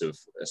focus of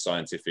a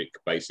scientific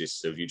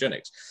basis of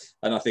eugenics.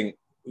 And I think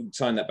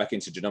tying that back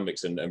into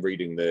genomics and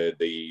reading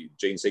the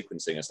gene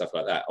sequencing and stuff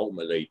like that,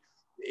 ultimately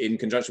in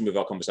conjunction with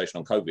our conversation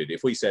on COVID,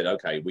 if we said,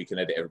 okay, we can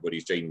edit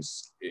everybody's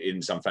genes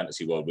in some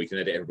fantasy world, we can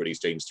edit everybody's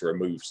genes to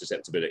remove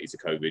susceptibility to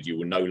COVID,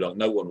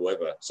 no one will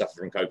ever suffer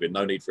from COVID,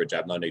 no need for a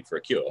jab, no need for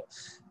a cure.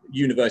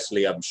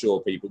 Universally, I'm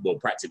sure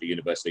practically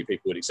universally,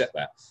 people would accept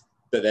that.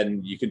 But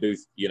then you can do,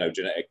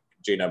 genetic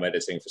genome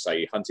editing for,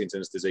 say,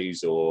 Huntington's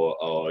disease or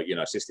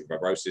cystic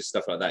fibrosis,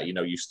 stuff like that.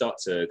 You start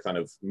to kind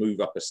of move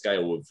up a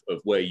scale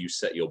of where you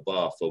set your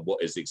bar for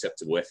what is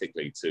acceptable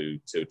ethically to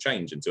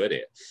change and to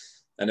edit.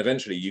 And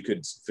eventually you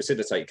could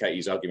facilitate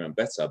Katie's argument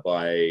better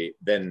by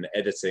then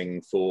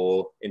editing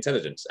for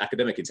intelligence,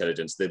 academic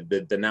intelligence,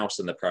 the nous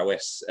and the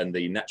prowess and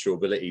the natural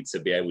ability to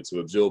be able to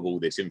absorb all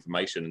this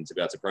information and to be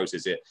able to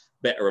process it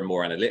better and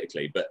more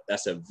analytically. But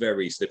that's a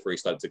very slippery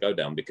slope to go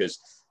down, because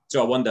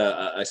So I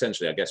wonder,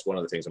 essentially, I guess one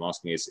of the things I'm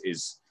asking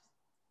is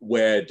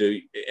where do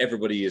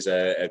everybody is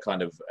a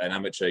kind of an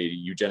amateur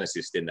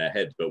eugenicist in their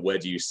head, but where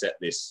do you set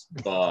this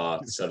bar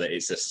so that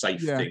it's a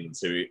safe thing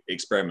to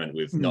experiment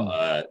with, not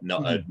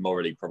a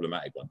morally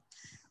problematic one?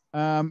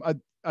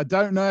 I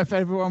don't know if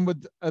everyone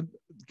would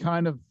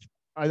kind of,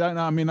 I don't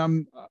know. I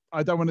mean,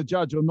 I don't want to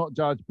judge or not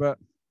judge, but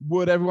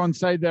would everyone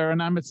say they're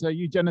an amateur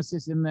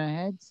eugenicist in their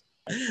heads?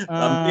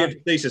 I'm being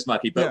facetious,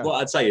 Mikey, but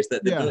what I'd say is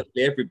that virtually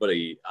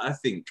everybody, I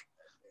think,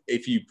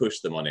 if you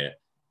push them on it,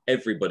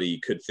 everybody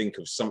could think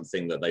of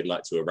something that they'd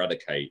like to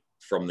eradicate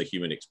from the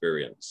human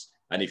experience.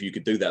 And if you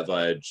could do that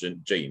via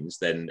genes,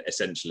 then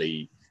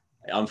essentially,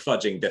 I'm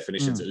fudging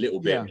definitions a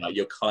little bit. Like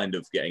you're kind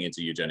of getting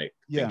into eugenic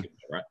thinking,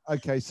 right?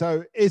 Okay,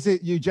 so is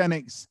it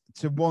eugenics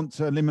to want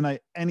to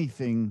eliminate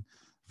anything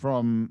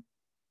from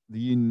the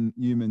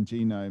human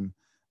genome?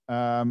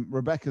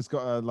 Rebecca's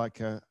got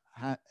a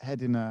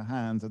head in her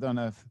hands. I don't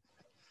know if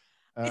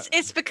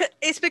it's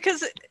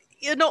because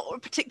you're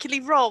not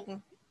particularly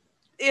wrong,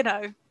 you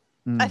know.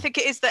 I think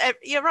it is that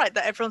you're right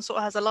that everyone sort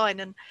of has a line,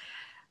 and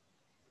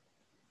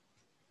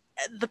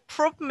the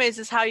problem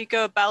is how you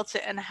go about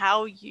it and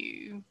how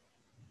you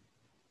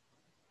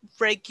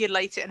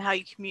regulate it and how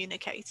you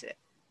communicate it,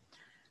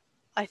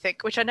 I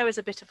think, which I know is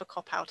a bit of a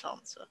cop-out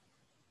answer.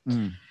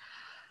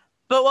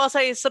 But what I'll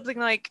say is something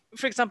like,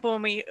 for example,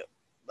 when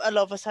a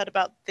lot of us heard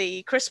about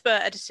the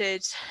CRISPR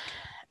edited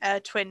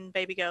twin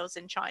baby girls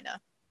in China.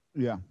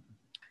 Yeah.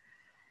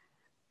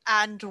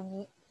 And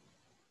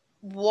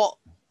what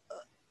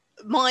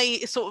my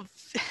sort of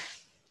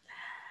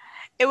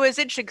it was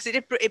interesting because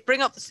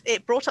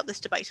it brought up this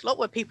debate a lot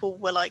where people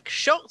were like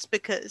shocked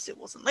because it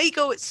wasn't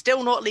legal. It's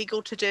still not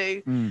legal to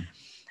do, and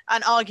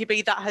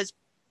arguably that has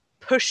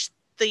pushed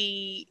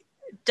the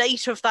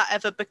date of that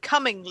ever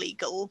becoming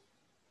legal,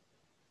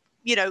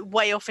 you know,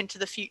 way off into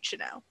the future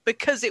now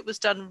because it was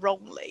done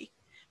wrongly,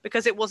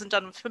 because it wasn't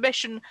done with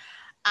permission,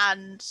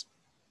 and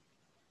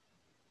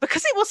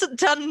because it wasn't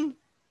done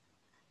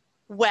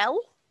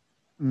well.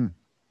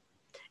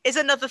 Is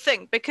another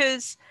thing,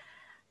 because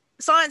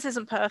science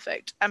isn't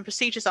perfect and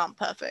procedures aren't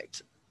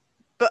perfect.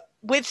 But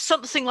with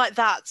something like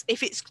that,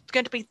 if it's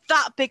going to be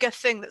that big a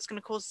thing that's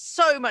going to cause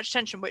so much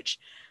tension, which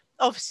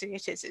obviously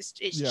it is, it's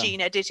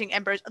gene editing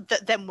embryos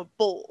that then were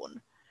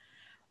born.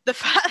 The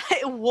fact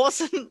that it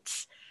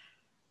wasn't,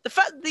 the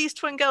fact that these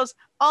twin girls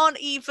aren't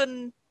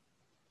even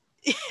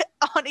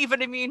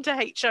immune to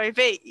HIV.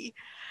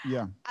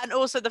 Yeah. And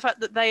also the fact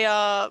that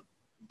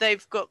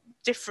they've got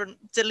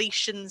different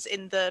deletions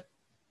in the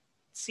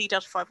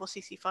C-Delta5 or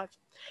CC5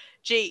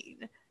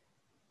 gene,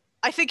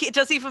 I think it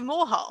does even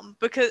more harm,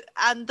 because,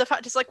 and the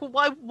fact is like,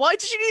 well, why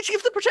did you need to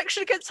give them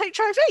protection against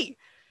HIV?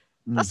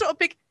 That's not a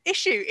big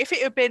issue. If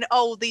it had been,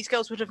 oh, these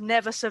girls would have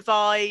never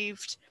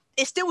survived,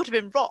 it still would have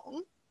been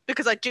wrong,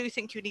 because I do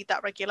think you need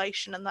that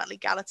regulation and that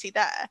legality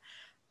there.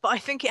 But I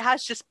think it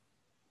has just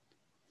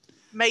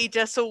made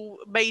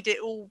it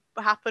all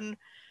happen,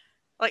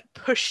 like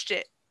pushed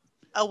it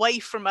away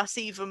from us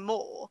even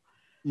more.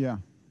 Yeah.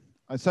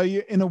 So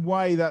you, in a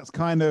way, that's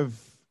kind of,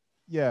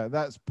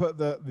 that's put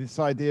this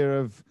idea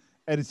of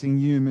editing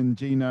human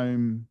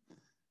genome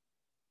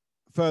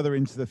further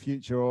into the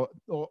future,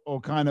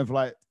 or kind of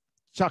like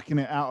chucking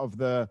it out of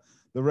the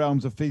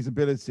realms of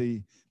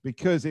feasibility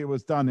because it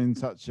was done in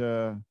such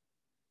a,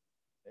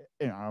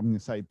 you know, I'm going to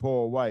say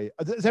poor way.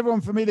 Is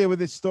everyone familiar with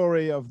this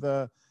story of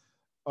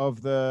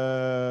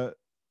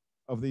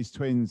these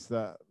twins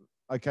that,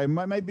 okay,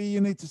 maybe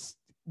you need to,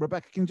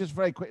 Rebecca can just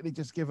very quickly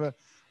just give a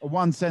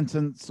 1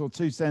 sentence or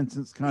 2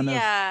 sentence kind of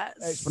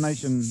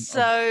explanation.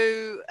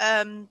 So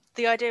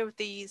the idea with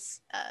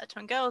these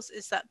twin girls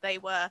is that they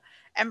were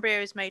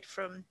embryos made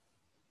from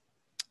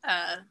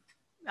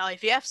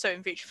IVF, so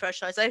in vitro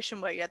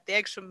fertilization, where you had the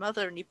eggs from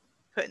mother and you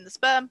put in the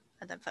sperm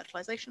and then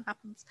fertilization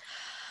happens.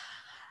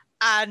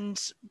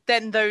 And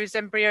then those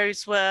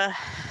embryos were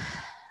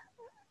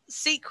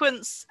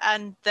sequenced,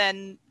 and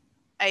then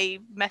a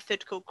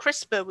method called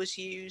CRISPR was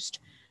used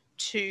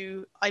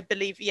to, I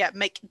believe,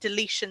 make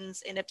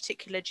deletions in a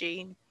particular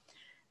gene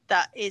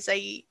that is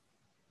a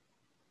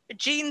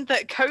gene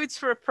that codes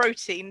for a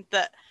protein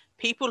that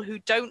people who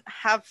don't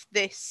have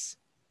this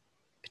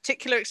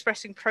particular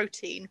expressing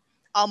protein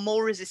are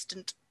more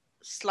resistant,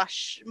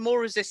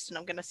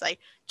 I'm going to say,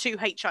 to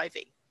HIV.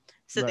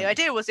 So the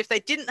idea was if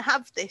they didn't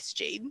have this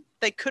gene,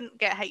 they couldn't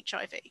get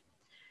HIV.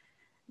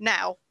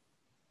 Now,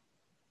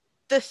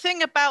 the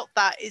thing about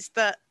that is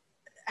that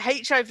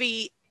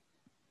HIV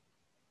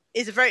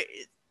is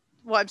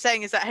what I'm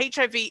saying is that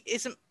HIV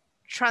isn't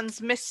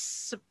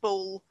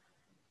transmissible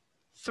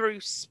through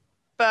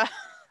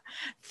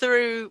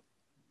through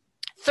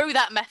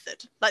that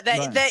method. Like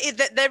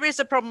there is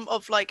a problem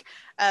of like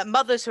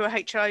mothers who are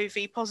HIV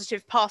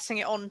positive passing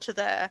it on to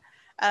their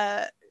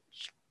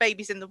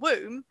babies in the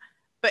womb,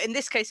 but in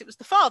this case it was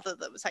the father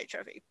that was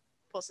HIV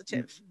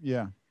positive.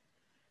 So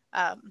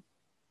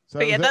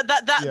but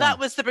that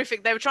was the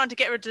briefing. They were trying to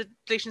get rid of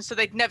deletions so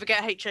they'd never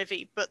get HIV,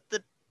 but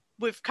the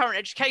with current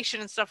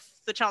education and stuff,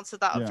 the chances of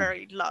that are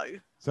very low.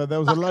 So there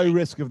was a low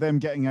risk of them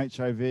getting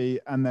HIV,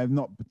 and they're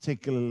not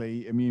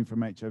particularly immune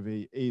from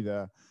HIV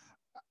either.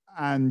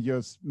 And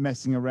you're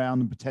messing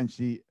around and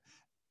potentially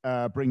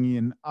bringing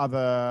in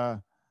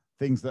other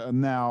things that are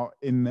now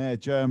in their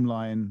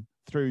germline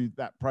through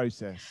that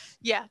process.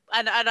 Yeah,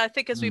 and I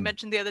think, as we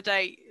mentioned the other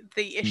day,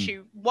 the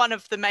issue, one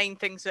of the main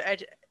things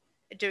that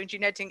doing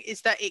gene editing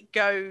is that it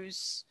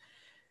goes,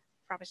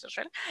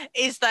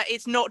 is that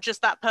it's not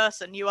just that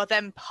person. You are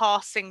then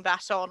passing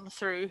that on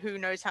through who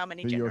knows how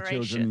many generations.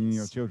 Your children and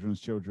your children's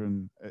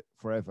children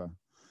forever.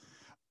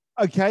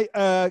 Okay,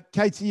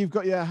 Katie, you've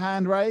got your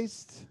hand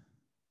raised.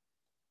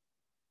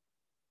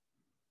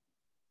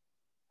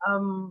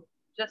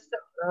 Just to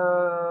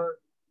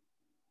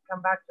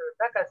come back to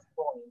Rebecca's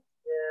point,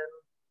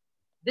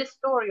 this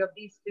story of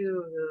these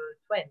two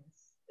twins,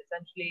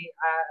 essentially,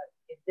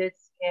 it did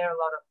scare a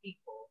lot of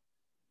people,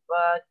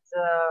 but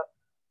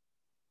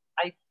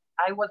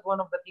I was one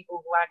of the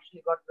people who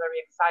actually got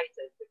very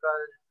excited,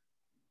 because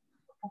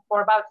for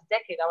about a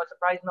decade, I was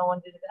surprised no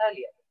one did it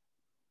earlier.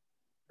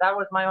 That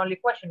was my only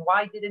question.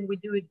 Why didn't we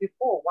do it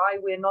before? Why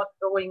we're not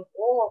throwing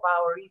all of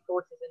our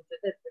resources into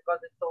this?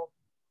 Because it's so,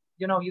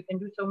 you know, you can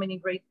do so many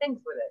great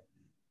things with it.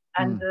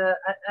 And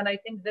I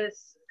think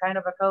this kind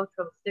of a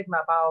cultural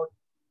stigma about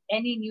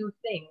any new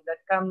thing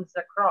that comes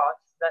across,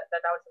 that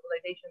our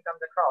civilization comes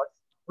across,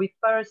 we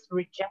first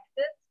reject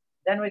it,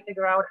 then we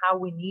figure out how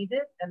we need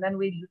it, and then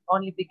we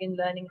only begin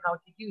learning how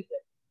to use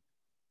it.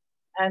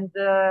 And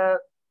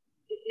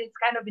it's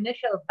kind of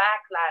initial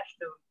backlash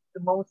to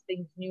most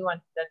things new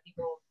and that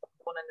people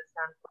don't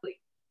understand fully.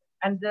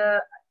 And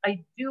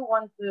I do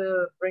want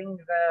to bring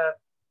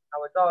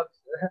our dog's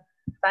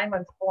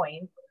Simon's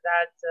point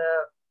that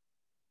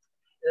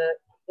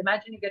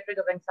imagine you get rid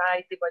of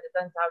anxiety, but it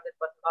turns out it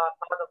was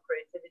part of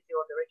creativity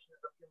or the richness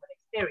of human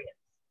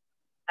experience.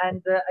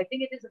 And I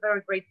think it is a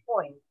very great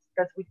point,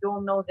 because we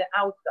don't know the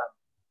outcome.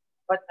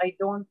 But I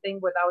don't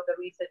think without the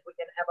research we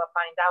can ever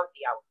find out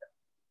the outcome.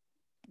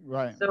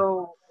 Right.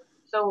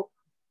 So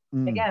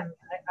again,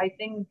 I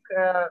think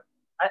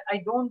I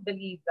don't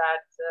believe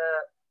that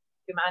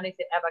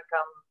humanity ever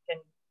can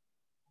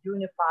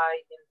unify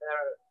in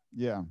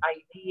their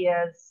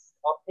ideas,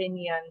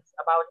 opinions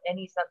about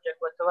any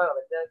subject whatsoever.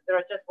 There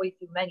are just way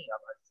too many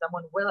of us.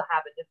 Someone will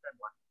have a different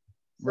one.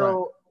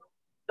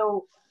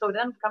 So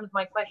then comes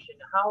my question: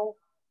 how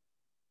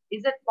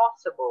is it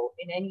possible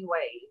in any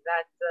way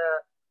that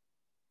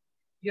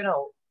you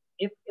know,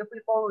 if we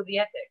follow the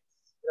ethics,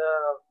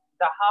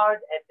 the hard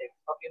ethics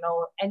of, you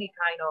know, any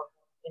kind of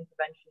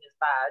intervention is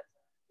bad,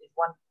 is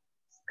one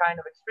kind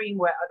of extreme,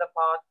 where other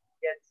part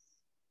gets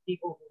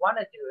people who want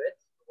to do it,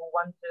 who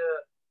want to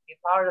be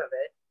part of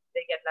it,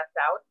 they get left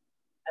out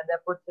and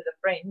they're put to the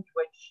fringe,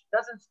 which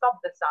doesn't stop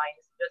the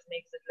science, just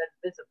makes it less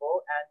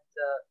visible and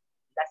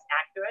less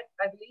accurate,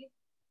 I believe.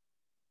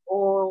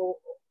 Or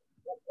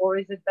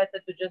is it better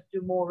to just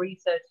do more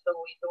research so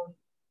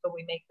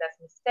we make less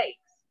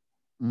mistakes?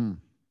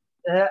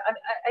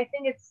 I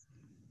think it's,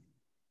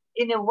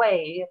 in a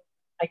way,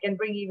 I can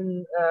bring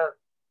even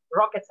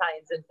rocket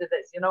science into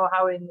this. You know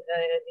how in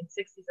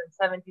 60s and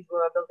 70s we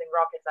were building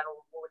rockets and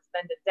we would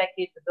spend a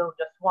decade to build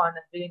just one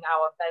and doing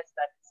our best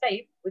that it's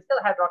safe. We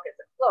still had rockets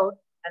explode,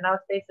 and now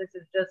SpaceX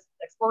is just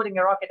exploding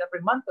a rocket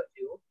every month or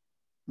two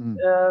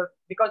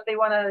because they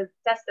want to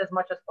test as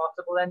much as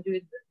possible and do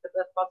it the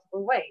best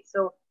possible way.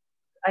 So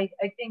I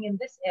think in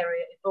this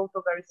area it's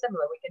also very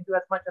similar. We can do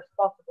as much as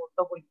possible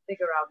so we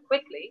figure out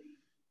quickly,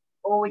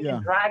 or we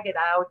can drag it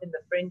out in the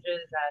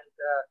fringes and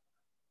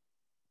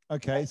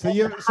okay, so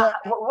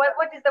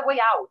what is the way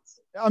out?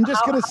 I'm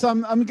just going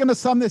to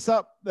sum this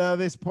up,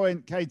 this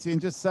point, Katie,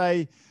 and just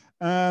say,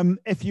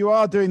 if you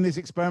are doing these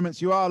experiments,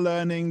 you are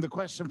learning. The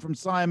question from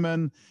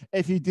Simon: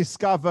 if you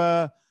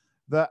discover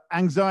that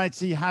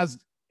anxiety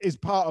is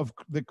part of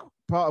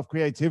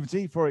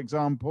creativity, for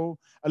example,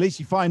 at least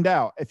you find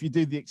out if you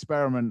do the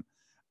experiment.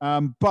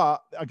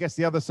 But I guess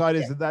the other side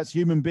is that that's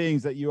human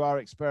beings that you are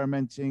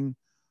experimenting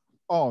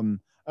on.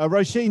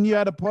 Roisin, you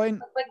had a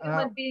point. But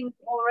human beings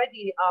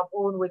already are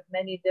born with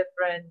many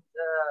different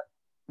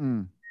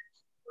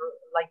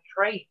like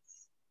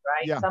traits,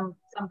 right? Yeah. Some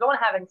don't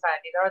have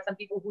anxiety. There are some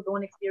people who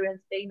don't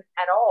experience pain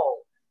at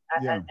all,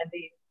 and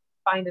they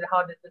find it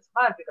harder to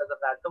survive because of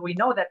that. So we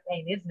know that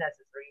pain is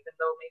necessary, even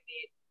though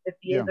maybe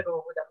 50 years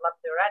ago we would have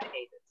loved to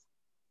eradicate it.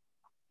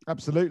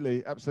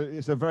 Absolutely, absolutely.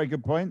 It's a very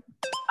good point.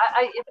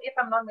 If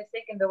I'm not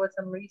mistaken, there was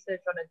some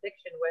research on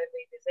addiction where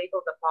they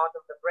disabled a part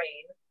of the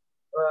brain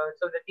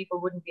so that people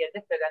wouldn't be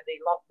addicted and they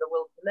lost the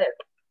will to live.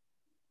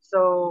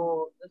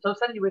 So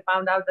suddenly we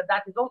found out that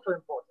that is also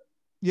important.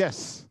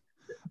 Yes.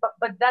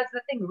 But that's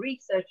the thing.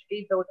 Research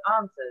gave those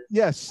answers.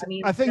 Yes. I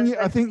mean, I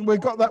think we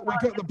got that. We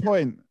got the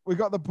point. We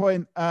got the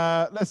point.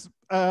 Let's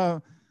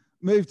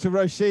move to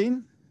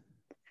Roisin.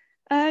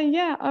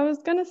 Yeah, I was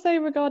going to say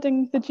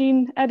regarding the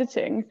gene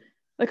editing,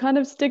 the kind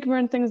of stigma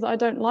and things that I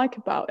don't like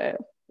about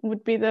it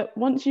would be that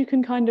once you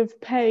can kind of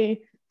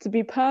pay to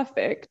be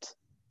perfect,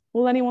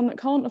 will anyone that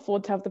can't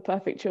afford to have the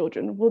perfect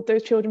children, will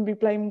those children be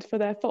blamed for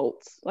their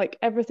faults? Like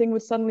everything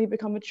would suddenly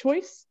become a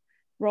choice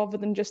rather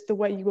than just the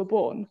way you were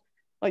born.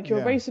 Like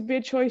your race would be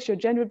a choice, your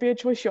gender would be a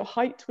choice, your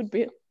height would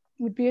be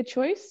a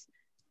choice.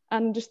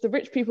 And just the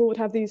rich people would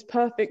have these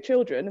perfect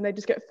children and they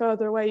just get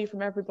further away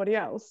from everybody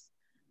else.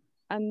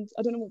 And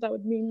I don't know what that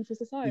would mean for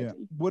society. Yeah.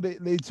 Would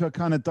it lead to a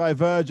kind of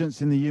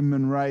divergence in the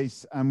human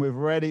race? And we've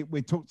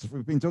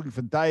been talking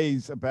for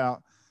days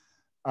about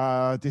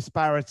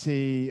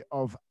disparity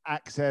of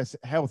access,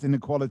 health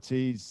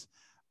inequalities,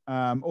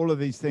 all of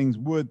these things.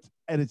 Would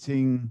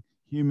editing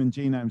human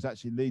genomes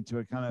actually lead to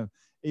a kind of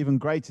even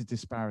greater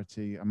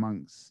disparity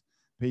amongst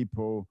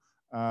people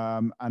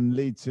and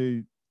lead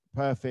to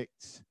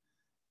perfect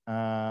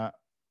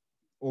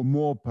or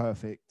more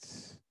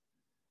perfect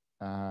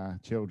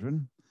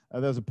children?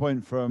 There's a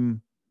point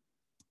from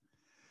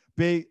Dog.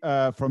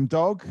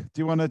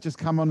 Do you want to just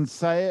come on and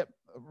say it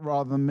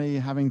rather than me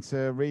having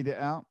to read it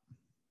out?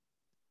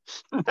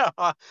 No,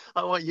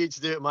 I want you to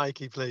do it,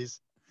 Mikey,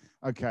 please.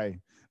 Okay.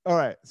 All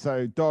right.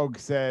 So Dog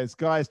says,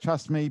 guys,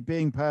 trust me,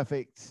 being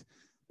perfect,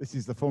 this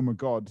is the form of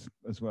God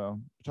as well.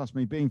 Trust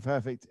me, being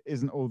perfect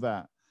isn't all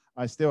that.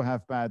 I still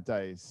have bad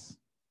days.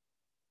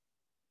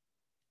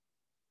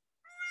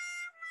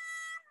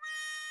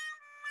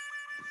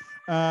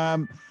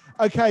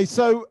 Okay,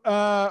 so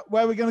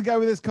where are we going to go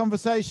with this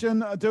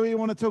conversation? Do we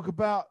want to talk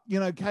about,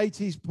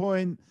 Katie's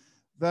point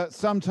that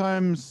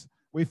sometimes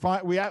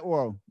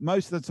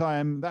most of the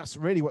time, that's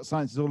really what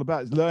science is all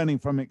about, is learning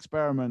from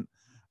experiment.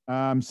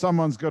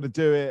 Someone's got to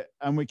do it,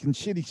 and we can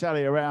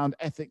shilly-shally around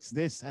ethics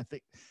this,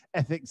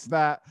 ethics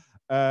that,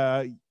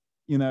 human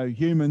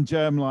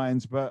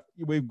germlines, but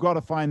we've got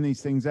to find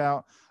these things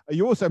out.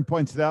 You also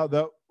pointed out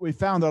that we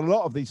found a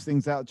lot of these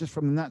things out just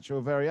from the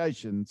natural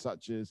variation,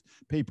 such as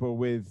people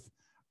with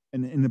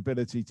an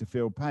inability to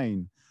feel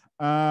pain.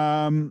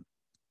 There's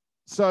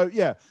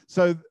a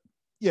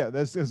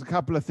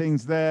couple of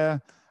things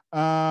there.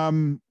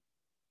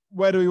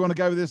 Where do we want to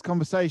go with this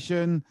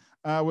conversation?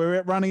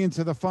 We're running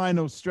into the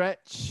final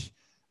stretch.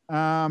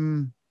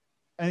 Rebecca?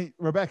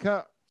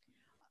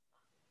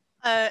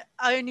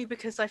 Only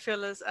because I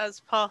feel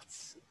as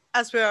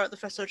we are at the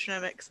Festival of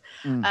Genomics,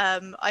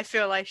 I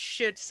feel I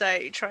should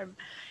try and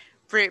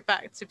bring it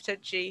back to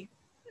potentially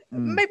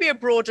maybe a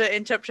broader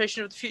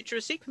interpretation of the future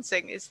of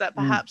sequencing, is that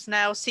perhaps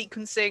now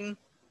the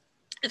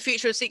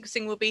future of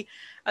sequencing will be,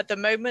 at the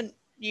moment,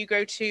 you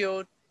go to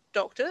your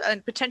doctor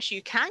and potentially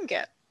you can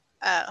get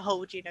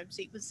whole genome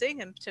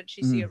sequencing and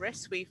potentially see a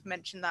risk. We've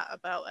mentioned that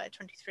about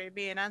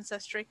 23andMe and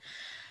Ancestry.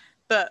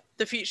 But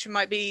the future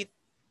might be,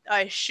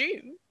 I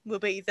assume, will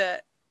be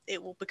that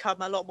it will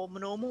become a lot more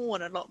normal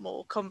and a lot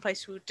more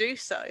commonplace will do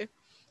so.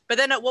 But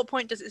then at what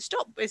point does it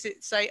stop? Is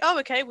it say, oh,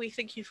 okay, we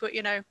think you've got,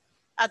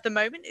 at the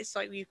moment, it's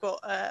like you've got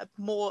a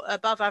more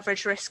above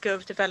average risk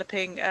of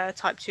developing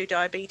type 2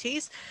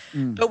 diabetes.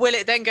 But will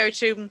it then go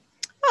to,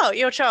 oh,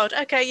 your child,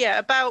 okay, yeah,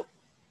 about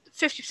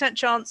 50%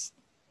 chance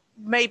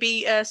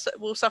maybe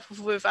will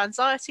suffer with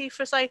anxiety,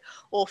 for say,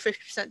 or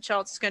 50%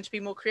 chance is going to be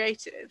more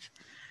creative.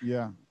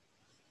 Yeah.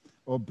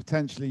 Or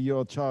potentially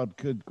your child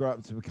could grow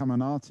up to become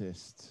an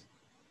artist.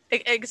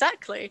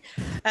 Exactly.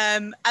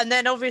 And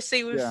then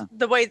obviously with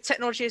the way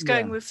technology is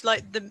going with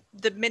like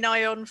the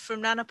MinION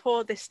from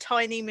Nanopore, this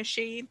tiny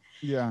machine,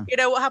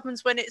 what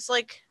happens when it's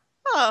like,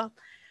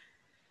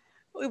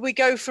 we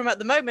go from at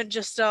the moment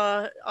just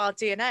our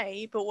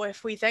DNA, but what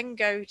if we then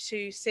go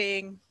to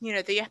seeing,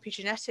 the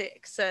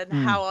epigenetics and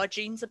how our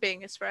genes are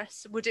being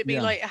expressed? Would it be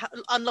like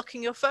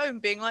unlocking your phone,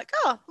 being like,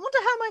 I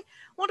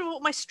wonder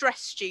what my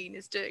stress gene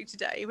is doing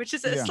today, which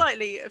is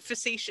slightly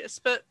facetious,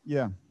 but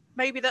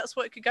maybe that's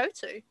what it could go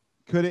to.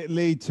 Could it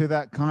lead to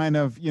that kind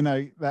of,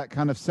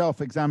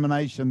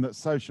 self-examination that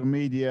social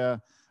media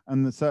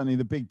and certainly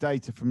the big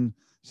data from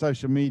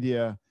social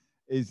media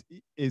is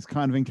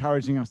kind of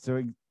encouraging us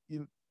to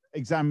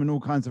examine all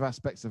kinds of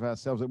aspects of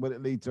ourselves? Would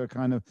it lead to a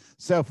kind of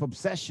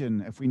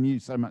self-obsession if we knew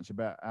so much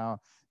about our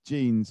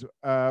genes?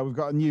 We've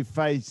got a new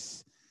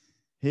face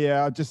here.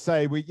 I'll just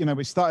say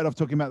we started off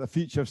talking about the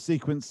future of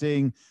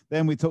sequencing.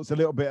 Then we talked a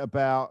little bit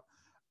about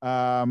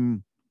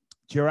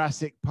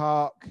Jurassic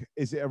Park.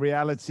 Is it a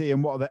reality?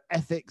 And what are the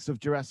ethics of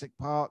Jurassic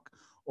Park?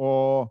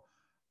 Or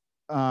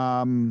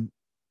what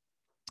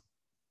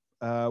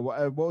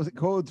was it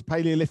called?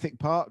 Paleolithic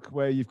Park,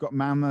 where you've got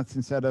mammoths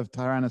instead of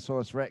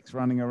Tyrannosaurus Rex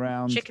running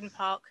around. Chicken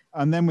Park.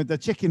 And then with the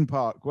Chicken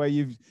Park, where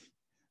you've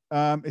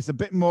it's a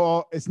bit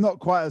more, it's not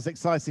quite as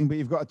exciting, but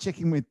you've got a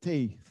chicken with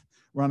teeth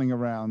running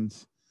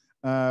around,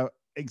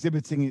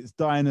 exhibiting its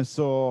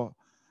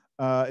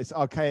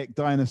archaic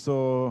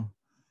dinosaur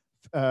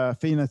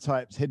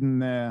phenotypes hidden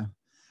there.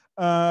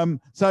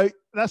 So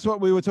that's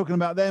what we were talking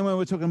about then, when we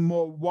were talking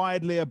more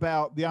widely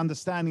about the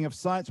understanding of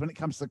science when it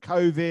comes to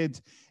COVID.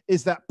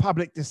 Is that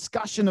public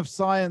discussion of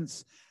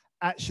science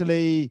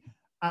actually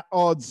at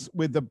odds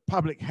with the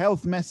public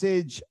health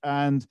message?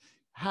 And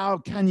how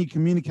can you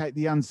communicate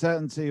the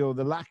uncertainty or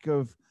the lack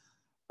of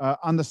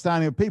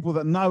understanding of people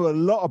that know a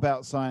lot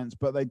about science,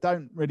 but they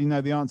don't really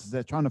know the answers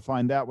they're trying to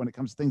find out when it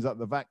comes to things like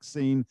the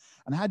vaccine?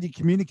 And how do you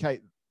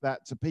communicate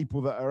that to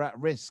people that are at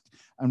risk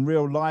and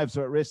real lives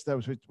are at risk.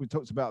 We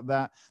talked about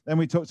that. Then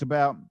we talked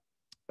about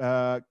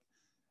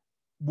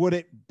would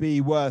it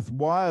be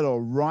worthwhile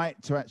or right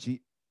to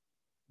actually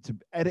to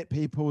edit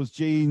people's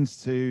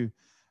genes to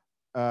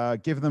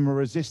give them a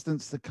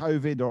resistance to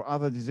COVID or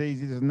other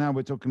diseases. And now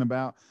we're talking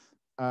about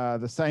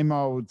the same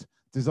old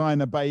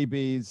designer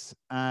babies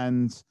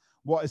and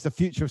what is the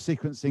future of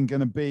sequencing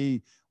going to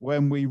be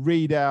when we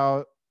read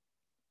our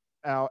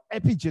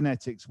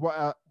epigenetics, what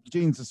our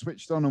genes are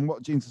switched on and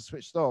what genes are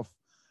switched off.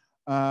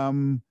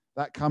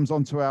 That comes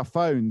onto our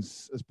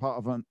phones as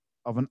part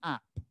of an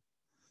app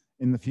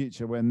in the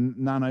future when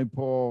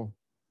nanopore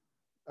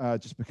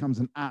just becomes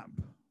an app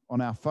on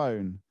our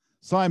phone.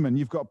 Simon,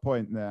 you've got a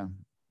point there.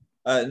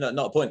 No,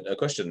 not a point, a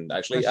question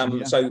actually.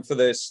 Yeah. So for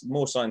this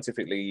more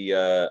scientifically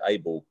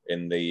able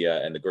in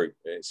the group,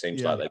 it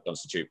seems like they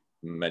constitute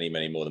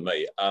many more than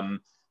me.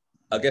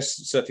 I guess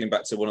circling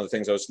back to one of the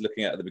things I was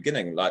looking at the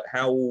beginning, like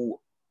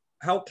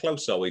how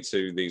close are we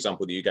to the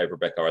example that you gave,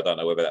 Rebecca? I don't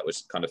know whether that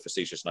was kind of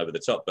facetious and over the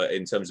top, but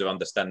in terms of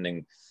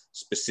understanding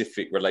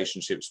specific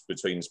relationships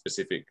between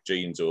specific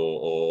genes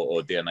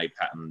or DNA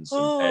patterns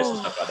and pairs and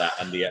stuff like that,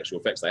 and the actual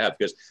effects they have.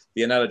 Because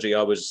the analogy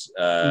I was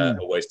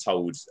always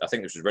told, I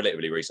think this was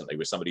relatively recently,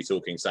 was somebody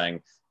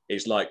saying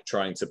it's like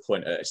trying to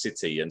point at a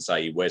city and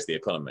say, where's the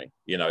economy?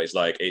 You know, it's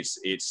like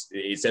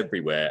it's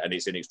everywhere and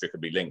it's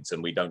inextricably linked,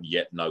 and we don't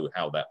yet know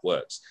how that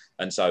works.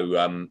 And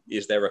so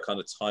is there a kind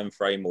of time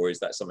frame, or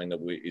is that something that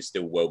is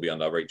still well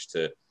beyond our reach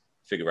to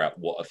figure out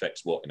what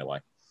affects what in a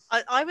way?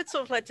 I would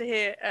sort of like to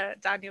hear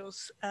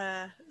Daniel's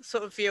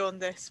sort of view on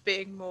this,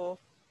 being more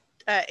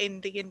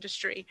in the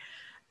industry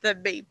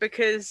than me,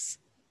 because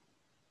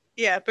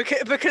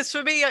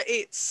for me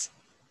it's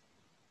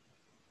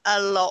a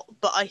lot,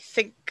 but I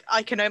think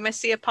I can almost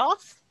see a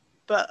path,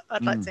 but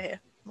I'd like to hear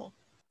more.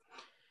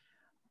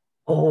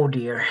 Oh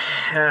dear.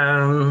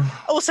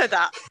 Also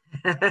that.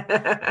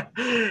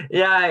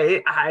 Yeah,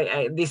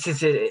 this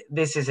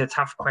is a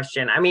tough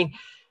question. I mean,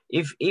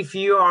 if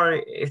you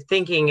are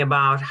thinking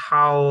about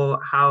how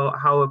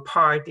a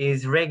part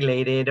is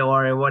regulated,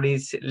 or what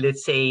is,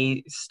 let's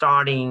say,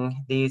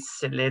 starting these,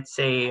 let's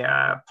say,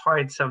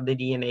 parts of the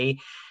DNA,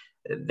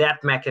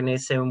 that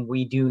mechanism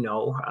we do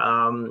know,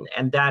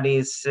 and that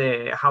is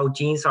how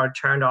genes are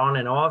turned on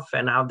and off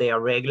and how they are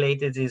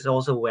regulated is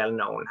also well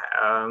known.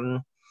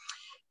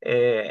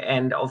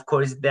 And of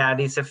course, that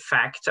is a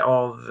fact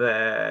of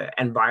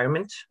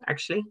environment,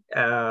 actually.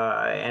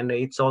 And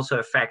it's also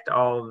a fact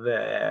of,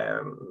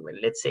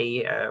 let's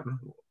say,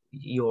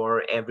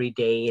 your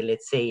everyday,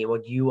 let's say,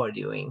 what you are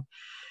doing.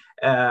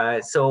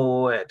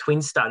 So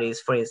twin studies,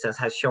 for instance,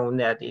 has shown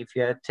that if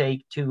you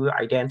take two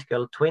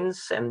identical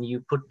twins and you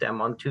put them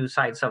on two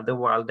sides of the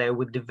world, they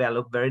would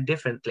develop very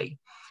differently.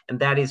 And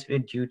that is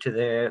due to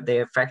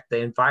the effect the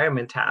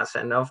environment has.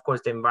 And of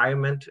course, the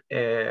environment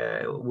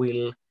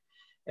will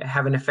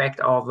have an effect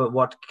of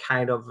what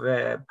kind of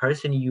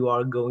person you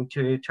are going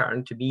to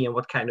turn to be and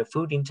what kind of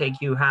food intake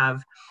you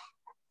have,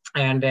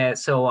 and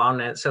so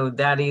on. So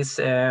that is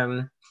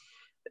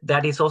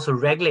also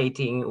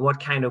regulating what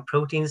kind of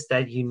proteins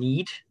that you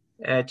need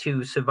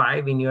to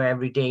survive in your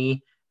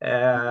everyday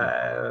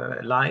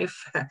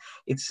life.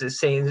 It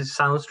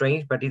sounds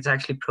strange, but it's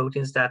actually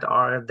proteins that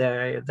are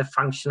the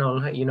functional,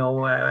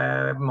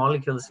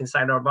 molecules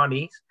inside our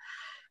bodies,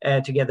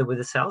 together with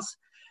the cells.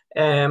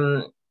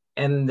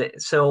 And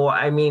so,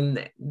 I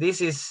mean, this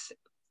is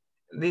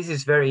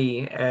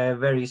very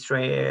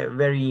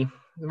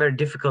very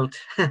difficult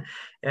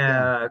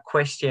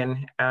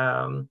question.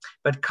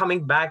 But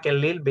coming back a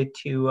little bit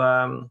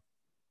to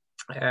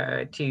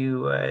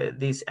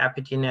this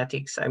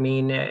epigenetics, I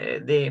mean,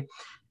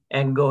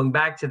 and going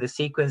back to the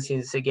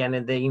sequences again,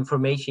 and the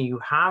information you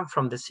have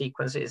from the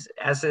sequences,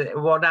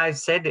 what I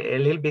said a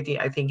little bit,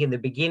 I think in the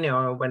beginning,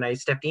 or when I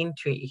stepped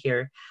into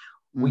here,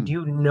 we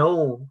do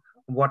know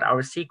what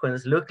our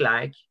sequence look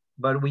like,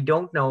 but we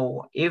don't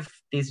know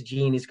if this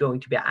gene is going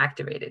to be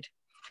activated.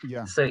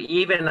 Yeah. So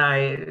even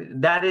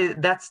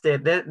that's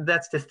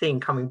the thing,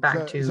 coming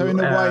back to so in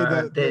a way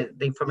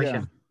the information.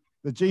 Yeah.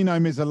 The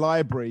genome is a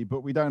library,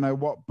 but we don't know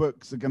what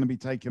books are going to be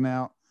taken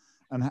out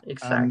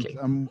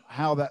and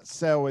how that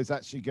cell is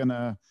actually going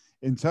to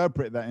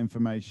interpret that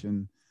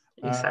information.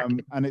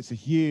 Exactly. And it's a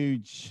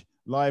huge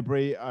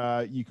library.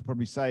 You could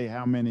probably say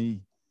how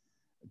many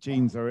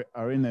genes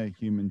are in a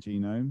human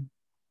genome.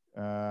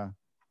 I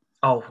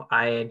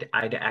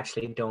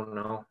actually don't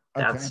know.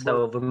 That's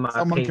over my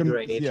pay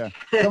grade. Yeah,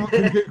 someone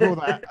can Google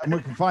that and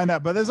we can find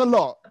out. But there's a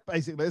lot,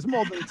 basically. There's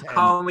more than 10.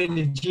 How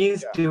many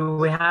genes do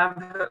we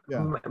have?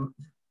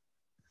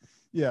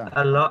 Yeah.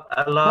 A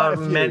lot,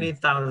 many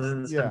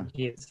thousands of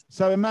genes.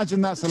 So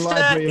imagine that's a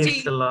library.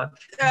 It's a lot.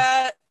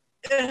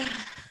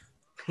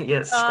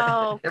 Yes.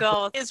 Oh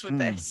God! Is with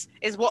this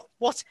is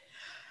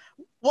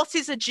what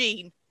is a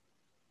gene?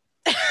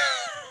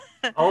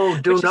 Oh,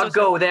 do not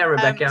go there,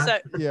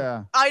 Rebecca.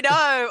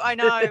 I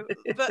know,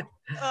 but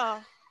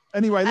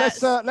anyway,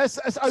 let's open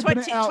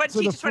it out 20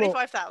 to the to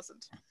 25,000.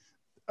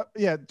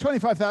 Yeah,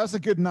 25,000, that's a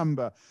good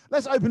number.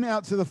 Let's open it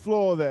out to the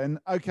floor then.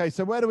 Okay,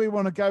 so where do we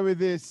want to go with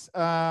this?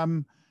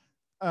 The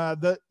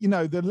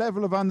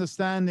level of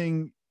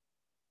understanding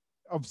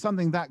of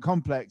something that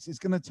complex is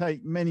going to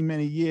take many,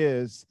 many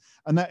years.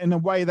 And that, in a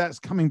way, that's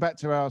coming back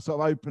to our sort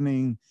of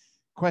opening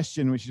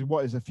question, which is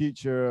what is the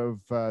future of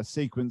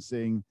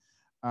sequencing?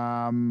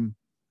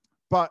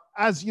 But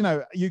as you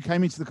know, you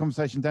came into the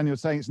conversation, Daniel,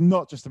 saying it's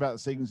not just about the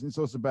sequencing, it's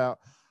also about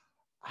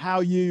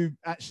how you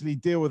actually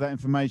deal with that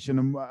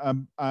information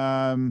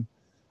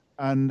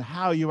and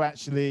how you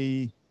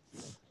actually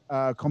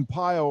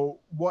compile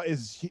what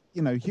is,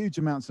 huge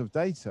amounts of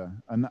data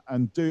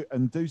and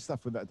do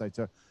stuff with that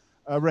data.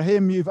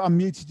 Rahim, you've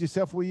unmuted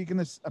yourself. Were you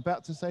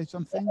about to say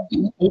something?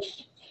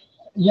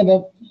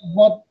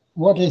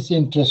 What is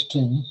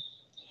interesting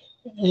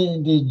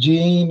in the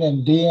gene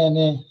and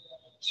DNA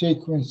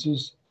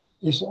sequences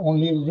is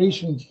only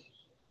recent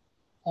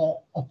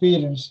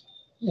appearance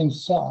in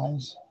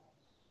science.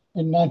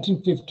 In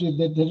 1950,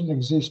 they didn't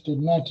exist.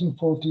 In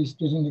 1940s,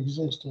 didn't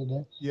exist.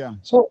 Yeah.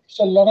 So it's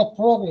a lot of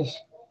progress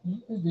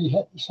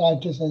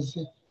scientists has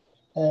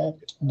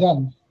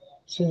done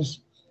since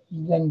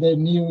when they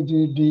knew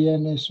the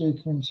DNA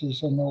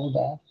sequences and all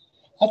that.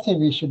 I think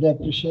we should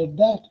appreciate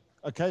that.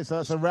 Okay, so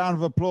that's a round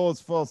of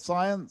applause for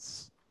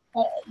science.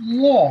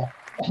 Yeah,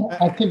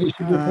 I think we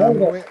should be proud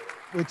of.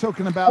 We're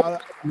talking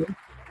about,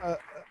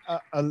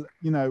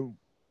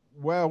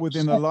 well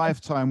within a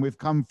lifetime, we've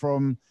come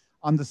from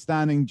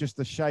understanding just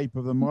the shape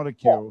of the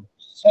molecule.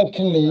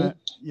 Secondly,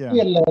 we are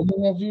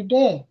learning every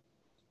day.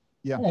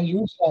 Yeah. And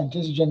you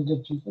scientists, younger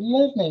people,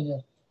 learning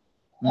it.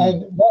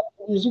 And that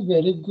is a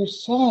very good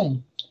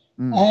sign.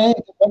 And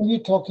when we're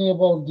talking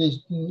about this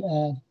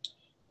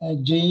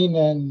gene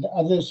and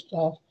other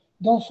stuff,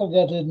 don't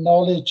forget that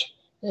knowledge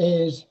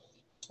is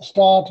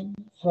start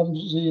from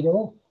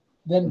zero,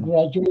 then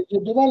gradually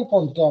you develop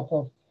on top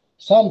of.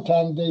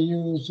 Sometimes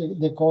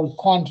they call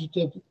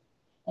quantitative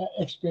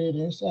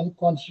experience, and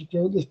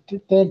quantitative is to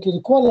turn to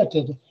the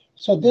qualitative.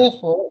 So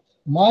therefore,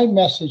 my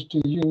message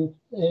to you,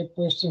 a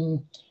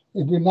person,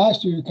 it'd be nice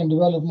if you can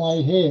develop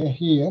my hair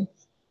here.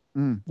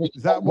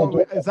 Is that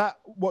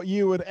what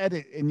you would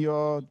edit in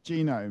your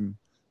genome?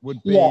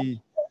 Would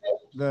be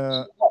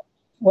the.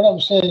 What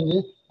I'm saying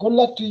is, good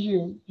luck to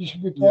you. You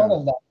should be proud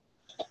of that.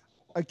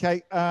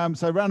 Okay,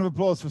 so round of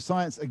applause for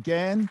science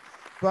again.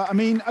 But I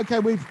mean, okay,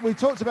 we've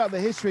talked about the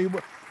history.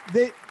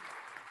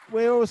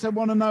 We also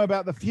want to know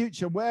about the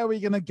future. Where are we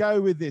going to go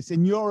with this?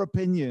 In your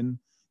opinion,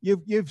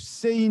 you've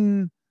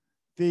seen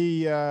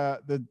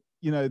the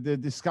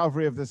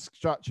discovery of the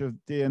structure of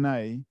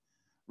DNA,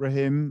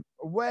 Rahim.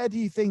 Where do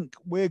you think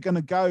we're going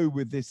to go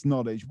with this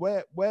knowledge?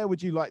 Where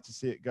would you like to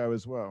see it go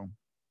as well?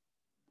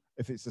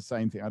 If it's the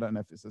same thing, I don't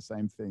know if it's the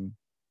same thing.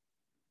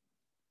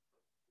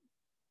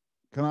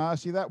 Can I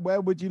ask you that?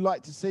 Where would you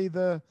like to see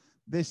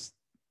this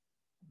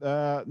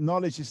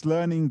knowledge, this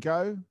learning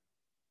go?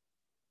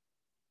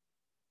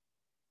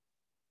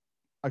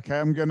 Okay,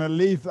 I'm going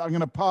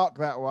to park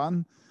that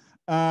one,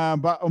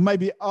 or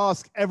maybe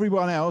ask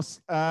everyone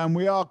else.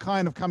 We are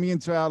kind of coming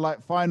into our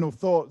final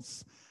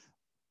thoughts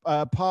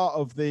part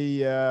of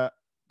this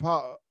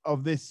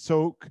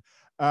talk.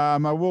 I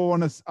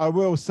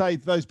will say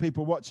to those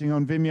people watching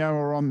on Vimeo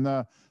or on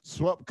the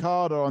Swap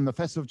Card or on the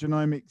Festival of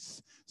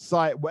Genomics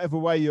site, whatever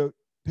way you're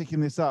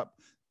picking this up.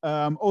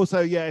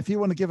 Also, if you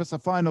want to give us a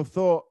final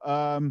thought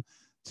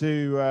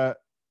to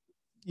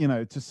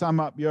sum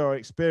up your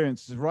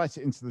experiences, write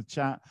it into the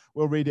chat.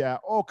 We'll read it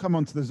out, or come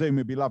onto the Zoom.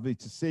 It'd be lovely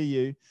to see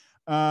you.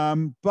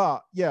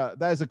 But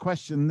there's a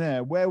question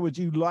there. Where would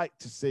you like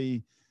to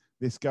see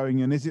this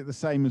going? And is it the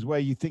same as where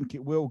you think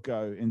it will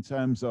go in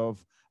terms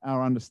of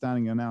our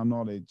understanding and our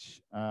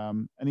knowledge?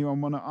 Anyone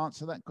want to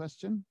answer that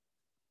question?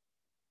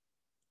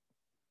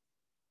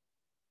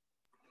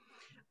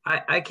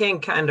 I can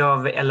kind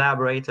of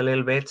elaborate a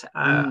little bit.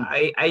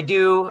 I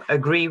do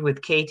agree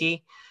with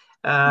Katie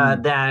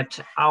that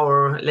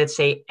our, let's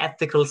say,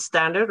 ethical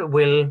standard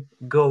will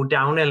go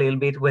down a little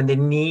bit when the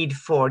need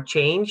for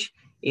change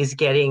is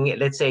getting,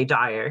 let's say,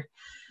 dire.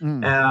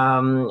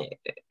 And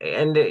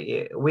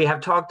we have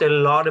talked a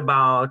lot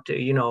about,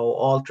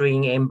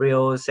 altering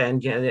embryos,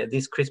 and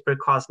this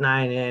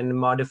CRISPR-Cas9 and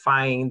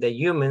modifying the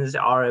humans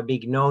are a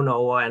big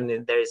no-no,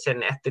 and there's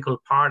an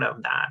ethical part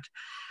of that.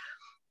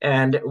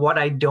 And what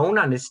I don't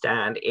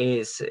understand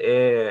is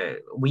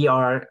we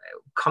are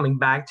coming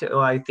back to,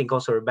 I think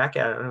also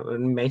Rebecca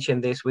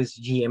mentioned this with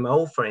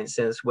GMO, for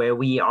instance, where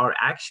we are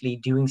actually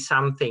doing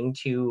something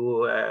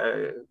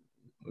to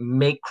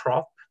make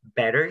crop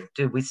better,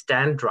 to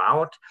withstand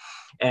drought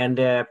and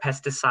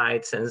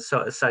pesticides and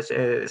such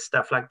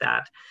stuff like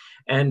that.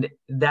 And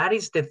that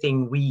is the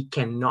thing we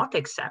cannot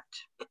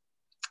accept,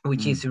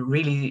 which is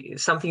really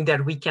something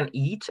that we can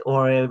eat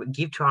or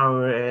give to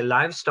our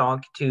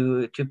livestock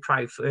to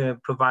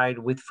provide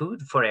with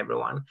food for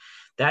everyone.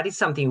 That is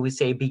something we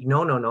say big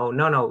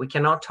no, we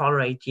cannot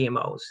tolerate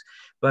GMOs,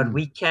 but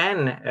we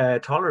can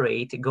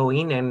tolerate, go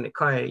in and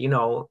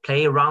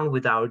play around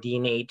with our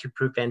DNA to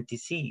prevent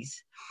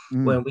disease.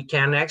 when we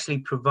can actually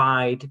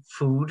provide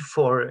food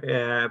for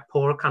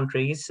poor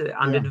countries,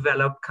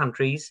 underdeveloped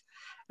countries,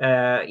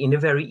 in a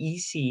very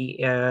easy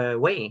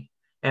way.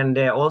 And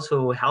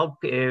also help,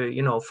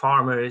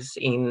 farmers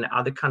in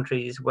other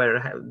countries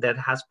where that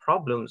has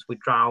problems with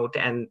drought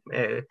and,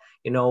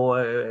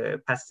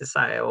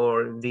 pesticide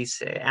or these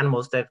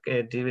animals that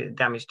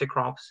damage the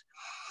crops.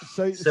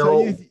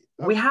 So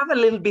we have a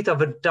little bit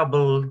of a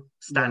double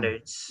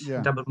standards,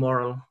 double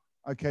moral.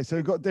 Okay, so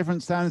we've got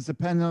different standards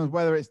depending on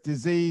whether it's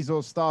disease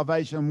or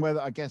starvation,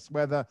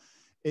 whether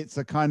it's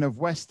a kind of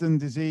Western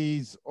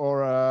disease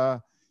or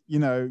a,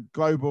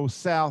 global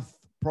South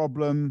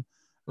problem.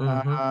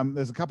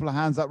 There's a couple of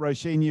hands up.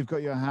 Roisin, you've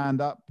got your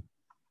hand up.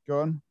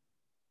 Go on.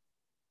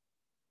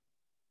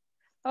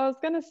 I was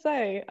going to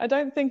say, I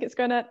don't think it's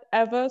going to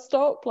ever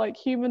stop. Like,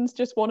 humans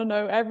just want to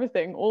know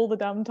everything all the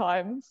damn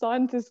time.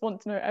 Scientists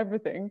want to know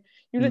everything.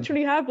 You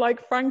literally have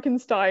like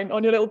Frankenstein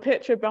on your little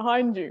picture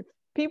behind you.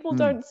 People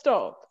don't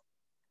stop.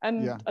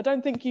 And I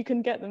don't think you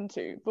can get them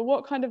to. But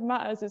what kind of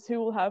matters is who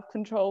will have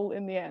control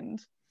in the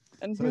end,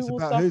 and who will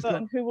suffer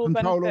and who will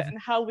benefit, and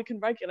how we can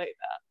regulate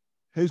that.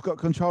 Who's got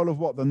control of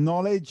what? The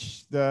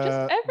knowledge?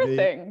 Just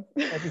everything.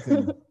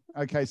 Everything.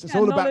 Okay, so it's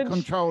all about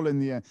control in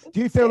the end. Do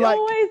you feel like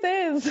it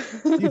always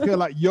is? Do you feel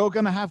like you're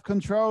going to have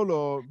control,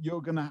 or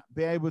you're going to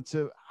be able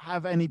to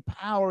have any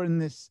power in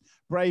this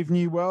brave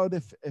new world,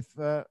 if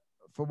for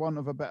want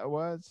of a better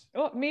words?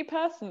 What, me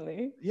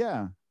personally?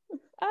 Yeah.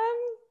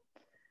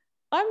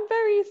 I'm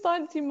very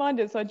sciencey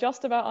minded, so I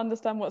just about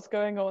understand what's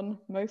going on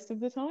most of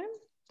the time.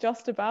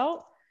 Just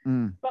about.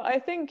 But I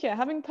think,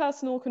 having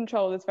personal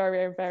control is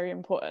very, very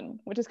important,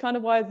 which is kind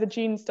of why the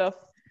gene stuff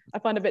I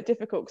find a bit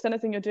difficult, because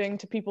anything you're doing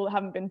to people that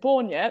haven't been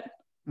born yet,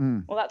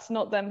 well, that's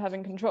not them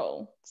having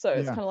control. So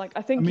it's kind of like,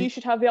 I think you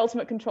should have the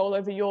ultimate control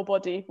over your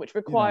body, which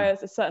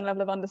requires a certain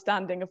level of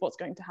understanding of what's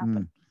going to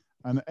happen.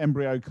 An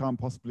embryo can't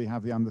possibly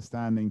have the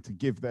understanding to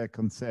give their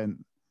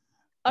consent.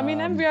 I mean,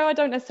 embryo, I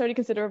don't necessarily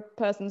consider a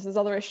person. There's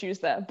other issues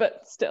there,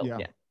 but still,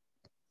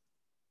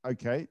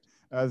 Okay.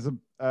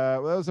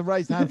 There was a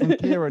raised hand from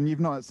Kieran. You've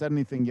not said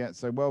anything yet,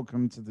 so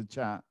welcome to the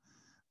chat.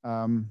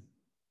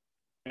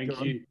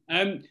 Thank you.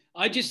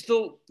 I just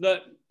thought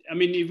that, I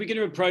mean, if we're going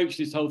to approach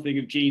this whole thing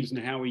of genes and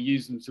how we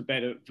use them for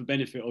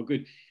benefit or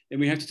good, then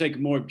we have to take a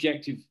more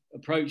objective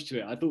approach to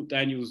it. I thought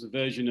Daniel's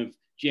version of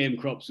GM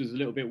crops was a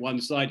little bit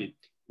one-sided.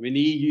 I mean, the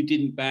EU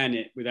didn't ban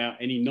it without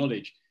any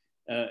knowledge.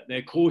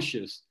 They're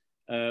cautious.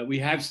 We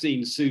have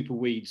seen super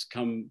weeds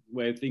come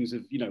where things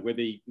have, where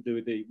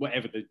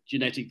whatever the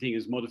genetic thing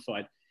is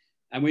modified.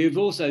 And we have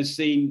also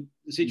seen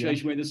the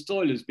situation where the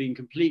soil has been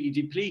completely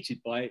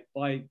depleted by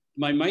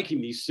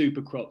making these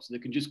super crops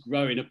that can just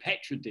grow in a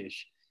Petri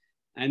dish.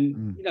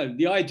 And,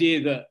 the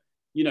idea that,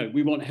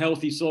 we want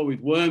healthy soil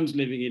with worms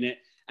living in it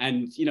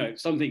and,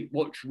 something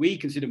what we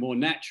consider more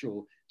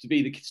natural to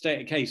be the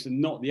state of case and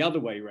not the other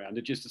way around,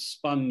 or just a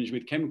sponge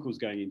with chemicals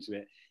going into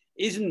it,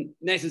 isn't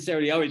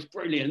necessarily, it's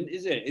brilliant,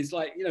 is it? It's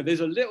like,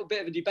 there's a little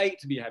bit of a debate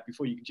to be had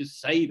before you can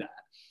just say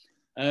that.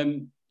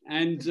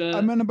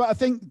 But I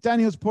think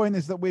Daniel's point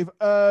is that we've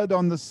erred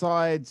on the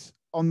sides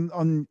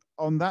on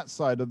that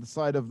side, of the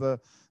side of the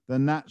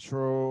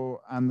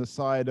natural and the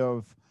side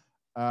of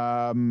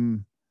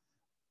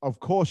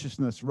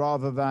cautiousness,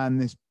 rather than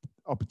this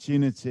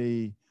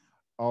opportunity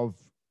of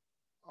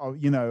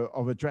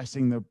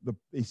addressing the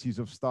issues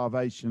of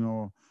starvation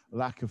or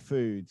lack of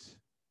food.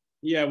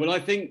 Yeah, well, I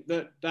think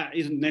that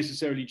isn't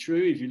necessarily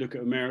true if you look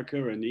at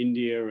America and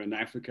India and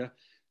Africa.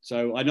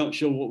 So I'm not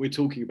sure what we're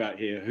talking about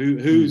here.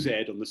 Who's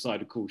erred on the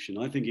side of caution?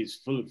 I think it's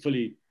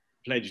fully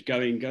pledged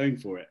going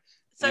for it.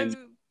 So,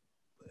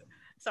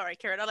 sorry,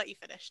 Kieran, I'll let you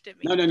finish.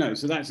 No.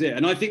 So that's it.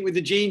 And I think with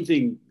the gene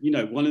thing,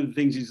 one of the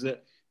things is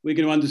that we're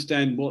going to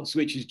understand what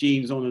switches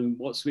genes on and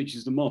what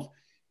switches them off.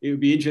 It would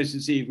be interesting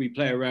to see if we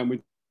play around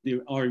with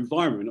our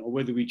environment or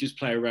whether we just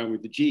play around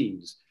with the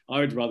genes. I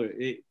would rather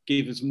it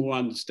give us more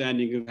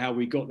understanding of how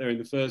we got there in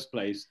the first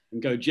place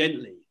and go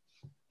gently.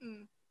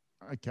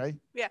 Okay.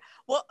 Yeah.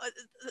 Well,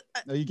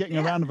 are you getting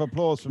a round of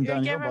applause from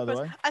Daniel, by the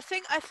way? I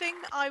think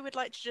I would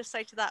like to just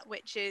say to that,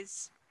 which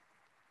is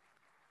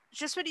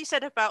just what you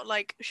said about,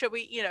 like, should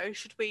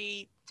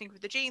we think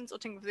of the genes or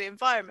think of the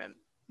environment?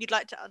 You'd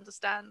like to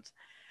understand,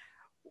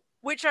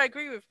 which I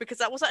agree with, because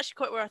that was actually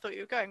quite where I thought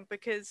you were going,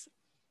 because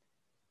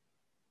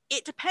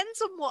it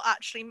depends on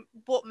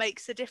what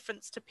makes a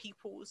difference to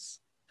people's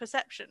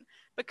perception.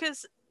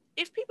 Because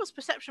if people's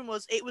perception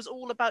was it was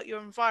all about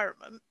your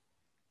environment,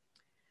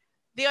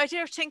 the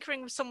idea of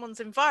tinkering with someone's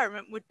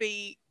environment would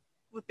be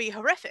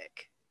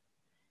horrific.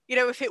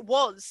 If it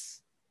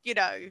was,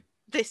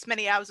 this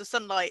many hours of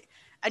sunlight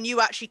and you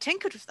actually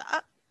tinkered with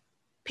that,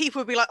 people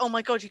would be like, oh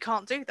my God, you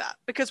can't do that.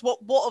 Because what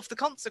of the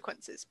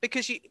consequences?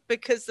 Because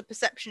the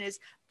perception is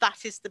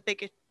that is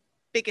the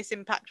biggest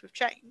impact with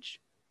change.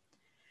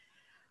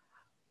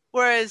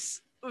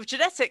 Whereas with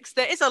genetics,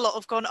 there is a lot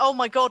of gone, oh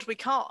my God, we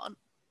can't.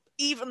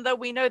 Even though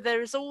we know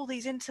there is all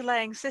these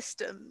interlaying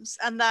systems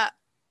and that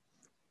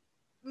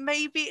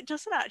maybe it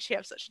doesn't actually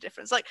have such a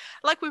difference. Like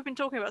we've been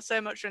talking about so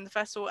much during the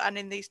festival and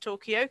in these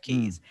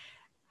Talkaokes,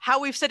 how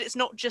we've said it's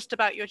not just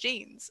about your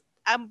genes.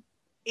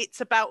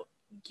 It's about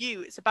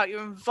you. It's about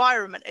your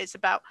environment. It's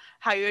about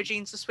how your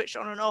genes are switched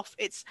on and off.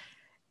 It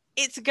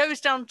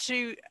goes down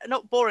to,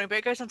 not boring, but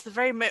it goes down to the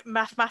very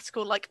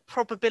mathematical like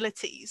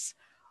probabilities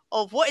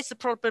of what is the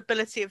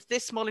probability of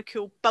this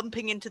molecule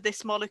bumping into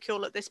this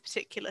molecule at this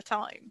particular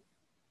time.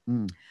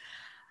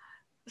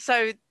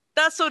 So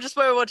that's sort of just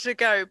where I wanted to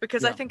go,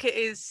 because I think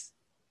it's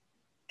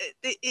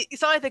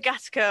either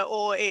Gattaca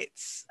or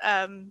it's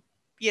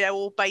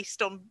all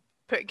based on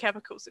putting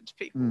chemicals into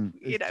people.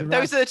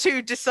 Those are the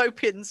two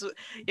dystopians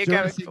you're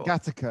going for.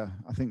 Gattaca,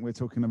 I think we're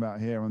talking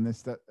about here on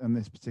this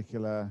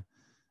particular.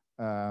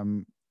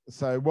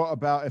 So what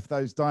about if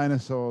those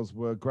dinosaurs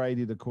were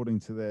graded according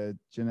to their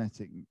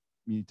genetic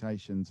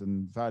mutations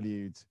and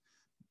valued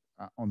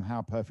on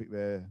how perfect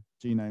their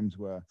genomes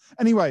were?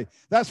 Anyway,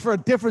 that's for a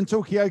different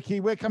Talkaoke.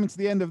 We're coming to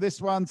the end of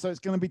this one, so it's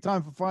going to be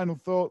time for final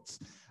thoughts.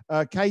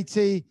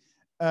 Katie,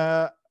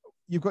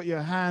 you've got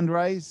your hand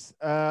raised.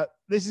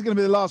 This is going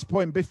to be the last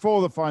point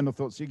before the final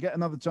thought, so you get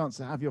another chance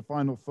to have your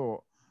final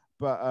thought.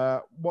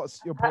 But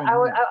what's your point? I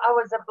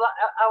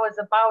was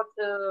about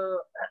to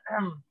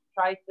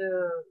try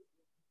to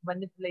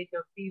manipulate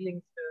your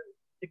feelings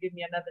to give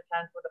me another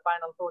chance for the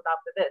final thought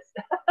after this.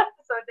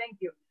 So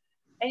thank you.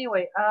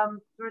 Anyway,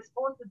 to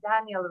respond to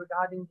Daniel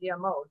regarding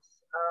GMOs,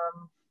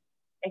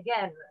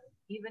 again,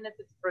 even if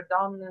it's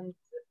predominant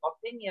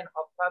opinion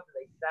of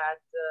public that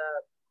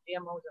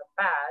GMOs are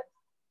bad,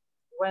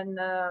 when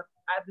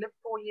I've lived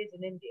 4 years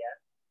in India,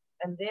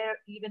 and there,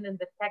 even in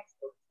the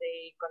textbooks,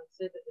 they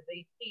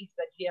teach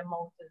that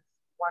GMOs is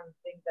one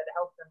thing that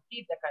helps them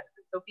feed their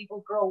country. So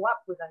people grow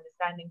up with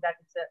understanding that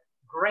it's a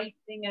great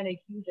thing and a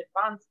huge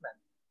advancement,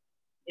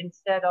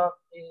 instead of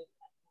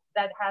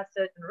that has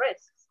certain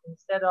risks,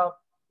 instead of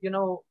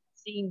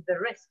seeing the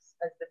risks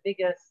as the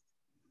biggest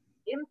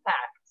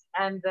impact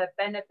and the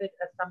benefit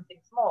as something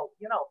small.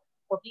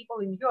 For people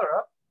in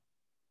Europe,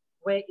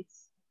 where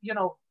it's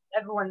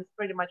everyone's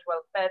pretty much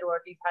well fed, or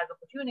at least has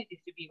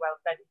opportunities to be well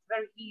fed, it's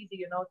very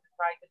easy to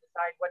try to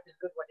decide what is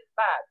good, what is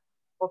bad.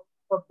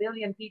 For a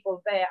billion people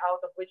there,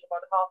 out of which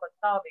about half are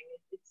starving,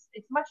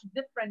 it's much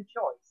different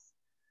choice.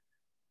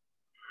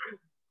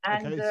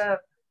 And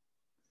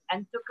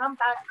and to come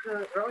back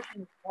to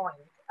Roshan's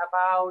point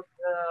about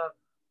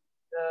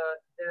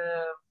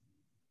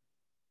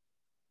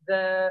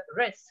the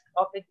risk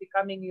of it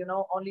becoming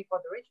only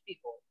for the rich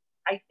people,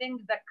 I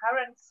think the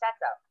current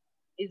setup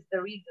is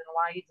the reason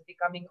why it's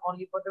becoming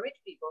only for the rich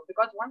people.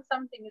 Because once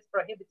something is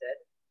prohibited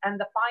and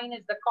the fine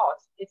is the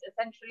cost, it's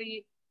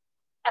essentially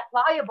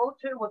applicable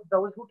to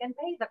those who can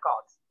pay the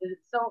cost.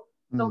 So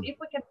if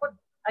we can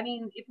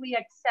if we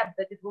accept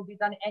that it will be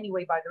done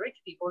anyway by the rich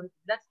people,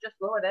 let's just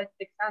lower that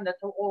standard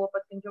so all of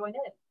us can join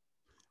in.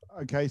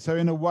 Okay, so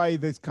in a way,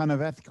 this kind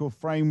of ethical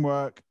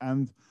framework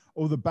and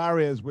all the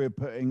barriers we're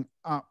putting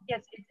up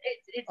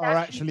are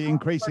actually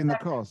increasing the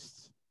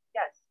costs.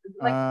 Yes.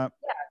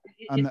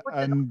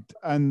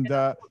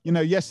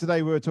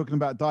 Yesterday we were talking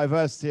about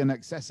diversity and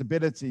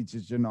accessibility to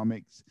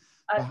genomics.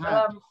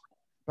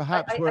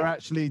 Perhaps we're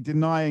actually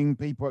denying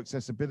people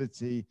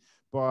accessibility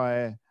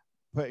by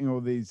putting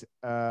all these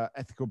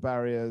ethical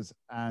barriers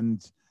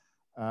and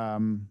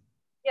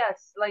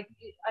yes,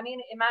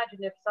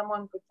 imagine if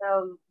someone could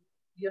tell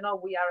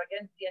we are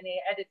against DNA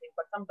editing,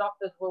 but some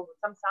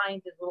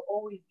scientists will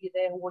always be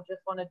there who will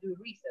just want to do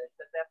research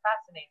because they're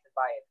fascinated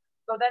by it.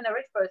 So then a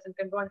rich person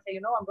can go and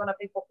say, I'm going to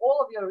pay for all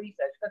of your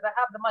research because I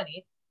have the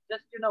money,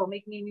 just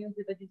make me immune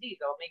to the disease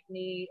or make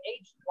me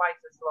age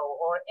twice as slow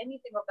or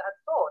anything of that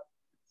sort.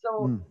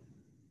 So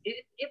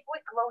if we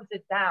close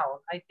it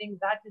down, I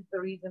think that is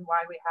the reason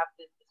why we have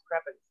this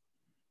discrepancy.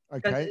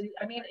 Okay. Because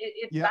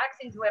if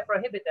vaccines were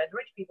prohibited,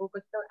 rich people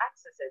could still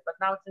access it. But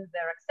now, since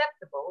they're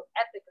acceptable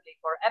ethically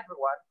for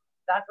everyone,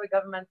 that's why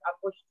governments are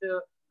pushed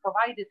to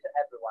provide it to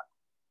everyone.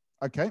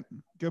 Okay,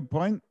 good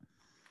point.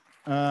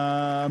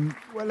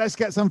 Well, let's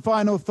get some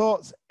final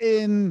thoughts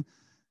in,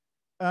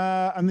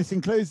 and this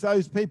includes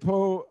those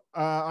people.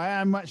 I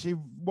am actually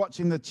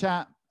watching the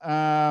chat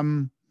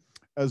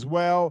as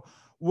well.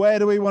 Where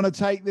do we want to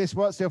take this?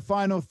 What's your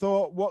final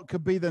thought? What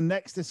could be the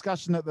next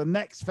discussion at the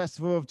next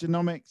Festival of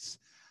Genomics?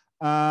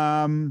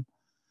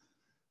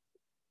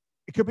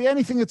 It could be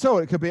anything at all.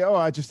 It could be,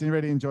 I just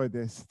really enjoyed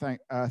this.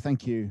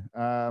 Thank you.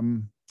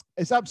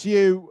 It's up to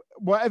you,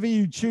 whatever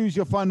you choose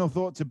your final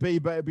thought to be,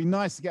 but it'd be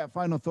nice to get a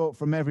final thought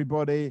from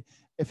everybody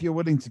if you're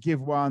willing to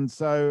give one.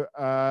 So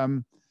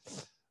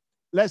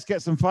let's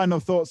get some final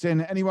thoughts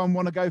in. Anyone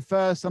want to go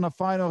first on a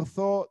final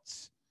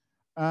thought?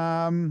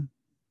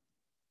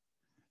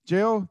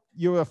 Jill,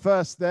 you were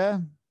first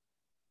there.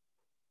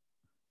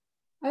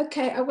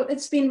 Okay, well,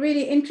 it's been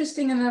really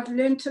interesting and I've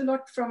learned a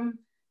lot from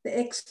the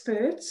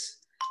experts.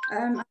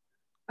 I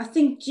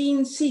think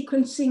gene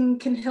sequencing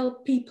can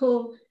help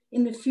people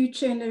in the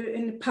future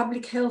in a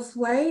public health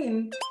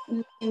way,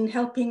 in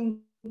helping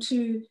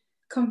to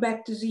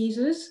combat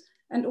diseases.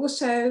 And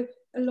also,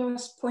 a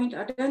last point,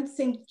 I don't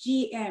think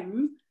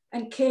GM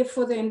and care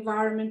for the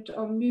environment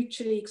are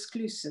mutually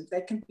exclusive.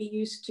 They can be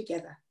used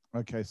together.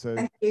 Okay, so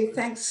thank you.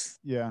 Thanks.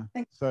 Yeah.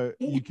 Thanks. So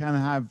you can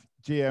have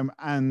GM,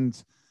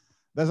 and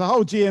there's a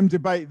whole GM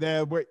debate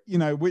there, which, you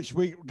know, which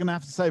we're going to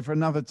have to say for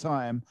another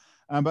time.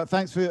 But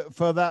thanks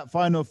for that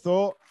final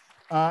thought.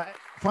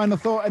 Final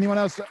thought. Anyone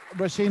else?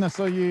 Rasheen, I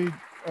saw you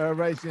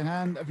raise your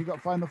hand. Have you got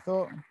a final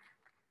thought?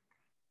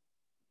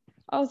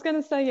 I was going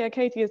to say, yeah,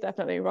 Katie is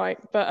definitely right.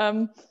 But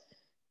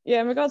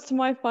yeah, in regards to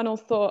my final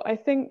thought, I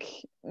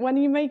think when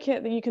you make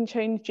it that you can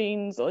change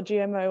genes or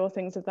GMO or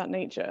things of that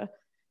nature,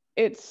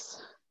 it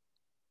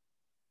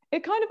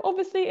kind of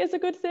obviously is a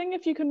good thing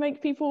if you can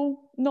make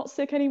people not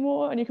sick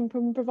anymore and you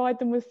can provide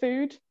them with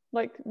food.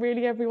 Like,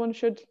 really, everyone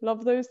should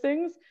love those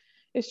things.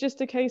 It's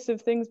just a case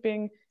of things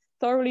being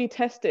thoroughly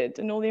tested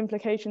and all the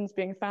implications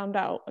being found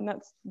out, and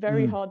that's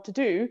very hard to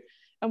do.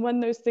 And when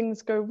those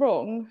things go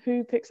wrong,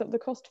 who picks up the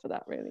cost for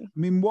that, really? I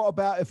mean, what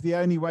about if the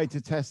only way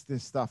to test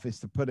this stuff is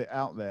to put it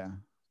out there?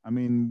 I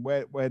mean,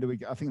 where do we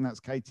go? I think that's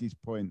Katie's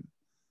point.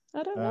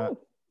 I don't know.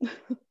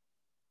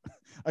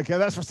 Okay,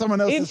 that's for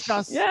someone else to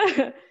discuss.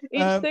 Yeah,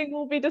 each thing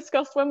will be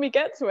discussed when we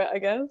get to it, I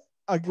guess.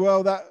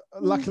 Well,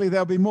 luckily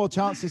there'll be more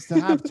chances to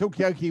have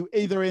Talkaoke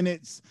either in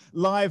its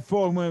live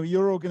form where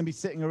you're all going to be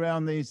sitting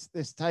around this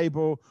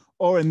table,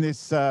 or in this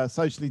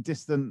socially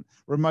distant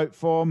remote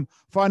form.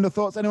 Final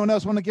thoughts? Anyone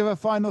else want to give a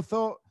final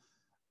thought?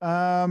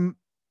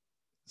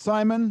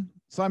 Simon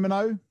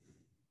O?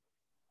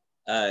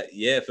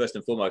 Yeah, first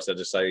and foremost, I'll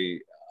just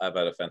say I've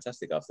had a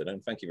fantastic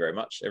afternoon. Thank you very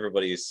much.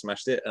 Everybody's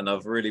smashed it, and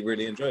I've really,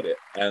 really enjoyed it.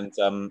 And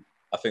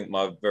I think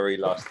my very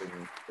last thing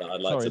that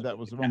I'd like that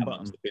was the wrong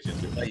button. The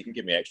pigeons, you can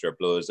give me extra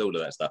applause, all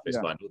of that stuff. It's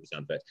fine, all the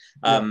sound effects.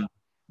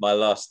 My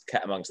last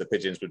cat amongst the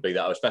pigeons would be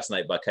that I was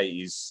fascinated by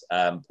Katie's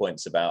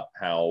points about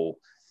how,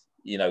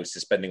 you know,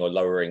 suspending or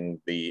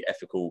lowering the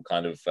ethical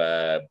kind of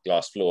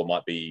glass floor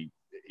might be,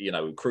 you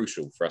know,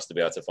 crucial for us to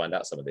be able to find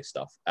out some of this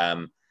stuff.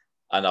 And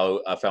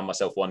I found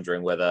myself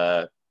wondering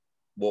whether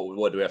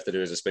what do we have to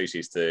do as a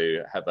species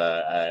to have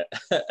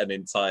an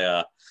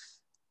entire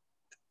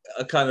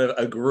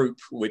a group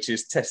which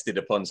is tested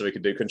upon, so we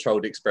can do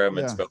controlled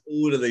experiments for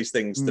all of these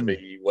things to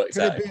be worked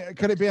out.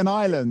 Could it be an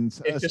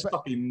island? It's just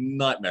fucking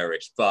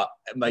nightmarish, but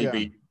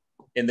maybe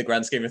in the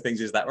grand scheme of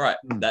things, is that right?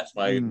 That's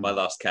my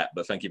last cat,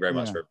 but thank you very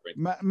much for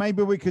everything.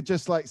 Maybe we could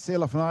just like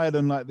seal off an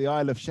island like the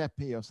Isle of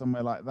Sheppey or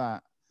somewhere like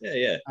that.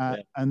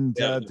 And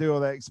do all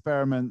the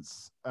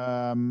experiments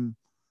and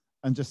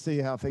just see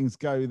how things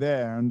go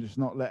there, and just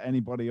not let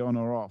anybody on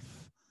or off.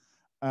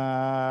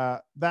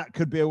 That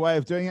could be a way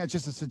of doing it.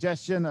 Just a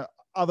suggestion.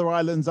 Other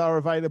islands are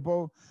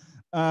available.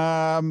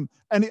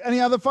 Any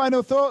other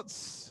final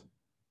thoughts?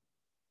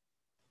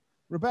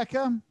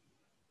 Rebecca?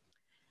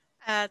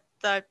 I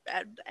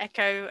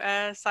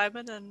echo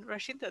Simon and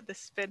Rashid that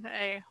this has been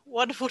a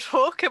wonderful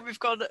talk, and we've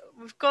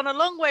gone a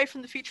long way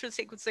from the future of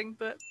sequencing,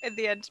 but in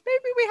the end,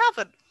 maybe we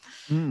haven't,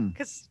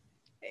 because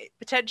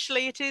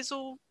potentially it is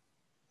all,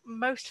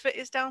 most of it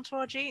is down to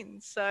our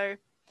genes. So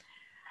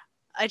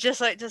I just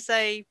like to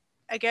say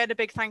again a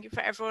big thank you for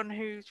everyone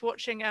who's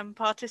watching and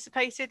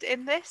participated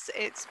in this.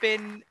 It's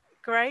been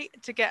great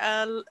to get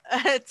a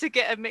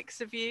mix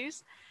of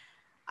views.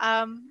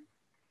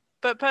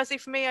 But personally,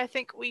 for me, I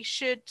think we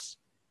should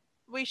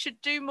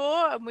do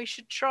more, and we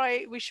should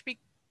be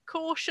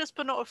cautious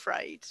but not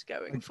afraid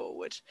going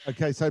forward.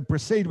 Okay, so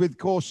proceed with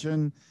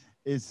caution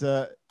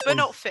but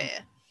not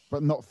fear.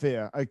 But not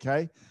fear.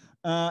 Okay.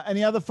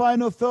 Any other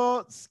final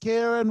thoughts?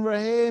 Kieran,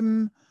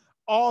 Rahim,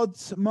 Odd,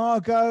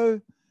 Margot,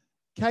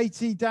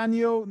 Katie,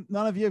 Daniel?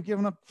 None of you have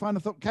given a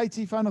final thought.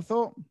 Katie, final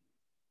thought?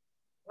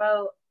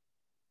 Well,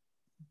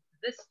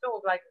 this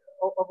talk, like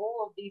of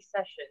all of these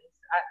sessions,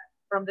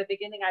 from the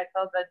beginning, I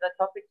felt that the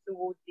topics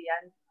towards the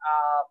end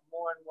are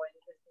more and more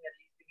interesting, at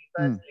least to me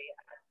personally.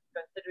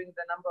 Considering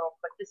the number of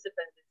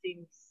participants, it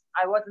seems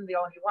I wasn't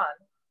the only one.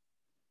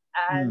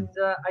 And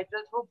I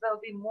just hope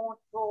there'll be more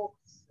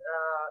talks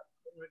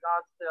in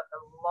regards to a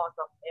lot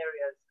of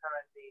areas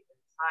currently in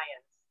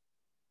science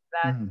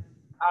that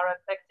are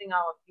affecting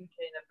our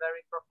future in a very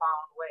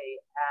profound way.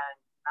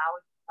 And now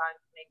it's time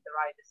to make the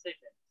right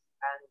decisions.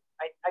 And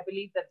I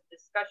believe that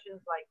discussions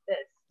like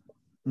this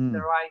is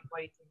the right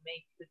way to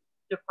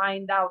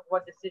find out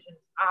what decisions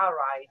are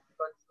right,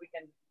 because we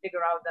can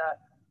figure out the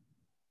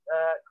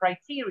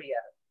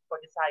criteria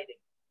for deciding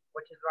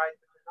which is right,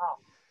 which is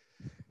wrong.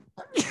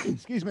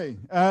 Excuse me.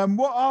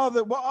 What are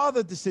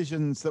the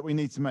decisions that we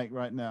need to make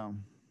right now?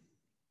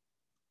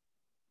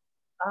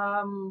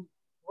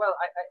 Well,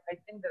 I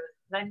think there's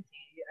plenty.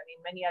 I mean,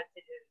 many are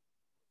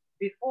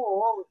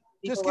before.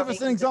 Just give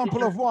us an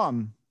example of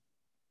one.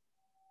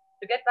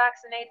 To get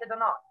vaccinated or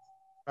not.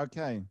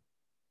 Okay.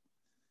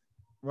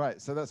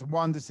 Right. So that's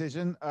one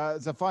decision.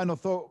 As a final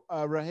thought,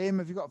 Rahim,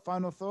 have you got a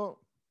final thought?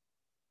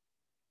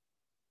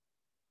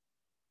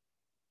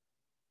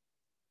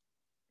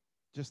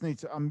 Just need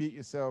to unmute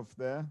yourself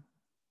there.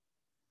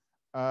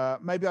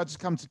 Maybe I'll just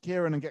come to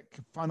Kieran and get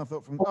final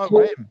thought from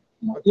Rahim.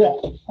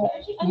 Okay.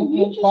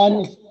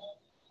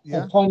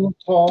 Final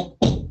thought,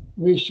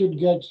 we should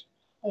get,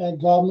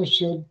 government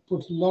should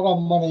put a lot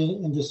of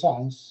money in the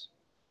science.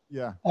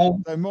 Yeah.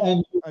 And, so more,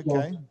 and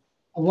okay.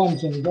 One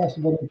thing, that's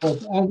very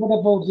important. And what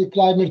about the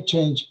climate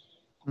change?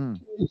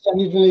 Is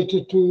any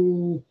related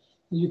to,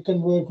 you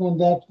can work on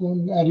that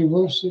one and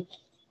reverse it?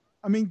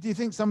 I mean, do you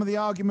think some of the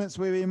arguments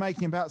we were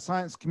making about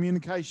science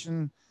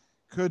communication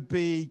could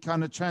be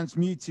kind of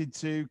transmuted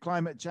to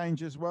climate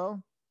change as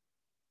well?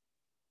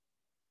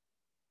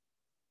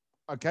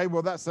 Okay,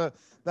 well,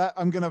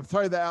 I'm going to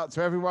throw that out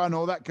to everyone,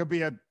 or that could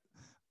be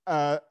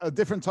a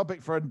different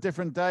topic for a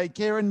different day.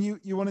 Kieran,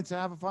 you wanted to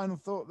have a final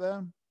thought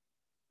there?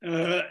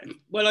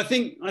 Well, I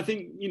think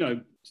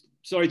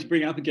sorry to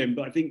bring it up again,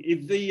 but I think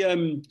if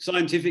the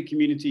scientific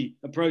community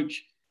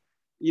approach,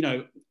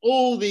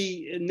 all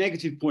the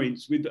negative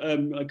points with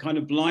a kind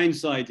of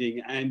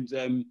blindsiding and,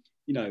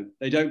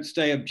 they don't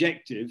stay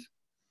objective,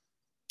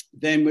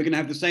 then we're going to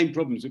have the same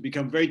problems. It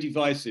become very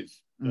divisive.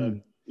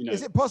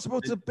 Is it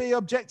possible to be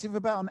objective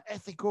about an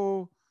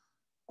ethical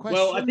question?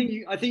 Well, I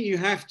think you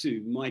have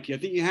to, Mikey. I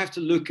think you have to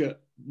look at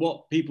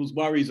what people's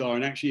worries are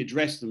and actually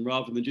address them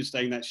rather than just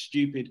saying that's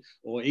stupid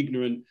or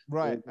ignorant.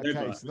 Right.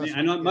 Okay. So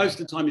most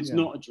of the time it's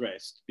not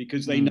addressed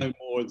because they know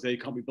more and they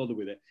can't be bothered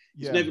with it.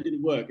 It's never going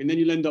to work. And then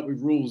you'll end up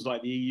with rules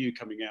like the EU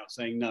coming out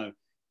saying no.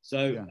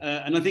 So,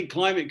 and I think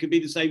climate could be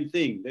the same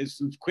thing. There's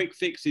some quick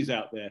fixes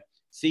out there,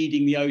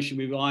 seeding the ocean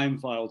with iron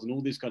files and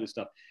all this kind of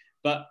stuff.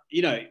 But,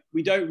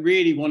 we don't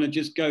really want to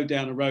just go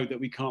down a road that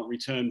we can't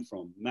return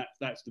from. And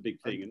that's the big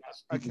thing. And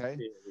that's okay.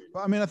 Really.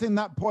 But I mean, I think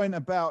that point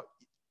about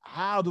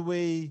how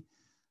do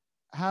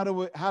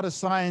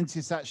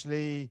scientists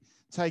actually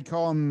take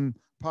on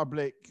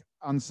public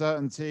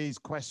uncertainties,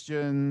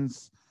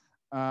 questions?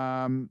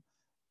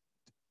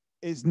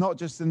 It's not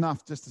just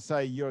enough just to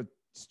say you're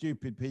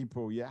stupid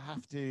people. You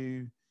have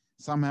to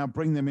somehow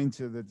bring them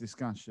into the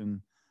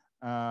discussion.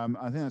 I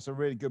think that's a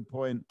really good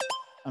point.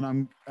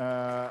 And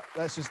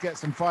let's just get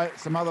some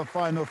other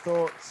final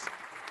thoughts.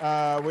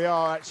 We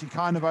are actually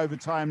kind of over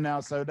time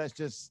now, so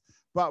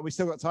but we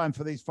still got time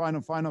for these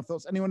final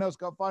thoughts. Anyone else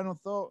got a final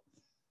thought?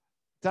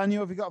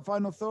 Daniel, have you got a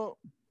final thought?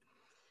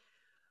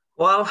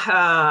 Well,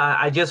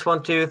 I just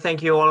want to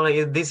thank you all.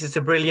 This is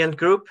a brilliant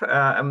group.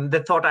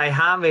 The thought I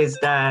have is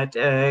that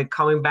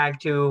coming back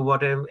to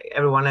what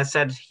everyone has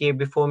said here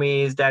before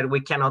me is that we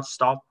cannot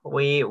stop.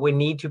 We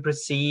need to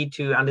proceed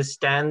to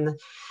understand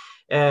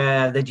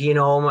the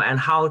genome and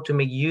how to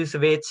make use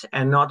of it,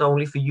 and not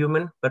only for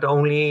human, but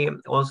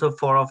also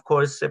for, of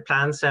course,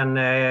 plants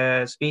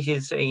and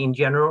species in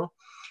general,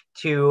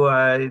 to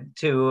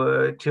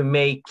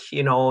make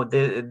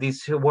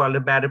this world a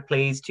better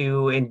place,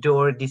 to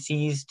endure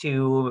disease,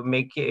 to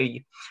make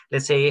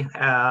let's say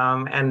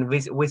and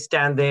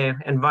withstand the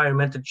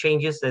environmental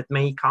changes that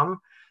may come.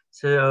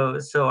 So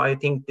I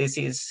think this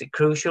is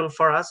crucial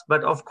for us,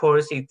 but of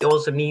course it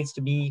also needs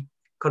to be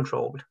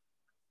controlled.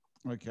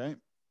 Okay,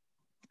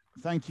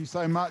 thank you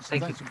so much.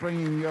 Thanks for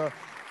bringing your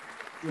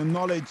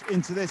knowledge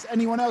into this.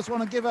 Anyone else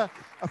want to give a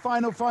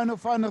final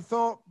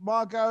thought?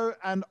 Margot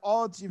and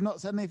Odds, you've not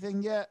said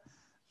anything yet.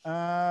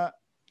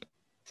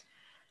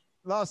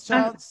 Last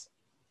chance.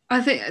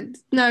 I think,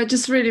 no,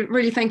 just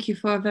really thank you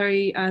for a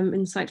very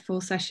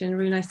insightful session.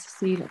 Really nice to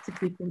see lots of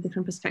people with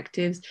different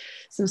perspectives,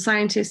 some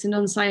scientists and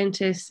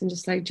non-scientists, and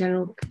just like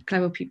general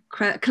clever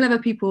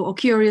people or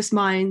curious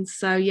minds.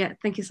 So yeah,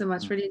 thank you so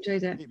much. Really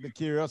enjoyed it. Keep the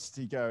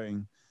curiosity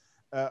going.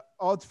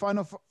 Odd,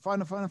 final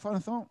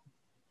thought?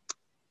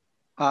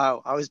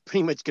 I was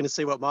pretty much going to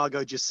say what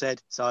Margot just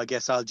said, so I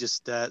guess I'll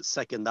just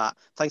second that.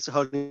 Thanks for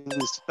holding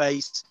the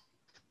space.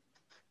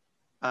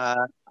 I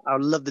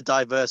love the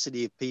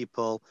diversity of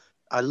people.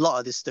 A lot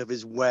of this stuff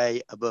is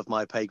way above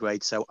my pay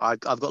grade, so I've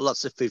got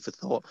lots of food for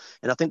thought.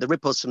 And I think the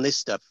ripples from this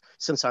stuff,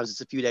 sometimes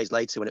it's a few days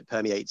later when it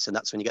permeates, and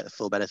that's when you get the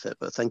full benefit.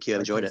 But thank you, I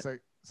enjoyed it.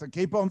 So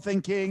keep on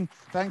thinking.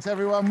 Thanks,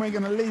 everyone. We're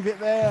going to leave it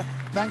there.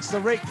 Thanks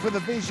to Rick for the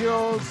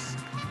visuals.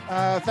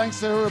 Thanks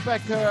to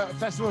Rebecca,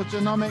 Festival of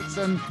Genomics,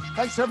 and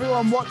thanks to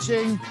everyone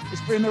watching.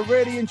 It's been a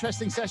really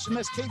interesting session.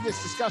 Let's keep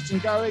this discussion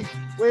going.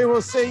 We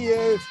will see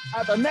you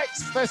at the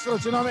next Festival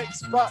of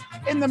Genomics. But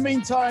in the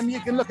meantime,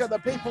 you can look at the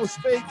People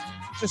Speak.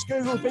 Just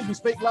Google People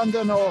Speak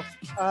London or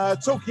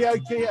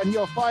Talkaoke, and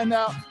you'll find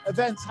out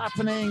events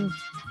happening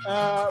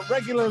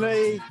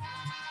regularly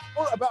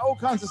about all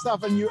kinds of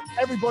stuff. And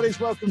everybody's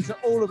welcome to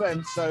all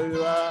events.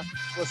 So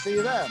we'll see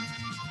you there.